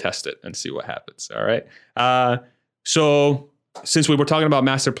then we'll test it and see what happens. All right. So since we were talking about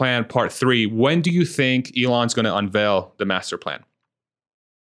master plan part 3, when do you think Elon's going to unveil the master plan?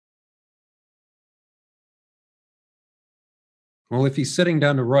 Well, if he's sitting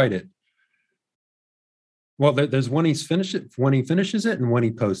down to write it, well, there's when he finishes it and when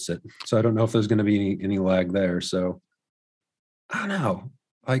he posts it. So I don't know if there's going to be any lag there. So I don't know.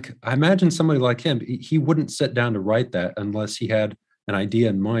 Like, I imagine somebody like him, he wouldn't sit down to write that unless he had an idea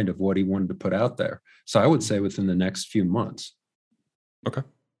in mind of what he wanted to put out there. So I would say within the next few months.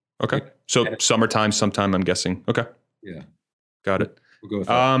 Okay. So summertime, sometime, I'm guessing. Okay. Yeah. Got it. We'll go with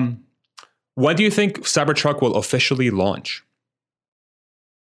that. When do you think Cybertruck will officially launch?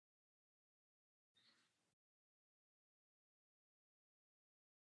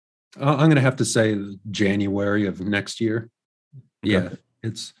 I'm going to have to say January of next year. Okay. Yeah,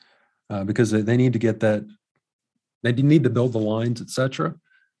 it's because they need to get that. They need to build the lines, etc.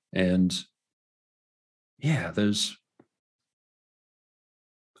 And I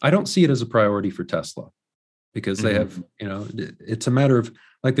don't see it as a priority for Tesla because they have, it's a matter of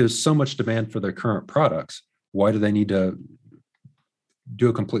like there's so much demand for their current products. Why do they need to do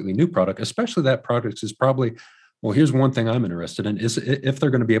a completely new product? Especially that product is probably. Well, here's one thing I'm interested in is if they're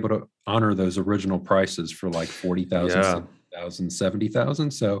going to be able to honor those original prices for like 40,000, 60,000,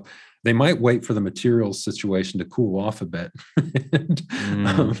 70,000. So they might wait for the materials situation to cool off a bit.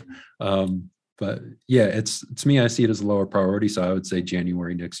 But yeah, it's to me, I see it as a lower priority. So I would say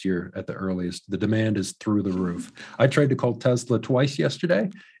January next year at the earliest. The demand is through the roof. I tried to call Tesla twice yesterday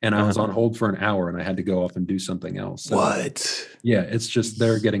and I was on hold for an hour and I had to go off and do something else. So, what? Yeah, it's just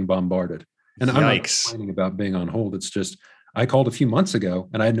they're getting bombarded. And I'm not complaining about being on hold. It's just I called a few months ago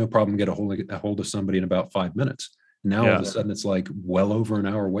and I had no problem getting a hold of somebody in about 5 minutes. Now all of a sudden it's like well over an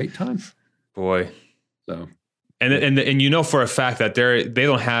hour wait time. Boy. So and for a fact that they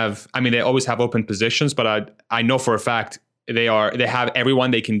don't have. I mean, they always have open positions, but I know for a fact they have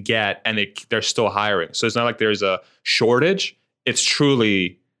everyone they can get, and they're still hiring. So it's not like there's a shortage. It's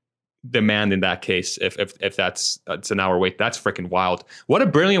truly demand in that case. If that's an hour wait, that's freaking wild. What a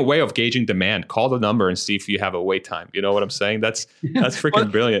brilliant way of gauging demand. Call the number and see if you have a wait time. You know what I'm saying? That's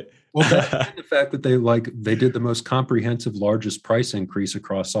freaking brilliant. Well, that's the fact that they did the most comprehensive, largest price increase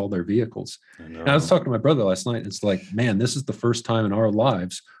across all their vehicles. I was talking to my brother last night. It's like, man, this is the first time in our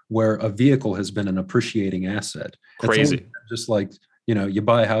lives where a vehicle has been an appreciating asset. Crazy. Just like, you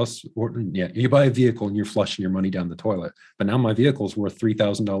buy a house you buy a vehicle and you're flushing your money down the toilet. But now my vehicle is worth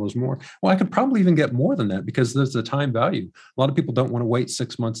 $3,000 more. Well, I could probably even get more than that because there's a time value. A lot of people don't want to wait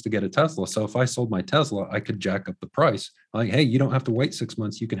 6 months to get a Tesla. So if I sold my Tesla, I could jack up the price. Like, hey, you don't have to wait 6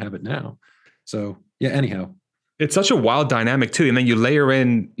 months. You can have it now. So anyhow. It's such a wild dynamic too. And then you layer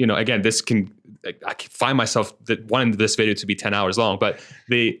in, again, I can find myself wanting this video to be 10 hours long, but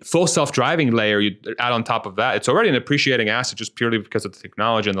the full self-driving layer you add on top of that, it's already an appreciating asset just purely because of the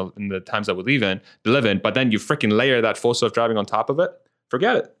technology and the times that we live in. But then you freaking layer that full self-driving on top of it,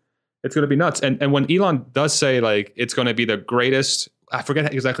 forget it. It's going to be nuts. And when Elon does say like it's going to be the greatest, I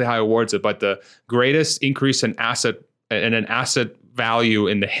forget exactly how he awards it, but the greatest increase in asset and an asset value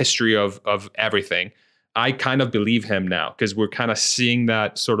in the history of everything, I kind of believe him now because we're kind of seeing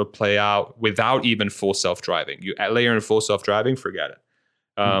that sort of play out without even full self-driving. You layer in full self-driving, forget it.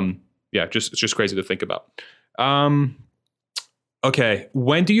 yeah, it's just crazy to think about. Okay,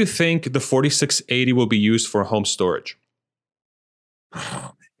 when do you think the 4680 will be used for home storage?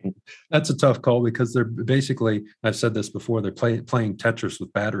 That's a tough call because they're basically, I've said this before, they're playing Tetris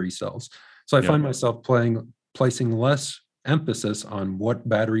with battery cells. So I find myself placing less emphasis on what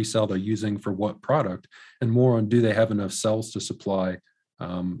battery cell they're using for what product, and more on, do they have enough cells to supply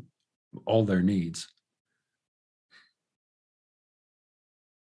all their needs.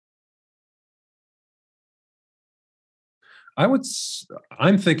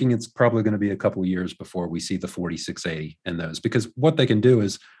 I'm thinking it's probably going to be a couple of years before we see the 4680 in those, because what they can do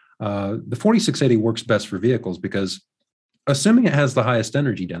is the 4680 works best for vehicles because, assuming it has the highest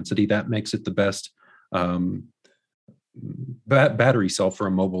energy density, that makes it the best battery cell for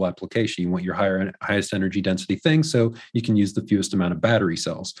a mobile application. You want your highest energy density thing, so you can use the fewest amount of battery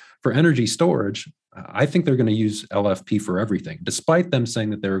cells. For energy storage, I think they're going to use LFP for everything, despite them saying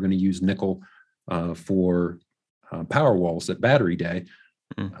that they were going to use nickel for power walls at Battery Day.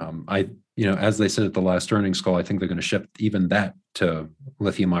 As they said at the last earnings call, I think they're going to ship even that to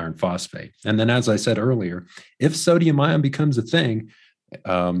lithium iron phosphate. And then, as I said earlier, if sodium ion becomes a thing,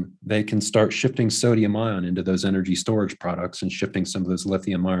 they can start shifting sodium ion into those energy storage products and shifting some of those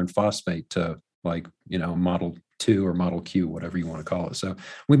lithium iron phosphate to, like, Model 2 or Model Q, whatever you want to call it. So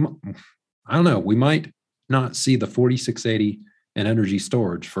I don't know, we might not see the 4680 in energy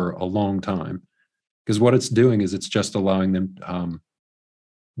storage for a long time, because what it's doing is it's just allowing them,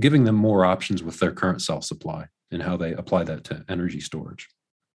 giving them more options with their current cell supply and how they apply that to energy storage.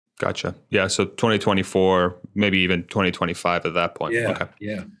 Gotcha. Yeah. So 2024, maybe even 2025 at that point. Yeah. Okay.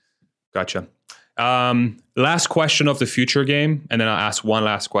 Yeah. Gotcha. Last question of the future game, and then I'll ask one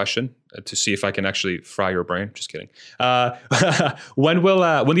last question to see if I can actually fry your brain. Just kidding. When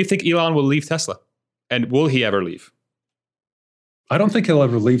do you think Elon will leave Tesla, and will he ever leave? I don't think he'll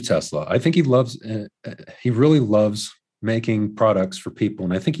ever leave Tesla. I think he really loves making products for people.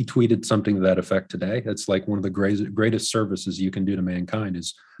 And I think he tweeted something to that effect today. It's like one of the greatest services you can do to mankind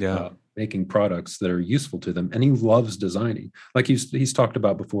is making products that are useful to them. And he loves designing. Like he's talked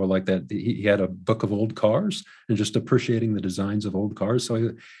about before, like that he had a book of old cars and just appreciating the designs of old cars.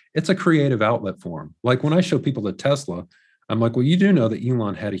 So it's a creative outlet for him. Like when I show people the Tesla, I'm like, well, you do know that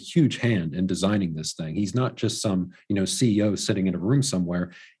Elon had a huge hand in designing this thing. He's not just some, CEO sitting in a room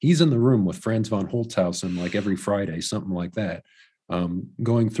somewhere. He's in the room with Franz von Holzhausen like every Friday, something like that,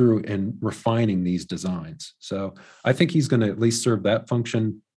 going through and refining these designs. So I think he's going to at least serve that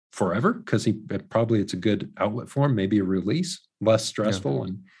function forever, because it's a good outlet for him, maybe a release, less stressful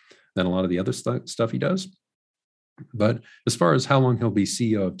than a lot of the other stuff he does. But as far as how long he'll be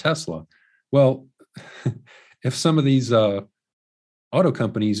CEO of Tesla, well, if some of these auto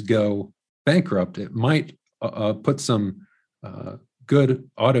companies go bankrupt, it might put some good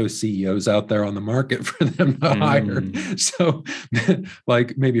auto CEOs out there on the market for them to hire. So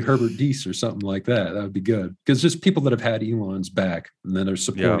like maybe Herbert Diess or something like that. That would be good, because just people that have had Elon's back and then are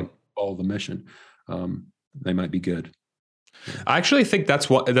supporting all the mission, they might be good. I actually think that's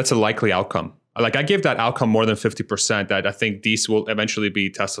a likely outcome. Like I give that outcome more than 50%, that I think Diess will eventually be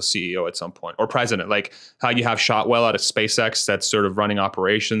Tesla CEO at some point, or president. Like how you have Shotwell out of SpaceX that's sort of running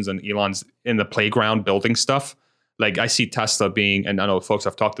operations, and Elon's in the playground building stuff. Like I see Tesla being, and I know folks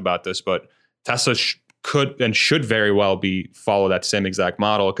have talked about this, but Tesla could and should very well follow that same exact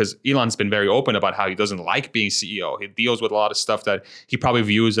model, because Elon's been very open about how he doesn't like being CEO. He deals with a lot of stuff that he probably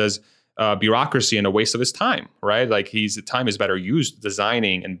views as bureaucracy and a waste of his time, right? Like his time is better used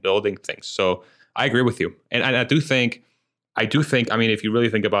designing and building things. So I agree with you. And I do think, I mean, if you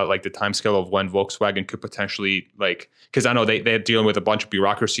really think about like the timescale of when Volkswagen could potentially, like, because I know they're dealing with a bunch of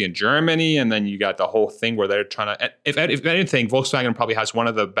bureaucracy in Germany, and then you got the whole thing where they're trying to, if anything, Volkswagen probably has one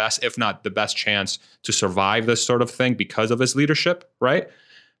of the best, if not the best chance to survive this sort of thing because of his leadership, right?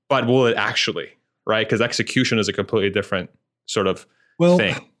 But will it actually, right? Because execution is a completely different sort of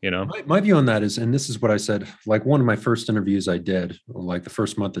thing, My view on that is, and this is what I said, like one of my first interviews I did, like the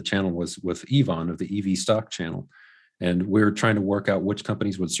first month the channel was with Yvonne of the EV Stock channel. And we were trying to work out which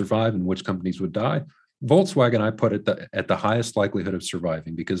companies would survive and which companies would die. Volkswagen, I put it at the highest likelihood of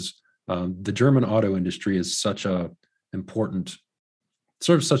surviving, because the German auto industry is such an important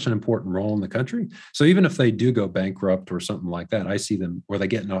role in the country. So even if they do go bankrupt or something like that, I see them, or they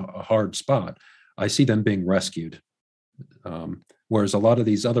get in a hard spot, I see them being rescued. Whereas a lot of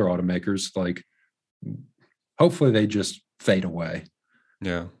these other automakers, like, hopefully they just fade away.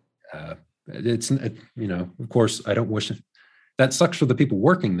 Yeah. Of course, I don't wish it. That sucks for the people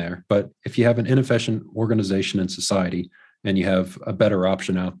working there. But if you have an inefficient organization in society and you have a better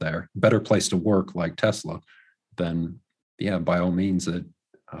option out there, better place to work like Tesla, then by all means,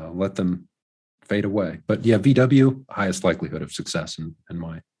 let them fade away. But yeah, VW, highest likelihood of success in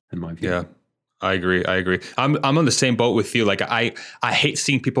my view. Yeah, I agree. I'm on the same boat with you. Like I hate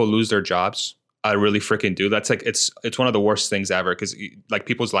seeing people lose their jobs. I really freaking do. That's like it's one of the worst things ever, because like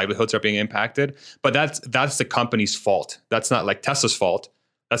people's livelihoods are being impacted. But that's the company's fault. That's not like Tesla's fault.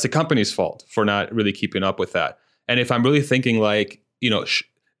 That's the company's fault for not really keeping up with that. And if I'm really thinking like,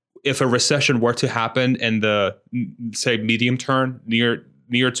 if a recession were to happen in the, say, medium term, near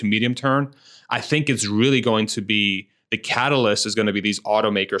to medium term, I think it's really going to be, the catalyst is going to be these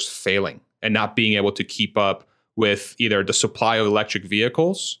automakers failing and not being able to keep up with either the supply of electric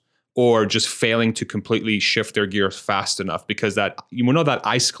vehicles or just failing to completely shift their gears fast enough. Because that, that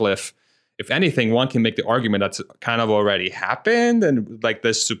ice cliff, if anything, one can make the argument that's kind of already happened. And like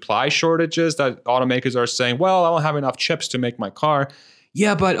the supply shortages that automakers are saying, well, I don't have enough chips to make my car.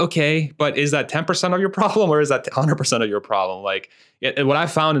 Yeah, but okay. But is that 10% of your problem, or is that 100% of your problem? Like, what I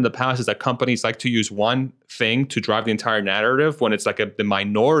found in the past is that companies like to use one thing to drive the entire narrative when it's like the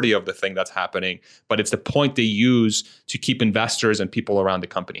minority of the thing that's happening, but it's the point they use to keep investors and people around the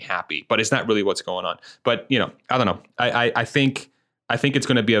company happy. But it's not really what's going on. But, I don't know. I think it's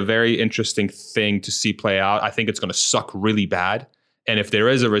going to be a very interesting thing to see play out. I think it's going to suck really bad. And if there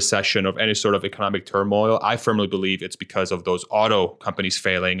is a recession of any sort of economic turmoil, I firmly believe it's because of those auto companies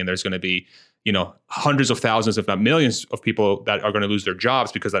failing. And there's going to be, hundreds of thousands, if not millions of people that are going to lose their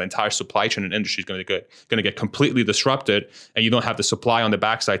jobs because that entire supply chain and industry is going to get completely disrupted. And you don't have the supply on the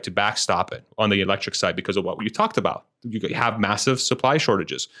backside to backstop it on the electric side because of what you talked about. You have massive supply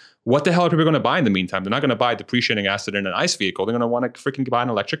shortages. What the hell are people going to buy in the meantime? They're not going to buy a depreciating asset in an ICE vehicle. They're going to want to freaking buy an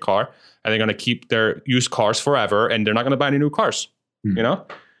electric car, and they're going to keep their used cars forever, and they're not going to buy any new cars.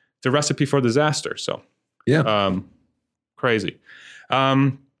 It's a recipe for disaster. So yeah, crazy.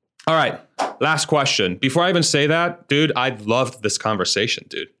 All right. Last question. Before I even say that, dude, I loved this conversation,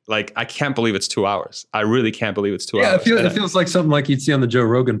 dude. Like, I can't believe it's 2 hours. I really can't believe it's 2 hours. Yeah, it feels like something like you'd see on the Joe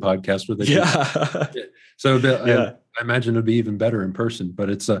Rogan podcast where they So I imagine it'd be even better in person. But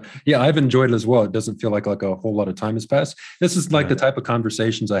it's I've enjoyed it as well. It doesn't feel like a whole lot of time has passed. This is like the type of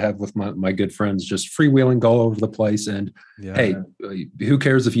conversations I have with my good friends, just freewheeling, go all over the place. And hey, who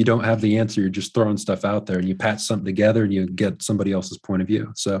cares if you don't have the answer? You're just throwing stuff out there and you patch something together and you get somebody else's point of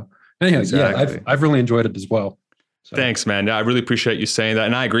view. So anyhow, I've really enjoyed it as well. So. Thanks, man. I really appreciate you saying that.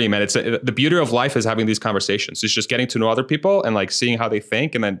 And I agree, man. It's the beauty of life is having these conversations. It's just getting to know other people and like seeing how they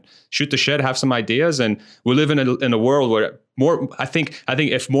think, and then shoot the shit, have some ideas. And we live in a world where I think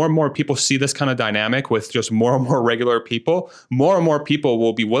if more and more people see this kind of dynamic with just more and more regular people, more and more people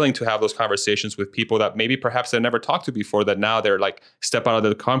will be willing to have those conversations with people that maybe perhaps they never talked to before, that now they're like step out of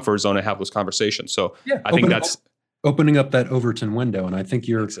the comfort zone and have those conversations. So I think that's opening up that Overton window. And I think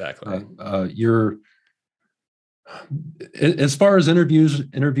you're as far as interviewers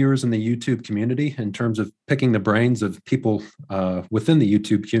in the YouTube community, in terms of picking the brains of people within the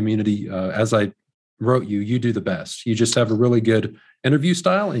YouTube community, as I wrote you do the best. You just have a really good interview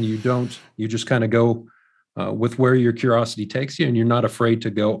style, and you just kind of go with where your curiosity takes you, and you're not afraid to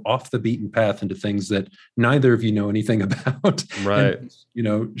go off the beaten path into things that neither of you know anything about. Right.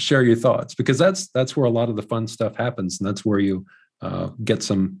 And, share your thoughts, because that's where a lot of the fun stuff happens, and that's where you get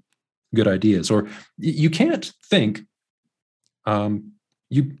some good ideas. Or you can't think.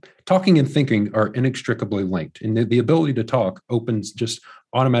 You talking and thinking are inextricably linked, and the ability to talk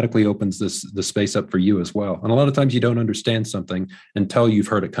automatically opens the space up for you as well. And a lot of times you don't understand something until you've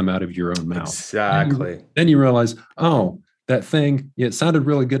heard it come out of your own mouth. Exactly. Then you realize, oh, that thing, it sounded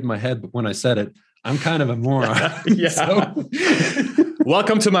really good in my head, but when I said it, I'm kind of a moron. Yeah.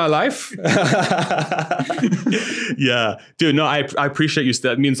 Welcome to my life. Yeah, dude. No, I appreciate you.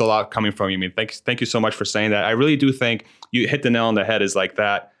 That means a lot coming from you. I mean, thank you so much for saying that. I really do think you hit the nail on the head. Is like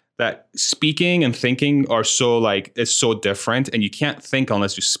that speaking and thinking are it's so different, and you can't think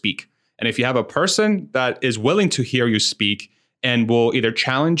unless you speak. And if you have a person that is willing to hear you speak and will either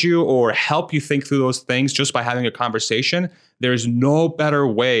challenge you or help you think through those things just by having a conversation, there's no better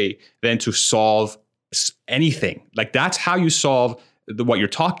way than to solve anything. Like, that's how you solve what you're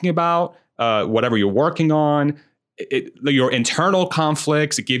talking about, whatever you're working on, your internal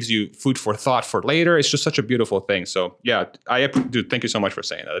conflicts. It gives you food for thought for later. It's just such a beautiful thing. So yeah, dude, thank you so much for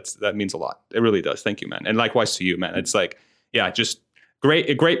saying that. That means a lot. It really does. Thank you, man. And likewise to you, man. It's like, just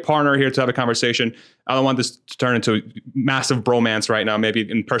a great partner here to have a conversation. I don't want this to turn into a massive bromance right now. Maybe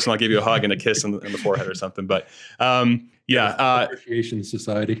in person, I'll give you a hug and a kiss in the forehead or something. But appreciation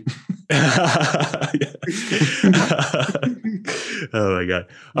society. Oh my God.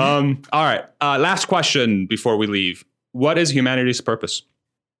 All right. Last question before we leave. What is humanity's purpose?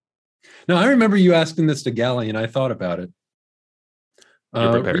 Now, I remember you asking this to Gally, and I thought about it.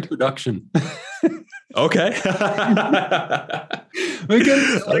 You're prepared. Reproduction. Okay.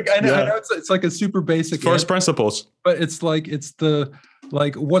 Because I know it's like a super basic first principles, but it's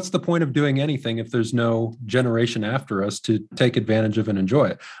what's the point of doing anything if there's no generation after us to take advantage of and enjoy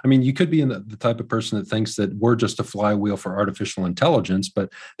it? I mean, you could be in the type of person that thinks that we're just a flywheel for artificial intelligence,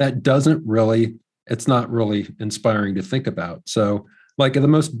 but that it's not really inspiring to think about. So like at the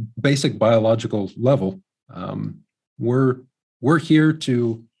most basic biological level, we're here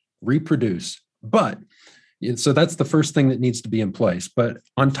to reproduce. But so that's the first thing that needs to be in place. But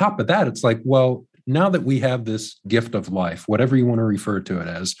on top of that, it's like, well, now that we have this gift of life, whatever you want to refer to it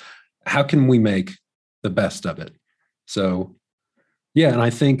as, how can we make the best of it? So, yeah, and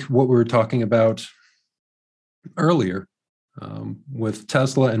I think what we were talking about earlier with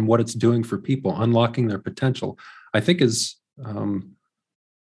Tesla and what it's doing for people, unlocking their potential, I think is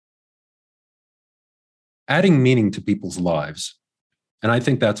adding meaning to people's lives. And I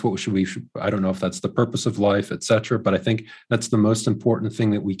think that's what we should, I don't know if that's the purpose of life, et cetera, but I think that's the most important thing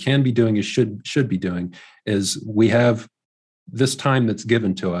that we can be doing is should be doing is we have this time that's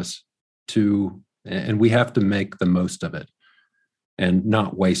given to us and we have to make the most of it and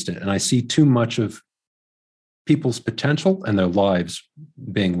not waste it. And I see too much of people's potential and their lives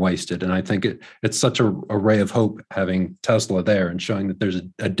being wasted. And I think it's such a ray of hope having Tesla there and showing that there's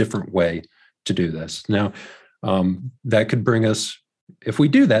a different way to do this. Now, that could bring us, if we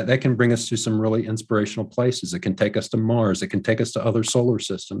do that, that can bring us to some really inspirational places. It can take us to Mars. It can take us to other solar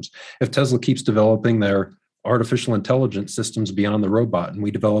systems. If Tesla keeps developing their artificial intelligence systems beyond the robot and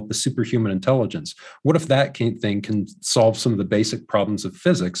we develop a superhuman intelligence, what if that thing can solve some of the basic problems of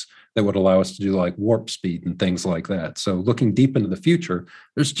physics that would allow us to do like warp speed and things like that? So looking deep into the future,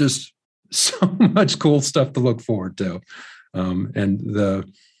 there's just so much cool stuff to look forward to. And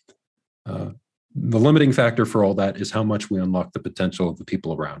the limiting factor for all that is how much we unlock the potential of the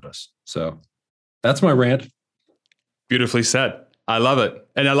people around us. So that's my rant. Beautifully said. I love it.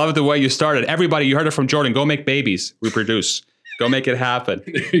 And I love the way you started. Everybody, you heard it from Jordan. Go make babies, reproduce. Go make it happen.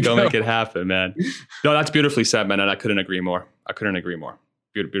 Go make it happen, man. No, that's beautifully said, man. And I couldn't agree more.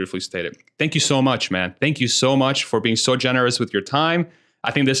 Beautifully stated. Thank you so much, man. Thank you so much for being so generous with your time.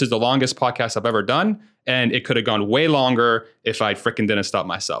 I think this is the longest podcast I've ever done. And it could have gone way longer if I freaking didn't stop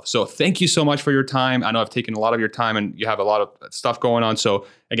myself. So thank you so much for your time. I know I've taken a lot of your time and you have a lot of stuff going on. So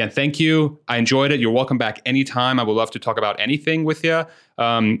again, thank you. I enjoyed it. You're welcome back anytime. I would love to talk about anything with you,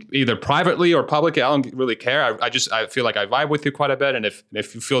 either privately or publicly. I don't really care. I feel like I vibe with you quite a bit. And if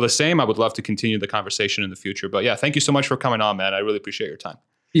you feel the same, I would love to continue the conversation in the future. But yeah, thank you so much for coming on, man. I really appreciate your time.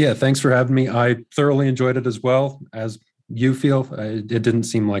 Yeah, thanks for having me. I thoroughly enjoyed it as well. As you feel, it didn't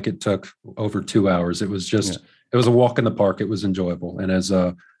seem like it took over 2 hours. It was just, It was a walk in the park. It was enjoyable. And as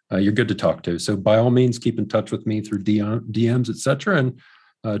you're good to talk to. So by all means, keep in touch with me through DMs, et cetera. And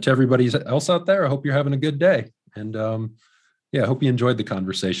to everybody else out there, I hope you're having a good day. And I hope you enjoyed the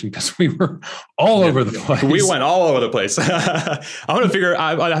conversation because we were all over the place. We went all over the place. I want to figure.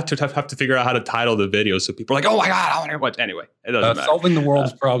 I have to figure out how to title the video so people are like, "Oh my god, I want to hear what." Anyway, it doesn't matter. Solving the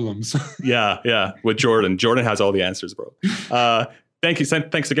world's problems. Yeah. With Jordan. Jordan has all the answers, bro. Thank you.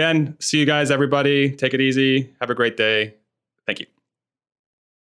 Thanks again. See you guys, everybody. Take it easy. Have a great day. Thank you.